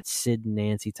Juliet, Sid and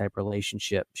Nancy type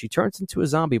relationship. She turns into a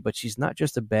zombie, but she's not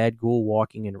just a bad ghoul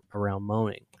walking around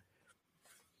moaning.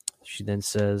 She then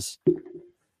says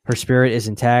her spirit is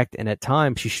intact, and at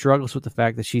times she struggles with the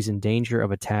fact that she's in danger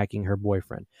of attacking her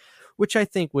boyfriend, which I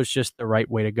think was just the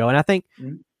right way to go. And I think,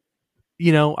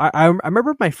 I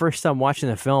remember my first time watching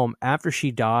the film after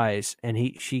she dies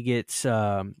and she gets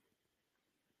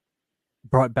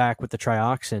brought back with the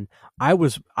trioxin, I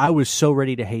was so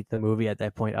ready to hate the movie at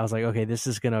that point. I was like, okay, this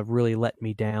is gonna really let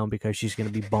me down because she's gonna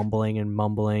be bumbling and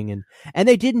mumbling, and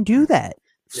they didn't do that.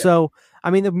 Yeah. So I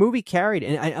mean, the movie carried,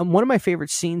 and one of my favorite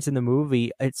scenes in the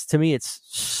movie, it's to me, it's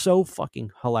so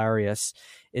fucking hilarious,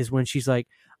 is when she's like,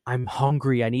 "I'm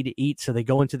hungry, I need to eat." So they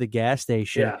go into the gas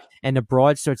station, Yeah. and the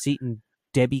broad starts eating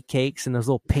Debbie cakes and those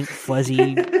little pink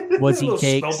fuzzy Little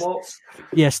cakes. snowballs.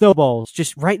 Yeah, snowballs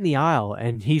just right in the aisle,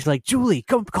 and he's like, "Julie,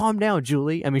 come, calm down,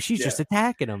 Julie." I mean, she's Yeah. just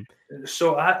attacking him.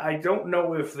 So I don't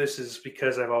know if this is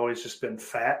because I've always just been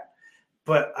fat,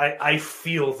 but I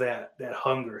feel that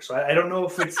hunger. So I don't know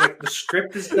if it's like the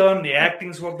script is done, the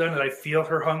acting's well done, and I feel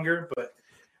her hunger, but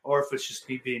or if it's just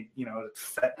me being,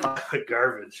 fat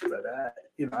garbage.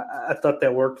 But I thought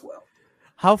that worked well.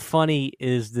 How funny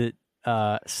is that?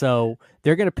 So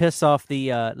they're gonna piss off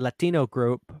the Latino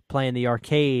group playing the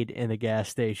arcade in the gas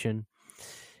station.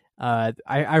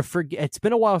 I forget. It's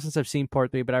been a while since I've seen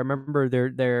part 3, but I remember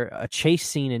there a chase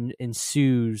scene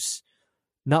ensues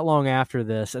not long after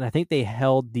this, and I think they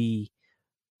held the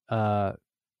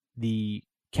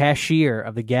cashier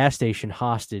of the gas station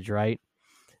hostage, right?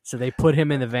 So they put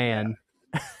him in the van,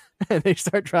 and they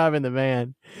start driving the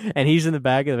van, and he's in the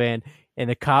back of the van, and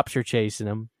the cops are chasing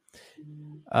him.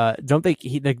 Don't think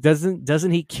he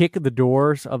doesn't he kick the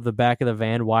doors of the back of the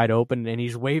van wide open, and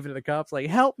he's waving to the cops like,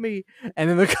 "Help me!" And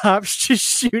then the cops just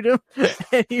shoot him.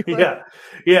 And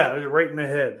Yeah, right in the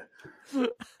head.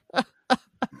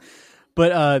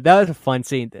 But that was a fun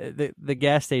scene. The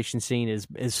gas station scene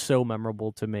is so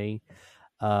memorable to me.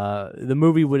 The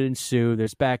movie would ensue.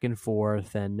 There's back and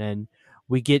forth, and then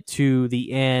we get to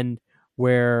the end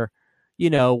where,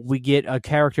 we get a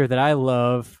character that I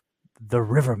love, the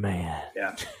Riverman.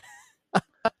 Yeah.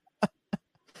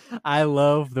 I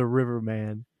love the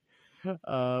Riverman.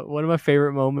 One of my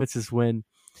favorite moments is when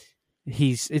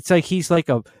he's like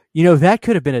a, that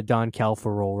could have been a Don Calfa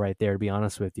role right there, to be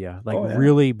honest with you. Like,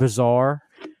 really bizarre.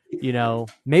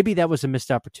 Maybe that was a missed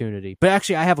opportunity. But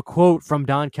actually, I have a quote from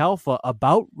Don Calfa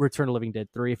about Return of the Living Dead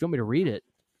 3, if you want me to read it.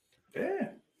 Yeah.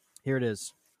 Here it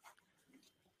is.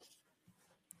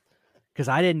 Because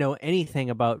I didn't know anything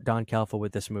about Don Calfa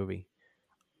with this movie.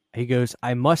 He goes,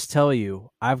 "I must tell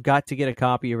you, I've got to get a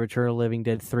copy of Return of the Living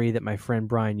Dead 3 that my friend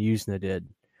Brian Usna did.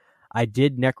 I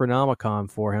did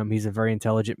Necronomicon for him. He's a very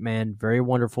intelligent man, very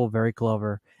wonderful, very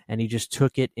clever, and he just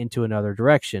took it into another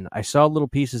direction. I saw little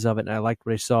pieces of it, and I liked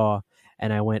what I saw,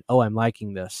 and I went, oh, I'm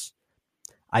liking this.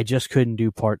 I just couldn't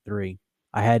do part 3.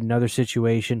 I had another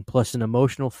situation, plus an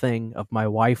emotional thing of my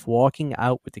wife walking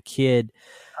out with the kid,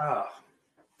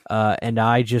 and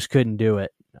I just couldn't do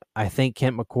it. I think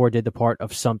Kent McCord did the part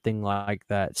of something like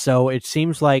that. So it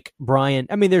seems like Brian,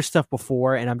 I mean, there's stuff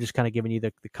before, and I'm just kind of giving you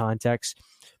the context.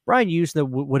 Brian Usna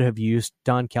would have used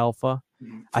Don Calfa.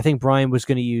 Mm-hmm. I think Brian was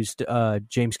going to use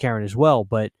James Karen as well,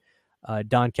 but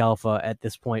Don Calfa at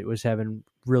this point was having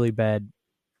really bad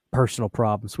personal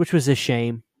problems, which was a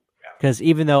shame. Because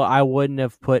even though I wouldn't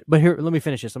have put, but here, let me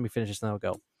finish this, and then I'll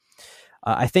go.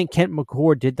 I think Kent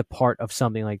McCord did the part of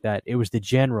something like that. It was the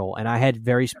general, and I had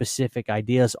very specific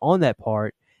ideas on that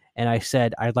part, and I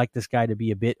said I'd like this guy to be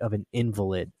a bit of an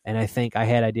invalid, and I think I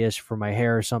had ideas for my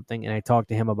hair or something, and I talked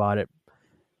to him about it,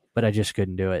 but I just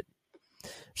couldn't do it.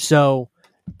 So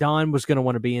Don was going to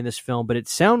want to be in this film, but it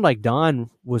sounded like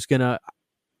Don was going to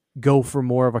go for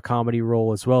more of a comedy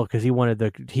role as well, because he wanted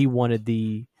the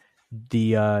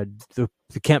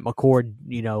Kent McCord,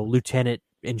 lieutenant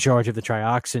in charge of the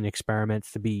trioxin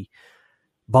experiments, to be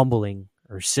bumbling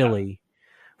or silly,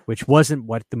 which wasn't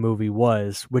what the movie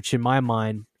was, which in my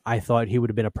mind, I thought he would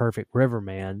have been a perfect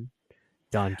Riverman,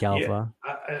 Don Calfa.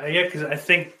 Yeah, because I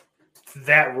think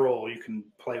that role, you can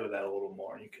play with that a little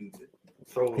more. You can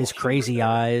throw his crazy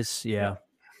eyes. Yeah.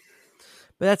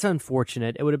 But that's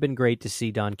unfortunate. It would have been great to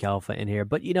see Don Calfa in here.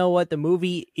 But you know what? The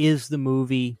movie is the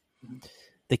movie.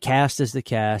 The cast is the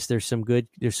cast. There's some good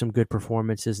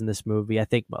performances in this movie. I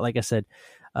think, like I said,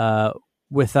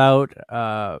 without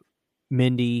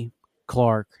Mindy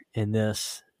Clark in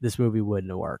this movie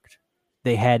wouldn't have worked.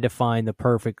 They had to find the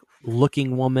perfect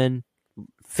looking woman,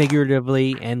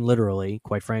 figuratively and literally,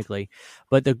 quite frankly.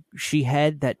 But she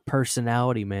had that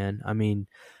personality, man. I mean,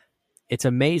 it's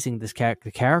amazing.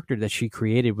 The character that she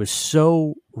created was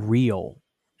so real.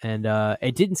 And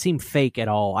it didn't seem fake at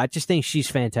all. I just think she's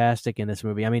fantastic in this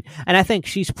movie. I mean, and I think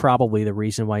she's probably the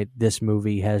reason why this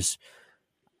movie has,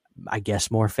 I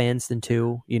guess, more fans than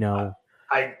 2.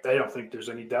 I don't think there's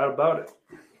any doubt about it.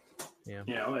 Yeah.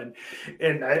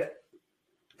 And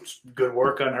it's good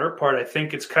work on her part. I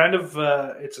think it's kind of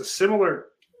it's a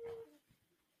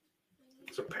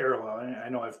parallel. I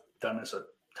know I've done this a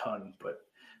ton, but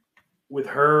with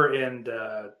her and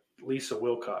Lisa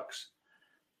Wilcox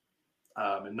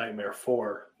in Nightmare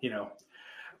 4.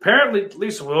 Apparently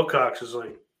Lisa Wilcox is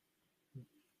like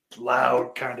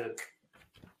loud, kind of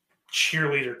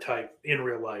cheerleader type in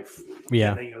real life.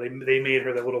 Yeah. And they made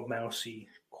her that little mousy,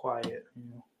 quiet.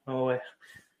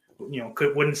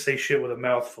 Wouldn't say shit with a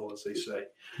mouthful, as they say.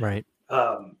 Right.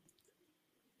 So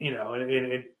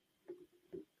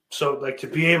like to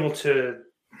be able to,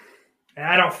 and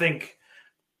I don't think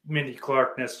Mindy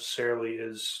Clark necessarily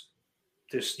is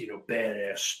this,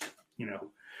 badass,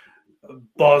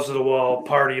 balls to the wall,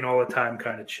 partying all the time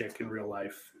kind of chick in real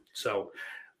life. So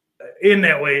in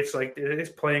that way, it's like it's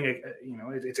playing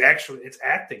it's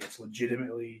acting. It's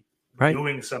legitimately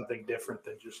doing something different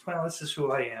than just, well, this is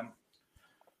who I am.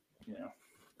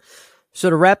 So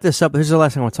to wrap this up, here's the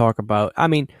last thing I want to talk about. I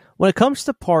mean, when it comes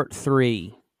to part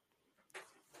 3,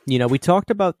 we talked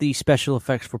about the special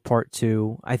effects for part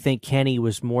 2. I think Kenny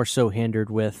was more so hindered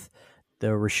with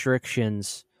the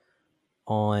restrictions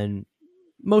on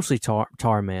mostly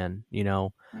Tarman,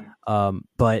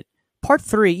 but part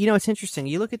 3, it's interesting.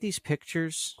 You look at these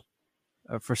pictures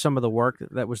for some of the work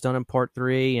that was done in part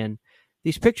 3, and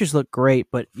these pictures look great,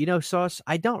 but Sauce,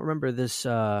 I don't remember this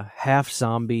half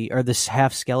zombie or this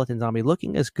half skeleton zombie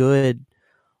looking as good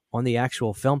on the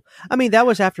actual film. I mean, that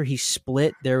was after he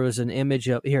split. There was an image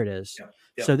of, here it is.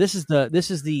 Yeah. So this is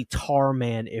the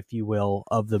Tarman, if you will,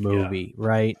 of the movie,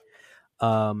 right?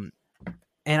 And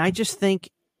I just think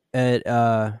it's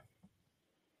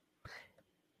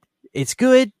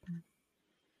good,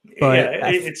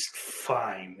 but it's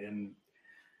fine, and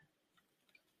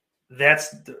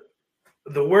that's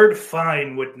the word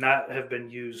 "fine" would not have been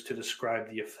used to describe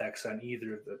the effects on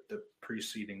either of the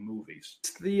preceding movies.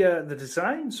 The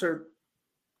designs are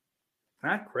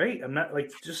not great. I'm not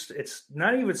it's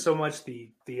not even so much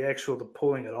the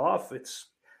pulling it off. It's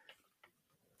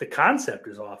the concept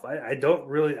is off. I don't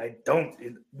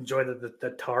enjoy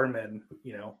the Tarmen.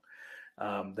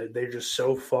 They're just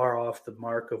so far off the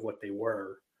mark of what they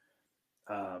were.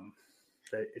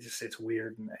 It's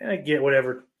weird, and I get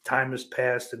whatever time has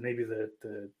passed and maybe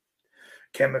the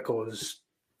chemical has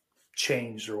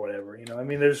changed or whatever. I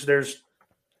mean, there's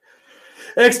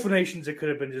explanations. It could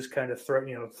have been just kind of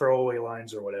throwaway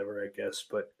lines or whatever, I guess.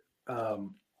 But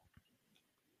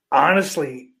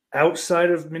honestly,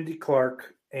 outside of Mindy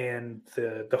Clark and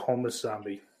the homeless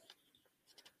zombie,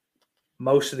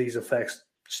 most of these effects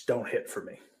just don't hit for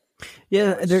me.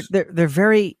 Yeah,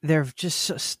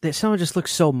 someone just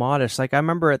looks so modest. Like I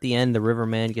remember at the end, the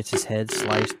Riverman gets his head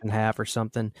sliced in half or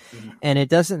something, and it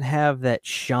doesn't have that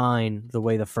shine the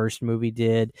way the first movie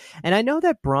did. And I know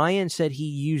that Brian said he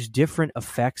used different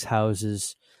effects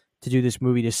houses to do this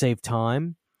movie to save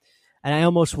time, and I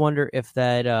almost wonder if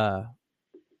that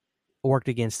worked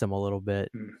against him a little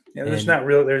bit. Yeah, there's not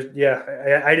real.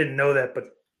 I didn't know that, but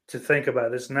to think about it,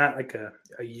 there's not like a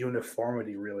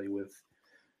uniformity really with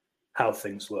how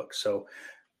things look. So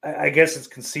I guess it's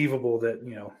conceivable that,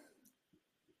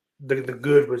 the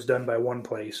good was done by one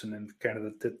place, and then kind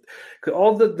of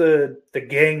all the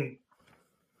gang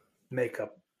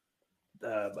makeup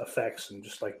effects and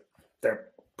just like they're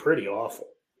pretty awful.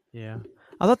 Yeah.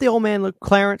 I thought the old man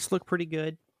Clarence looked pretty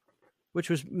good, which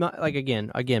was like,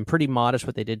 again, pretty modest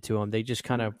what they did to him. They just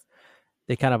kind of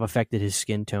affected his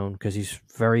skin tone because he's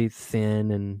very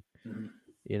thin and,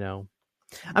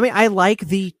 I mean, I like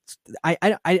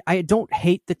I don't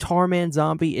hate the Tarman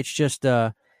zombie. It's just,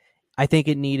 I think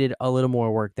it needed a little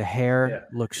more work. The hair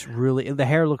looks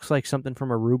like something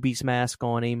from a Ruby's Mask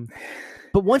on him.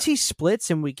 But once he splits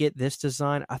and we get this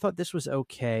design, I thought this was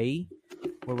okay.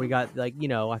 Where we got I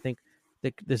think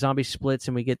the zombie splits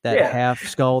and we get that half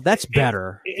skull. That's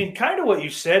better. And kind of what you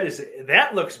said is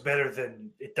that looks better than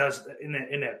it does in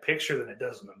that picture than it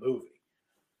does in the movie.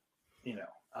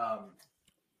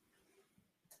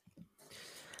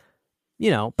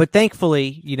 But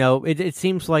thankfully, it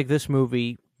seems like this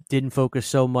movie didn't focus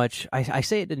so much. I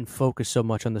say it didn't focus so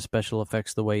much on the special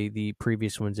effects the way the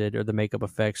previous ones did, or the makeup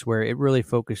effects, where it really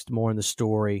focused more on the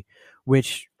story,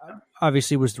 which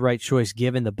obviously was the right choice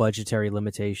given the budgetary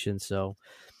limitations. So,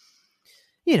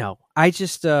 I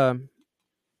just, I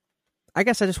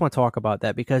guess I just want to talk about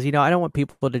that because, I don't want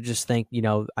people to just think,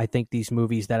 I think these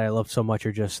movies that I love so much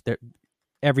are just,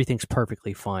 everything's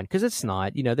perfectly fine, because it's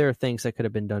not. There are things that could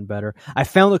have been done better. I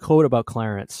found a quote about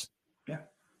Clarence. Yeah.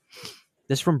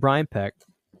 This is from Brian Peck.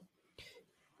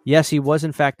 Yes, he was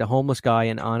in fact a homeless guy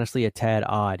and honestly a tad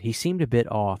odd. He seemed a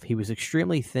bit off. He was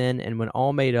extremely thin, and when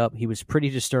all made up, he was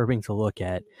pretty disturbing to look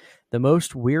at. The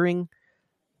most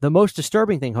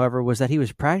disturbing thing, however, was that he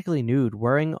was practically nude,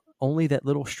 wearing only that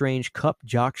little strange cup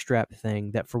jockstrap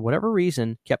thing that, for whatever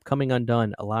reason, kept coming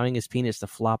undone, allowing his penis to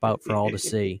flop out for all to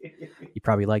see. You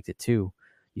probably liked it too,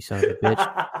 you son of a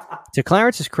bitch. To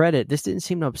Clarence's credit, this didn't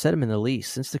seem to upset him in the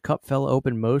least. Since the cup fell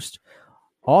open most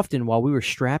often while we were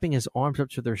strapping his arms up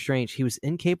to the restraints, he was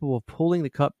incapable of pulling the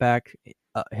cup back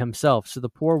himself, so the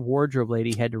poor wardrobe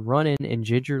lady had to run in and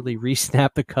gingerly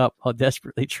re-snap the cup while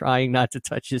desperately trying not to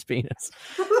touch his penis.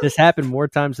 This happened more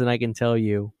times than I can tell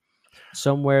you.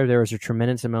 Somewhere there is a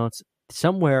tremendous amount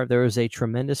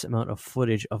of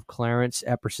footage of Clarence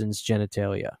Epperson's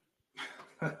genitalia.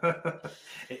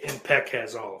 And Peck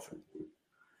has all of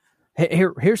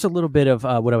it. Here's a little bit of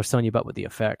what I was telling you about with the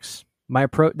effects.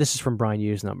 This is from Brian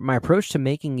Usna. My approach to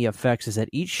making the effects is that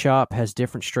each shop has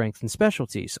different strengths and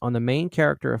specialties. On the main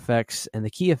character effects and the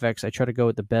key effects, I try to go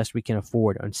with the best we can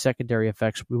afford. On secondary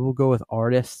effects, we will go with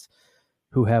artists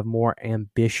who have more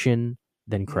ambition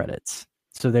than credits.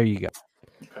 So there you go.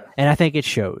 Okay. And I think it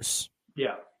shows.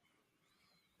 Yeah.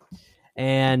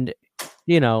 And,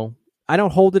 you know, I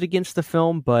don't hold it against the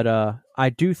film, but I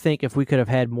do think if we could have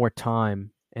had more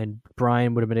time and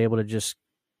Brian would have been able to just,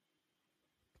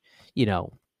 you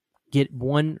know, get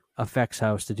one effects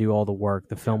house to do all the work,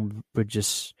 the film would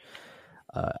just,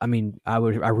 I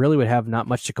really would have not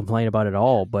much to complain about at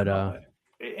all, but,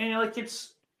 and like,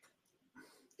 it's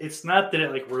not that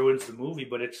it like ruins the movie,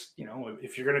 but it's, you know,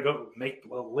 if you're going to go make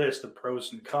a list of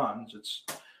pros and cons, it's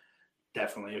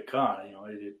definitely a con, you know,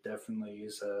 it definitely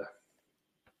is a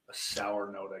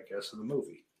sour note, I guess, of the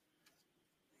movie.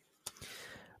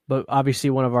 But obviously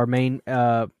one of our main,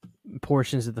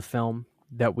 portions of the film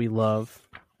that we love,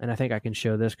 and I think I can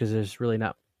show this because there's really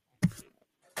not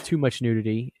too much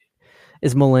nudity,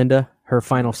 is Melinda, her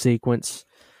final sequence.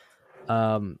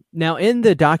 Now, in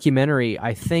the documentary,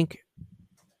 I think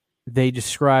they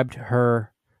described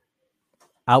her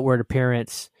outward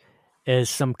appearance as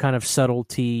some kind of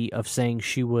subtlety of saying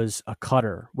she was a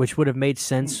cutter, which would have made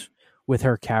sense with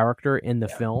her character in the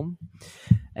film.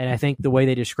 And I think the way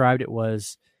they described it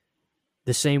was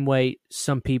the same way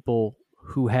some people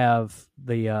who have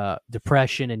the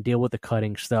depression and deal with the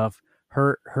cutting stuff,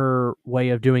 her way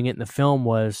of doing it in the film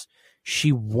was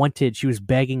she was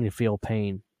begging to feel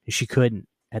pain. She couldn't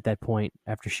at that point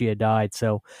after she had died.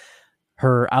 So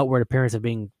her outward appearance of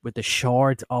being with the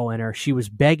shards all in her, she was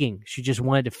begging. She just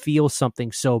wanted to feel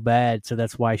something so bad. So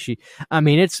that's why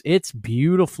it's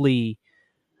beautifully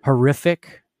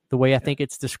horrific the way I think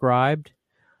it's described.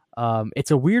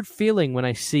 It's a weird feeling when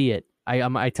I see it.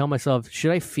 I tell myself,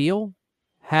 should I feel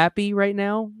happy right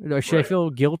now, or should I feel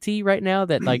guilty right now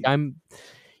that like I'm,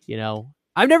 you know,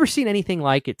 I've never seen anything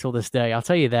like it till this day. I'll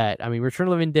tell you that. I mean, Return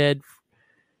of the Living Dead.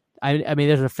 I mean,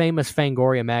 there's a famous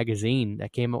Fangoria magazine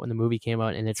that came out when the movie came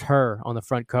out, and it's her on the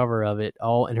front cover of it,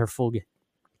 all in her full,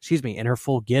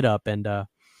 get up, and I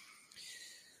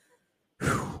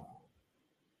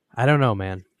don't know,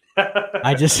 man.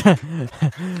 I just,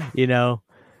 you know,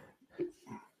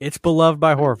 it's beloved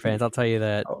by horror fans. I'll tell you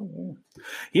that. Oh,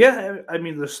 yeah, I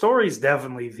mean, the story is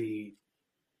definitely the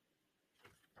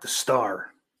star.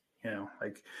 You know,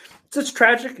 like it's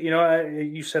tragic. You know,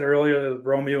 you said earlier,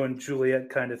 Romeo and Juliet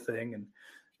kind of thing, and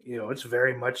you know, it's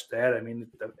very much that. I mean,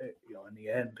 you know, in the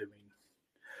end, I mean,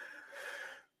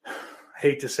 I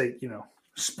hate to say, you know,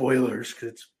 spoilers because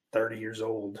it's 30 years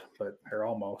old, but or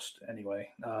almost anyway.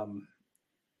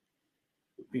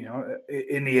 You know,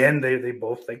 in the end, they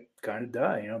both kind of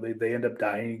die. You know, they end up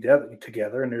dying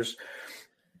together, and there's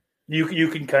you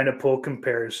can kind of pull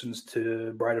comparisons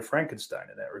to Bride of Frankenstein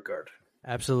in that regard.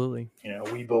 Absolutely. You know,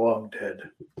 we belong dead.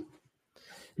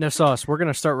 Now, Sauce, we're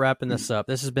gonna start wrapping this up.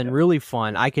 This has been really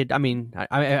fun. I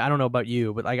don't know about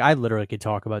you, but like I literally could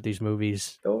talk about these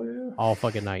movies all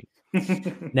fucking night.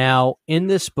 Now, in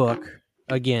this book,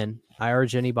 again, I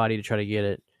urge anybody to try to get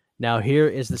it. Now, here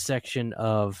is the section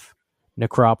of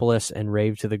Necropolis and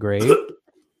Rave to the Grave.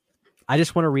 I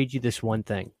just want to read you this one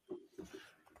thing.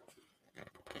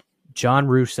 John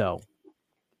Russo,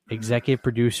 executive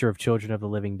producer of Children of the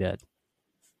Living Dead.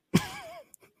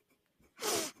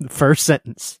 The first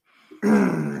sentence.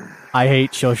 I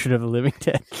hate Children of the Living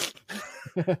Dead. Is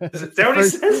that what he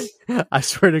says? I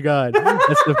swear to God.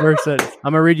 That's the first sentence.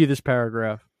 I'm going to read you this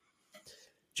paragraph.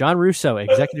 John Russo,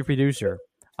 executive producer.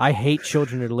 I hate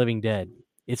Children of the Living Dead.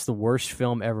 It's the worst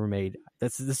film ever made.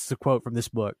 This is a quote from this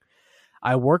book.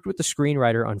 I worked with the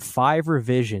screenwriter on 5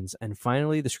 revisions, and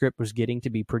finally the script was getting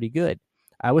to be pretty good.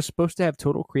 I was supposed to have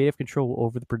total creative control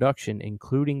over the production,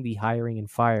 including the hiring and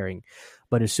firing.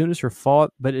 But as soon as her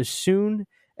father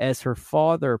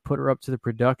put her up to the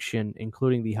production,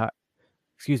 including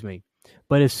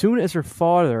But as soon as her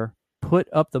father put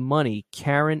up the money,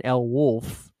 Karen L.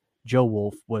 Wolf, Joe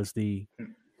Wolf was the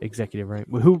executive, right?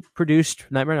 Who produced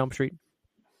Nightmare on Elm Street,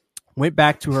 went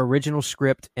back to her original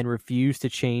script and refused to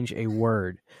change a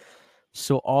word.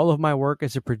 So all of my work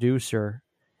as a producer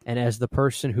and as the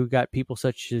person who got people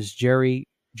such as Jerry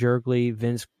Jergley,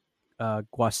 Vince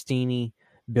Guastini,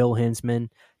 Bill Hinsman,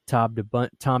 Tom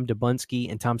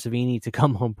Dabunsky, and Tom Savini to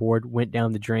come on board went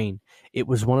down the drain. It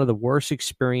was one of the worst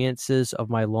experiences of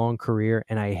my long career,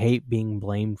 and I hate being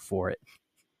blamed for it.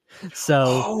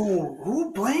 So,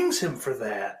 who blames him for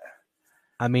that?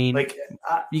 I mean, Like,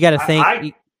 you got to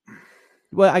think.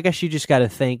 Well, I guess you just got to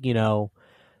think.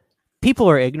 People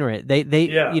are ignorant. They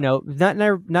Yeah.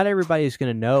 not everybody is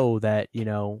going to know that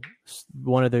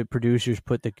one of the producers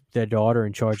put their daughter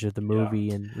in charge of the movie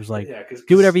and was like,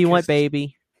 do whatever you want,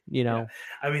 baby. Yeah.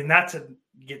 I mean, not to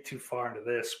get too far into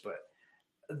this, but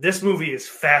this movie is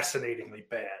fascinatingly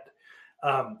bad.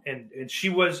 And she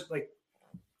was like,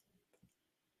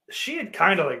 she had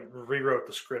kind of like rewrote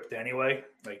the script anyway.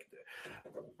 Like,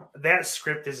 that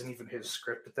script isn't even his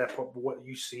script at that point, but what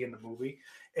you see in the movie.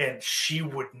 And she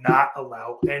would not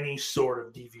allow any sort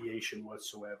of deviation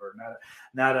whatsoever.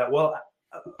 I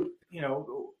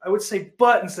would say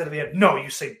but instead of and. No, you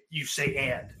say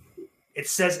and. It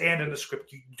says and in the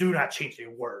script. You do not change a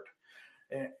word.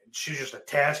 And she's just a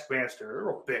taskmaster or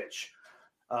a bitch.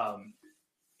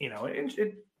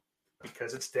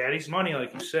 Because it's daddy's money,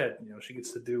 like you said. She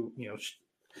gets to do,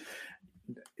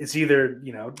 it's either,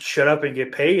 shut up and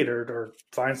get paid or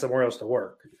find somewhere else to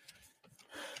work.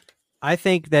 I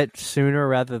think that sooner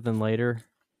rather than later,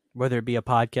 whether it be a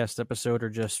podcast episode or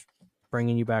just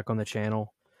bringing you back on the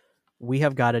channel, we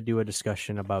have got to do a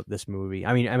discussion about this movie.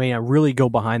 I mean, I really go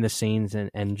behind the scenes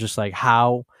and just like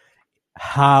how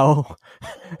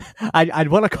I'd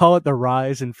want to call it the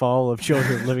rise and fall of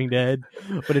Children of the Living Dead,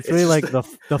 but it's really like the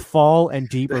fall and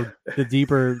the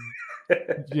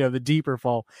deeper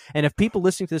fall. And if people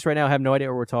listening to this right now have no idea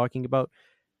what we're talking about,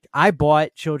 I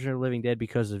bought Children of the Living Dead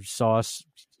because of Sauce.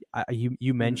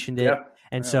 You mentioned it,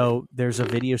 and so there's a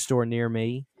video store near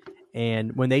me.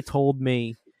 And when they told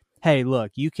me, "Hey,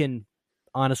 look, you can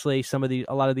honestly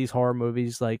a lot of these horror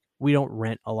movies, like we don't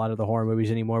rent a lot of the horror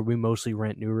movies anymore. We mostly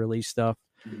rent new release stuff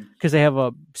because they have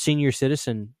a senior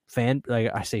citizen fan, like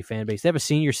I say fan base. They have a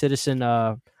senior citizen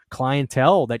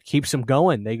clientele that keeps them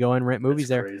going. They go and rent movies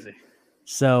there. Crazy.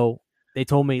 So they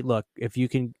told me, look, if you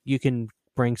can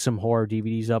bring some horror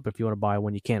DVDs up if you want to buy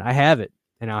one, you can. I have it.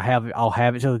 And I'll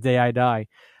have it till the day I die.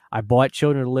 I bought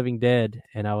Children of the Living Dead,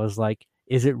 and I was like,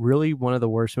 is it really one of the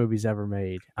worst movies ever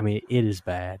made? I mean, it is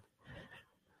bad.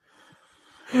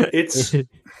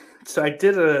 So I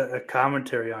did a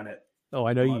commentary on it. Oh,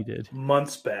 I know you did.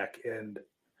 Months back. And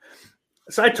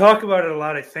so I talk about it a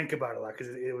lot. I think about it a lot because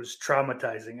it was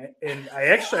traumatizing. And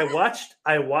I watched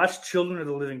Children of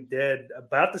the Living Dead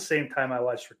about the same time I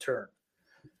watched Return.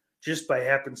 Just by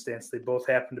happenstance, they both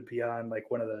happened to be on like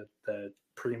one of the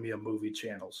premium movie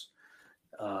channels.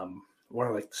 One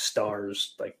of like the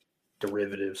Stars, like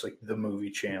derivatives, like the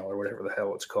movie channel or whatever the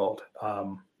hell it's called.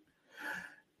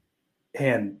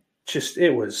 And just, it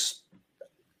was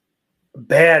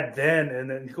bad then. And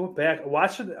then go back,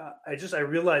 watch it. I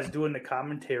realized doing the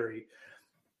commentary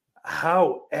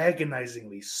how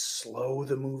agonizingly slow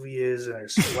the movie is. And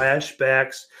there's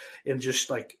flashbacks and just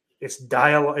like, it's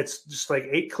dialogue. It's just like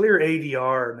clear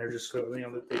ADR, and they're just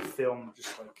they film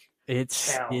just like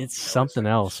it's something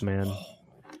else, man.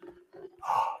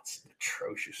 Oh, it's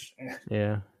atrocious.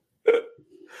 Yeah.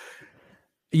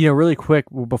 Really quick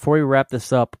before we wrap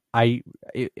this up,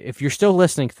 if you're still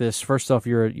listening to this, first off,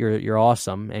 you're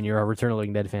awesome, and you're a Return of the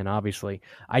Living Dead fan, obviously.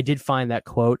 I did find that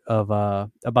quote of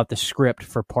about the script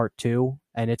for part 2,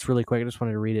 and it's really quick. I just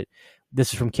wanted to read it.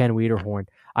 This is from Ken Wiederhorn.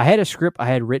 I had a script I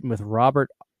had written with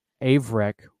Robert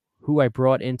Avrek, who I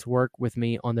brought in to work with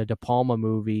me on the De Palma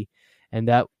movie, and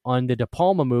that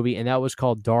was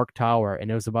called Dark Tower,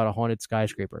 and it was about a haunted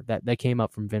skyscraper. That came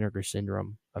up from Vinegar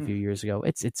Syndrome a few years ago.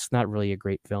 It's not really a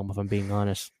great film, if I'm being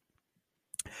honest.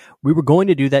 We were going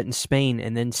to do that in Spain,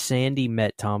 and then Sandy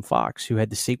met Tom Fox, who had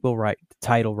the sequel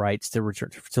title rights to Return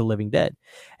to Living Dead,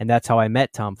 and that's how I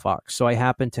met Tom Fox. So I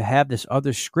happened to have this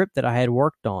other script that I had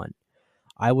worked on.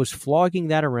 I was flogging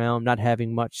that around, not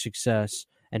having much success.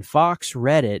 And Fox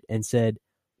read it and said,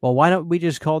 well, why don't we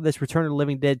just call this Return of the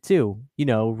Living Dead 2?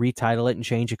 Retitle it and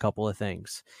change a couple of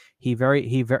things. He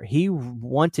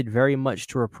wanted very much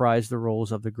to reprise the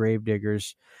roles of the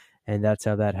Gravediggers, and that's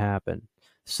how that happened.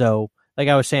 So, like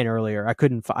I was saying earlier, I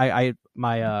couldn't.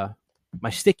 My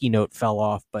sticky note fell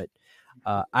off, but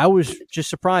I was just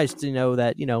surprised to know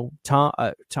that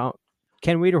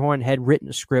Ken Wiederhorn had written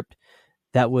a script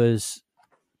that was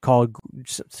called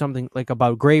something like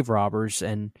about grave robbers,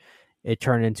 and it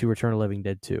turned into Return of the Living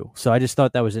Dead 2. So I just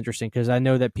thought that was interesting because I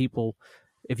know that people,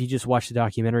 if you just watch the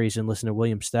documentaries and listen to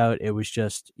William Stout, it was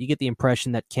just, you get the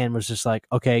impression that Ken was just like,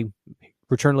 okay,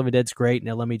 Return of the Living Dead's great.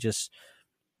 Now let me just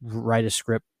write a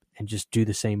script and just do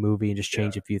the same movie and just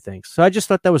change a few things. So I just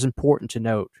thought that was important to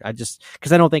note.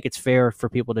 Because I don't think it's fair for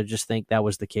people to just think that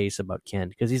was the case about Ken.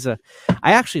 Because I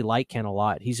actually like Ken a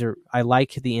lot. I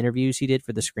like the interviews he did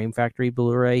for the Scream Factory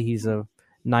Blu-ray. He's a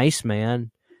nice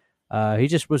man. He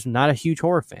just was not a huge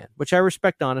horror fan, which I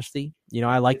respect honesty.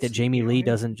 I like that Jamie Lee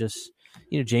doesn't just,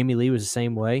 Jamie Lee was the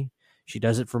same way. She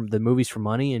does it from the movies for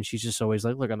money, and she's just always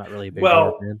like, look, I'm not really a big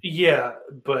horror fan. Yeah,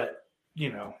 but,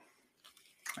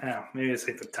 maybe it's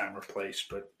like the time or place,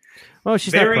 but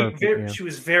she's she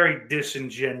was very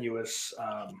disingenuous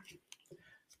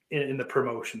in the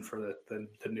promotion for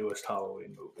the newest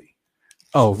Halloween movie.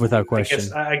 Oh, without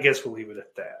question. I guess we'll leave it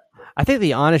at that. I think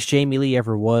the honest Jamie Lee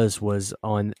ever was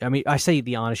on. I mean, I say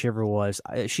the honest she ever was.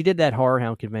 She did that Horror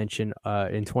Hound convention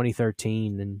in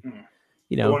 2013, and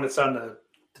the one that's on the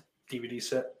DVD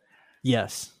set.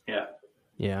 Yes. Yeah.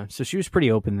 Yeah, so she was pretty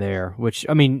open there, which,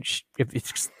 I mean,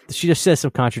 if she just says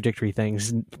some contradictory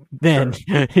things, then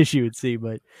she would see.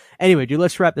 But anyway, dude,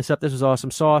 let's wrap this up. This was awesome.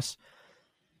 Sauce,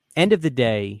 end of the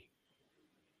day,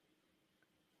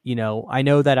 I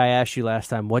know that I asked you last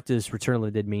time, what does Return of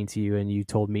the Dead mean to you? And you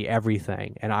told me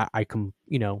everything. And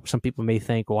some people may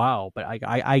think, wow, but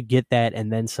I get that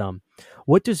and then some.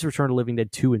 What does Return of the Living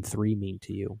Dead 2 and 3 mean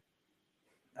to you?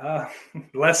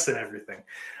 Less than everything.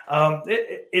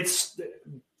 It's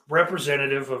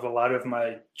representative of a lot of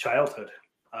my childhood.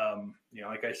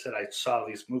 Like I said, I saw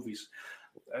these movies.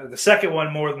 The second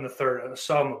one more than the third. I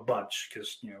saw them a bunch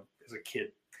because, as a kid,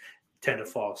 tend to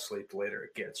fall asleep the later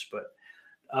it gets. But,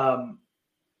 I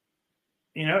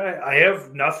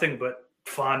have nothing but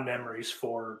fond memories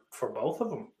for both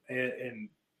of them. And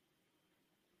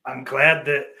I'm glad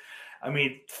that,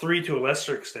 3 to a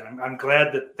lesser extent. I'm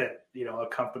glad that a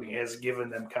company has given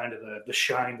them kind of the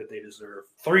shine that they deserve.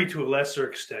 3 to a lesser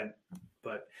extent,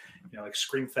 but like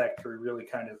Scream Factory really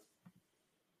kind of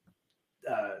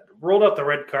rolled out the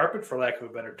red carpet, for lack of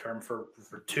a better term, for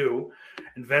 2.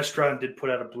 And Vestron did put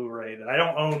out a Blu-ray that I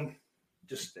don't own.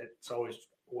 Just it's always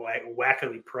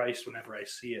wackily priced whenever I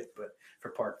see it, but for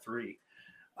part 3.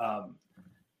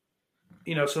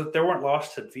 So that they weren't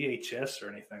lost to VHS or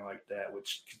anything like that,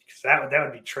 which that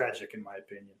would be tragic in my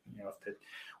opinion. If that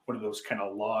one of those kind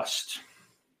of lost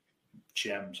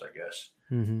gems, I guess.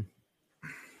 Mm-hmm.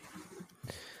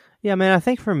 Yeah, man. I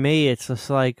think for me, it's just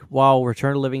like, while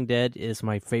Return of the Living Dead is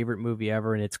my favorite movie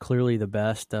ever, and it's clearly the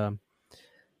best.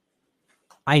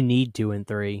 I need 2 and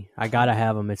 3. I gotta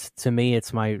have them. To me,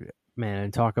 it's my man.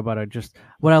 And talk about it. Just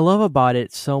what I love about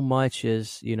it so much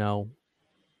is,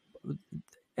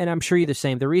 and I'm sure you're the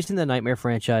same. The reason the Nightmare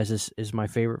franchise is my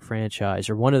favorite franchise,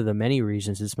 or one of the many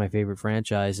reasons it's my favorite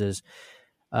franchise, is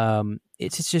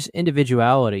it's just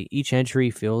individuality. Each entry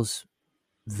feels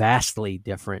vastly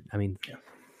different. I mean,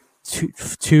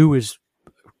 2 is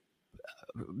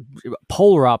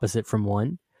polar opposite from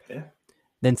 1. Yeah.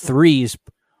 Then 3 is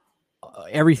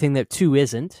everything that 2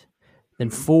 isn't.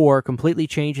 Then 4 completely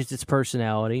changes its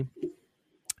personality.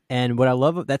 And what I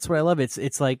love, that's what I love.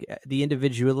 It's like the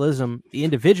individualism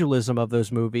of those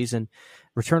movies. And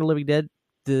Return of the Living Dead,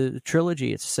 the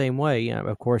trilogy, it's the same way.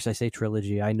 Of course, I say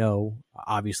trilogy. I know,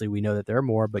 obviously, we know that there are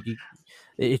more, but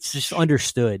it's just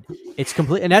understood. It's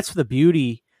complete, and that's the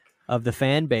beauty of the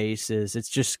fan base, is it's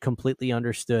just completely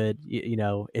understood.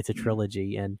 It's a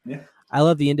trilogy, and I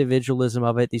love the individualism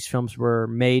of it. These films were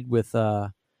made with.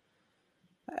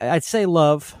 I'd say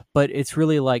love, but it's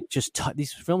really like just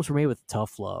these films were made with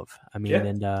tough love. I mean,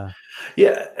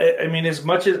 as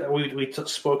much as we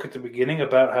spoke at the beginning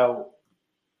about how,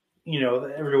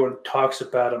 everyone talks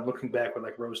about them looking back with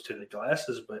like rose-tinted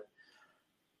glasses, but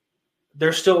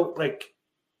they're still like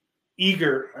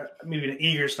eager. Maybe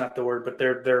eager is not the word, but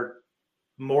they're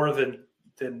more than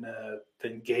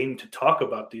game to talk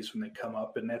about these when they come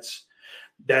up, and that's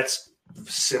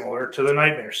similar to the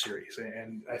Nightmare series,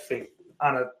 and I think,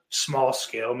 on a small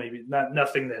scale, maybe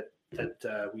nothing that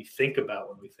we think about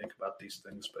when we think about these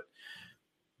things, but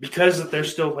because they're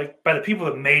still, like, by the people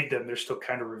that made them, they're still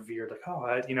kind of revered.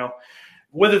 Like,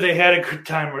 whether they had a good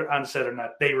time on set or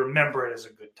not, they remember it as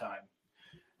a good time,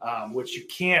 which you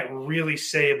can't really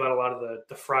say about a lot of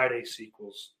the Friday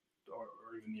sequels or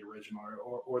even the original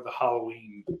or the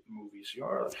Halloween movies.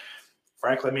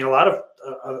 Frankly, a lot of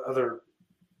other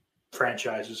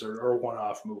franchises are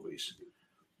one-off movies.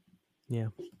 Yeah,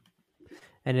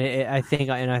 and I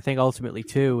think ultimately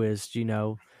too is,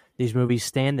 these movies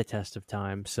stand the test of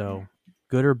time. So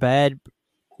good or bad,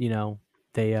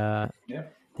 they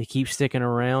they keep sticking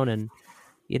around. And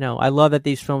I love that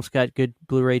these films got good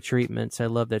Blu-ray treatments. I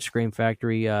love that Scream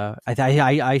Factory.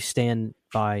 I stand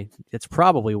by. It's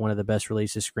probably one of the best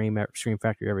releases Scream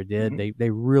Factory ever did. Mhm. They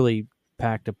really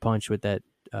packed a punch with that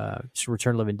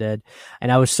Return of the Living Dead, and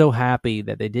I was so happy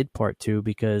that they did part 2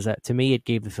 because to me it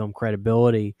gave the film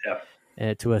credibility. Yeah.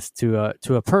 To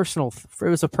a personal. It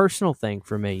was a personal thing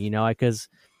for me, because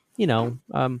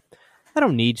I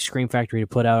don't need Scream Factory to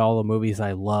put out all the movies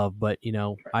I love, but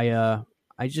I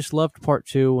just loved part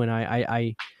 2, and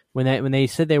I when they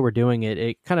said they were doing it,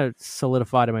 it kind of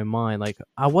solidified in my mind like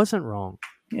I wasn't wrong.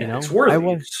 Yeah, it's worthy. I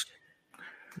was,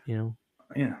 Yeah.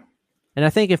 And I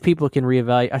think if people can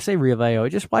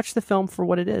reevaluate, just watch the film for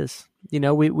what it is.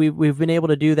 We've been able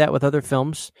to do that with other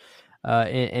films,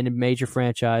 in major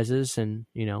franchises, and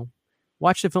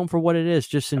watch the film for what it is.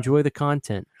 Just enjoy the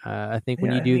content. I think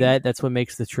when you do that, that's what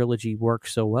makes the trilogy work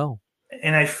so well.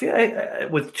 And I feel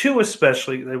with 2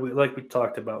 especially, like we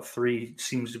talked about, 3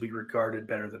 seems to be regarded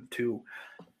better than 2.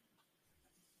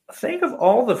 Think of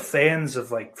all the fans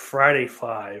of like Friday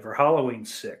 5 or Halloween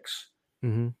 6.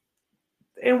 Mm-hmm.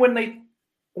 And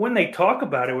when they talk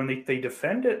about it, when they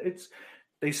defend it,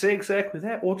 they say exactly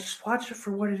that. Well, just watch it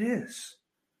for what it is.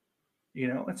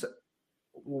 Then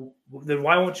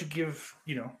why won't you give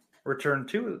Return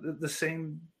 2 the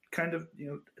same kind of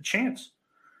a chance?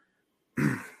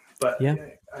 But yeah,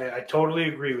 I totally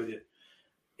agree with you.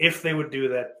 If they would do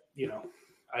that,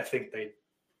 I think they'd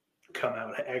come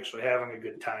out actually having a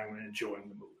good time and enjoying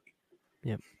the movie.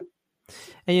 Yep.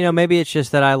 And maybe it's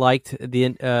just that I liked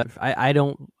I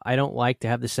don't like to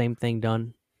have the same thing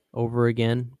done over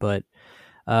again, but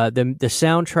the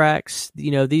soundtracks,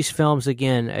 these films,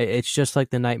 again, it's just like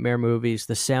the Nightmare movies.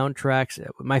 The soundtracks,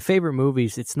 my favorite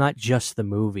movies, it's not just the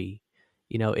movie,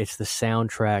 it's the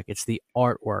soundtrack, it's the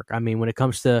artwork. I mean, when it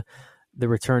comes to the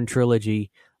Return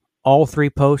trilogy, all 3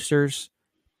 posters,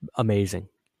 amazing.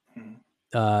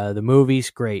 The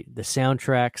movies, great. The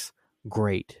soundtracks,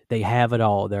 great. They have it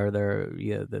all. They're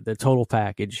the total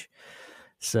package.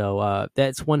 So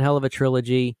that's one hell of a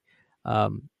trilogy.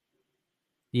 Sauce.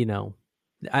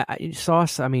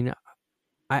 I mean,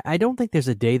 I don't think there's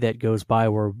a day that goes by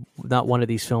where not one of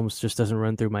these films just doesn't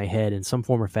run through my head in some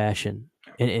form or fashion.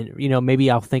 And maybe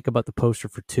I'll think about the poster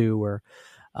for 2, or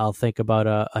I'll think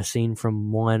about a scene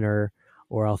from 1, or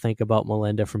I'll think about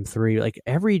Melinda from 3. Like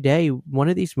every day, one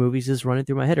of these movies is running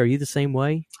through my head. Are you the same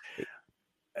way?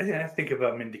 I think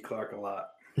about Mindy Clark a lot.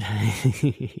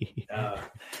 I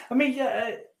mean,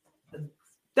 yeah,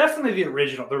 definitely the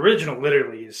original. The original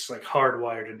literally is like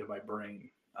hardwired into my brain.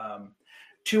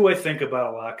 2, I think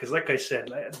about a lot because, like I said,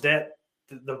 that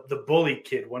the bully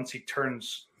kid, once he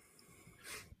turns,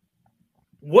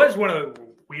 was one of the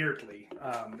weirdly,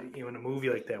 in a movie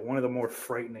like that, one of the more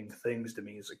frightening things to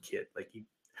me as a kid. Like he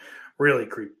really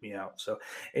creeped me out. So,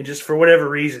 and just for whatever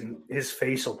reason, his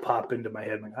face will pop into my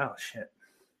head. I'm like, oh shit,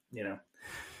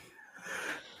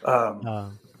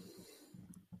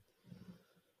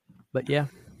 But yeah,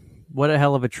 what a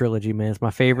hell of a trilogy, man! It's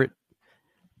my favorite.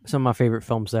 Some of my favorite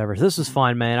films ever. So this is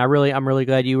fun, man. I'm really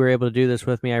glad you were able to do this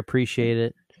with me. I appreciate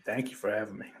it. Thank you for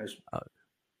having me.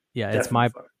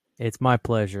 It's my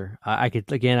pleasure. I could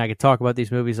talk about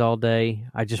these movies all day.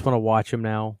 I just want to watch them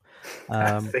now.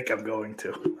 I think I'm going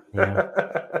to.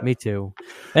 Yeah, me too.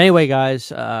 Anyway,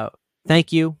 guys,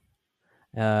 thank you.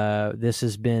 This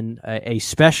has been a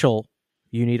special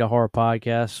You Need a Horror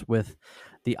podcast with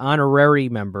the honorary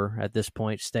member at this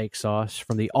point, Steak Sauce,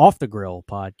 from the Off the Grill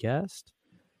podcast.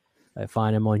 I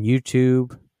find him on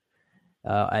YouTube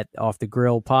at Off the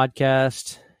Grill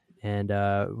podcast. And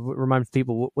remind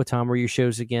people, what time were your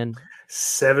shows again?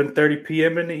 7:30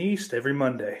 p.m. in the East every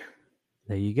Monday.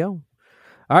 There you go.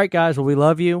 All right, guys. Well, we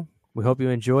love you. We hope you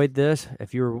enjoyed this.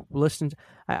 If you're listening,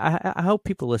 I hope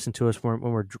people listen to us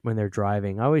when they're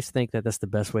driving. I always think that's the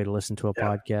best way to listen to a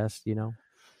podcast.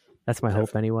 That's my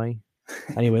hope anyway.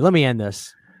 Anyway, let me end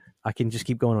this. I can just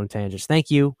keep going on tangents. Thank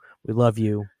you. We love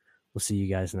you. We'll see you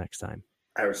guys next time.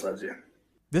 Iris loves you.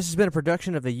 This has been a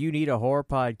production of the You Need a Horror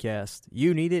podcast.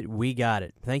 You need it, we got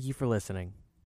it. Thank you for listening.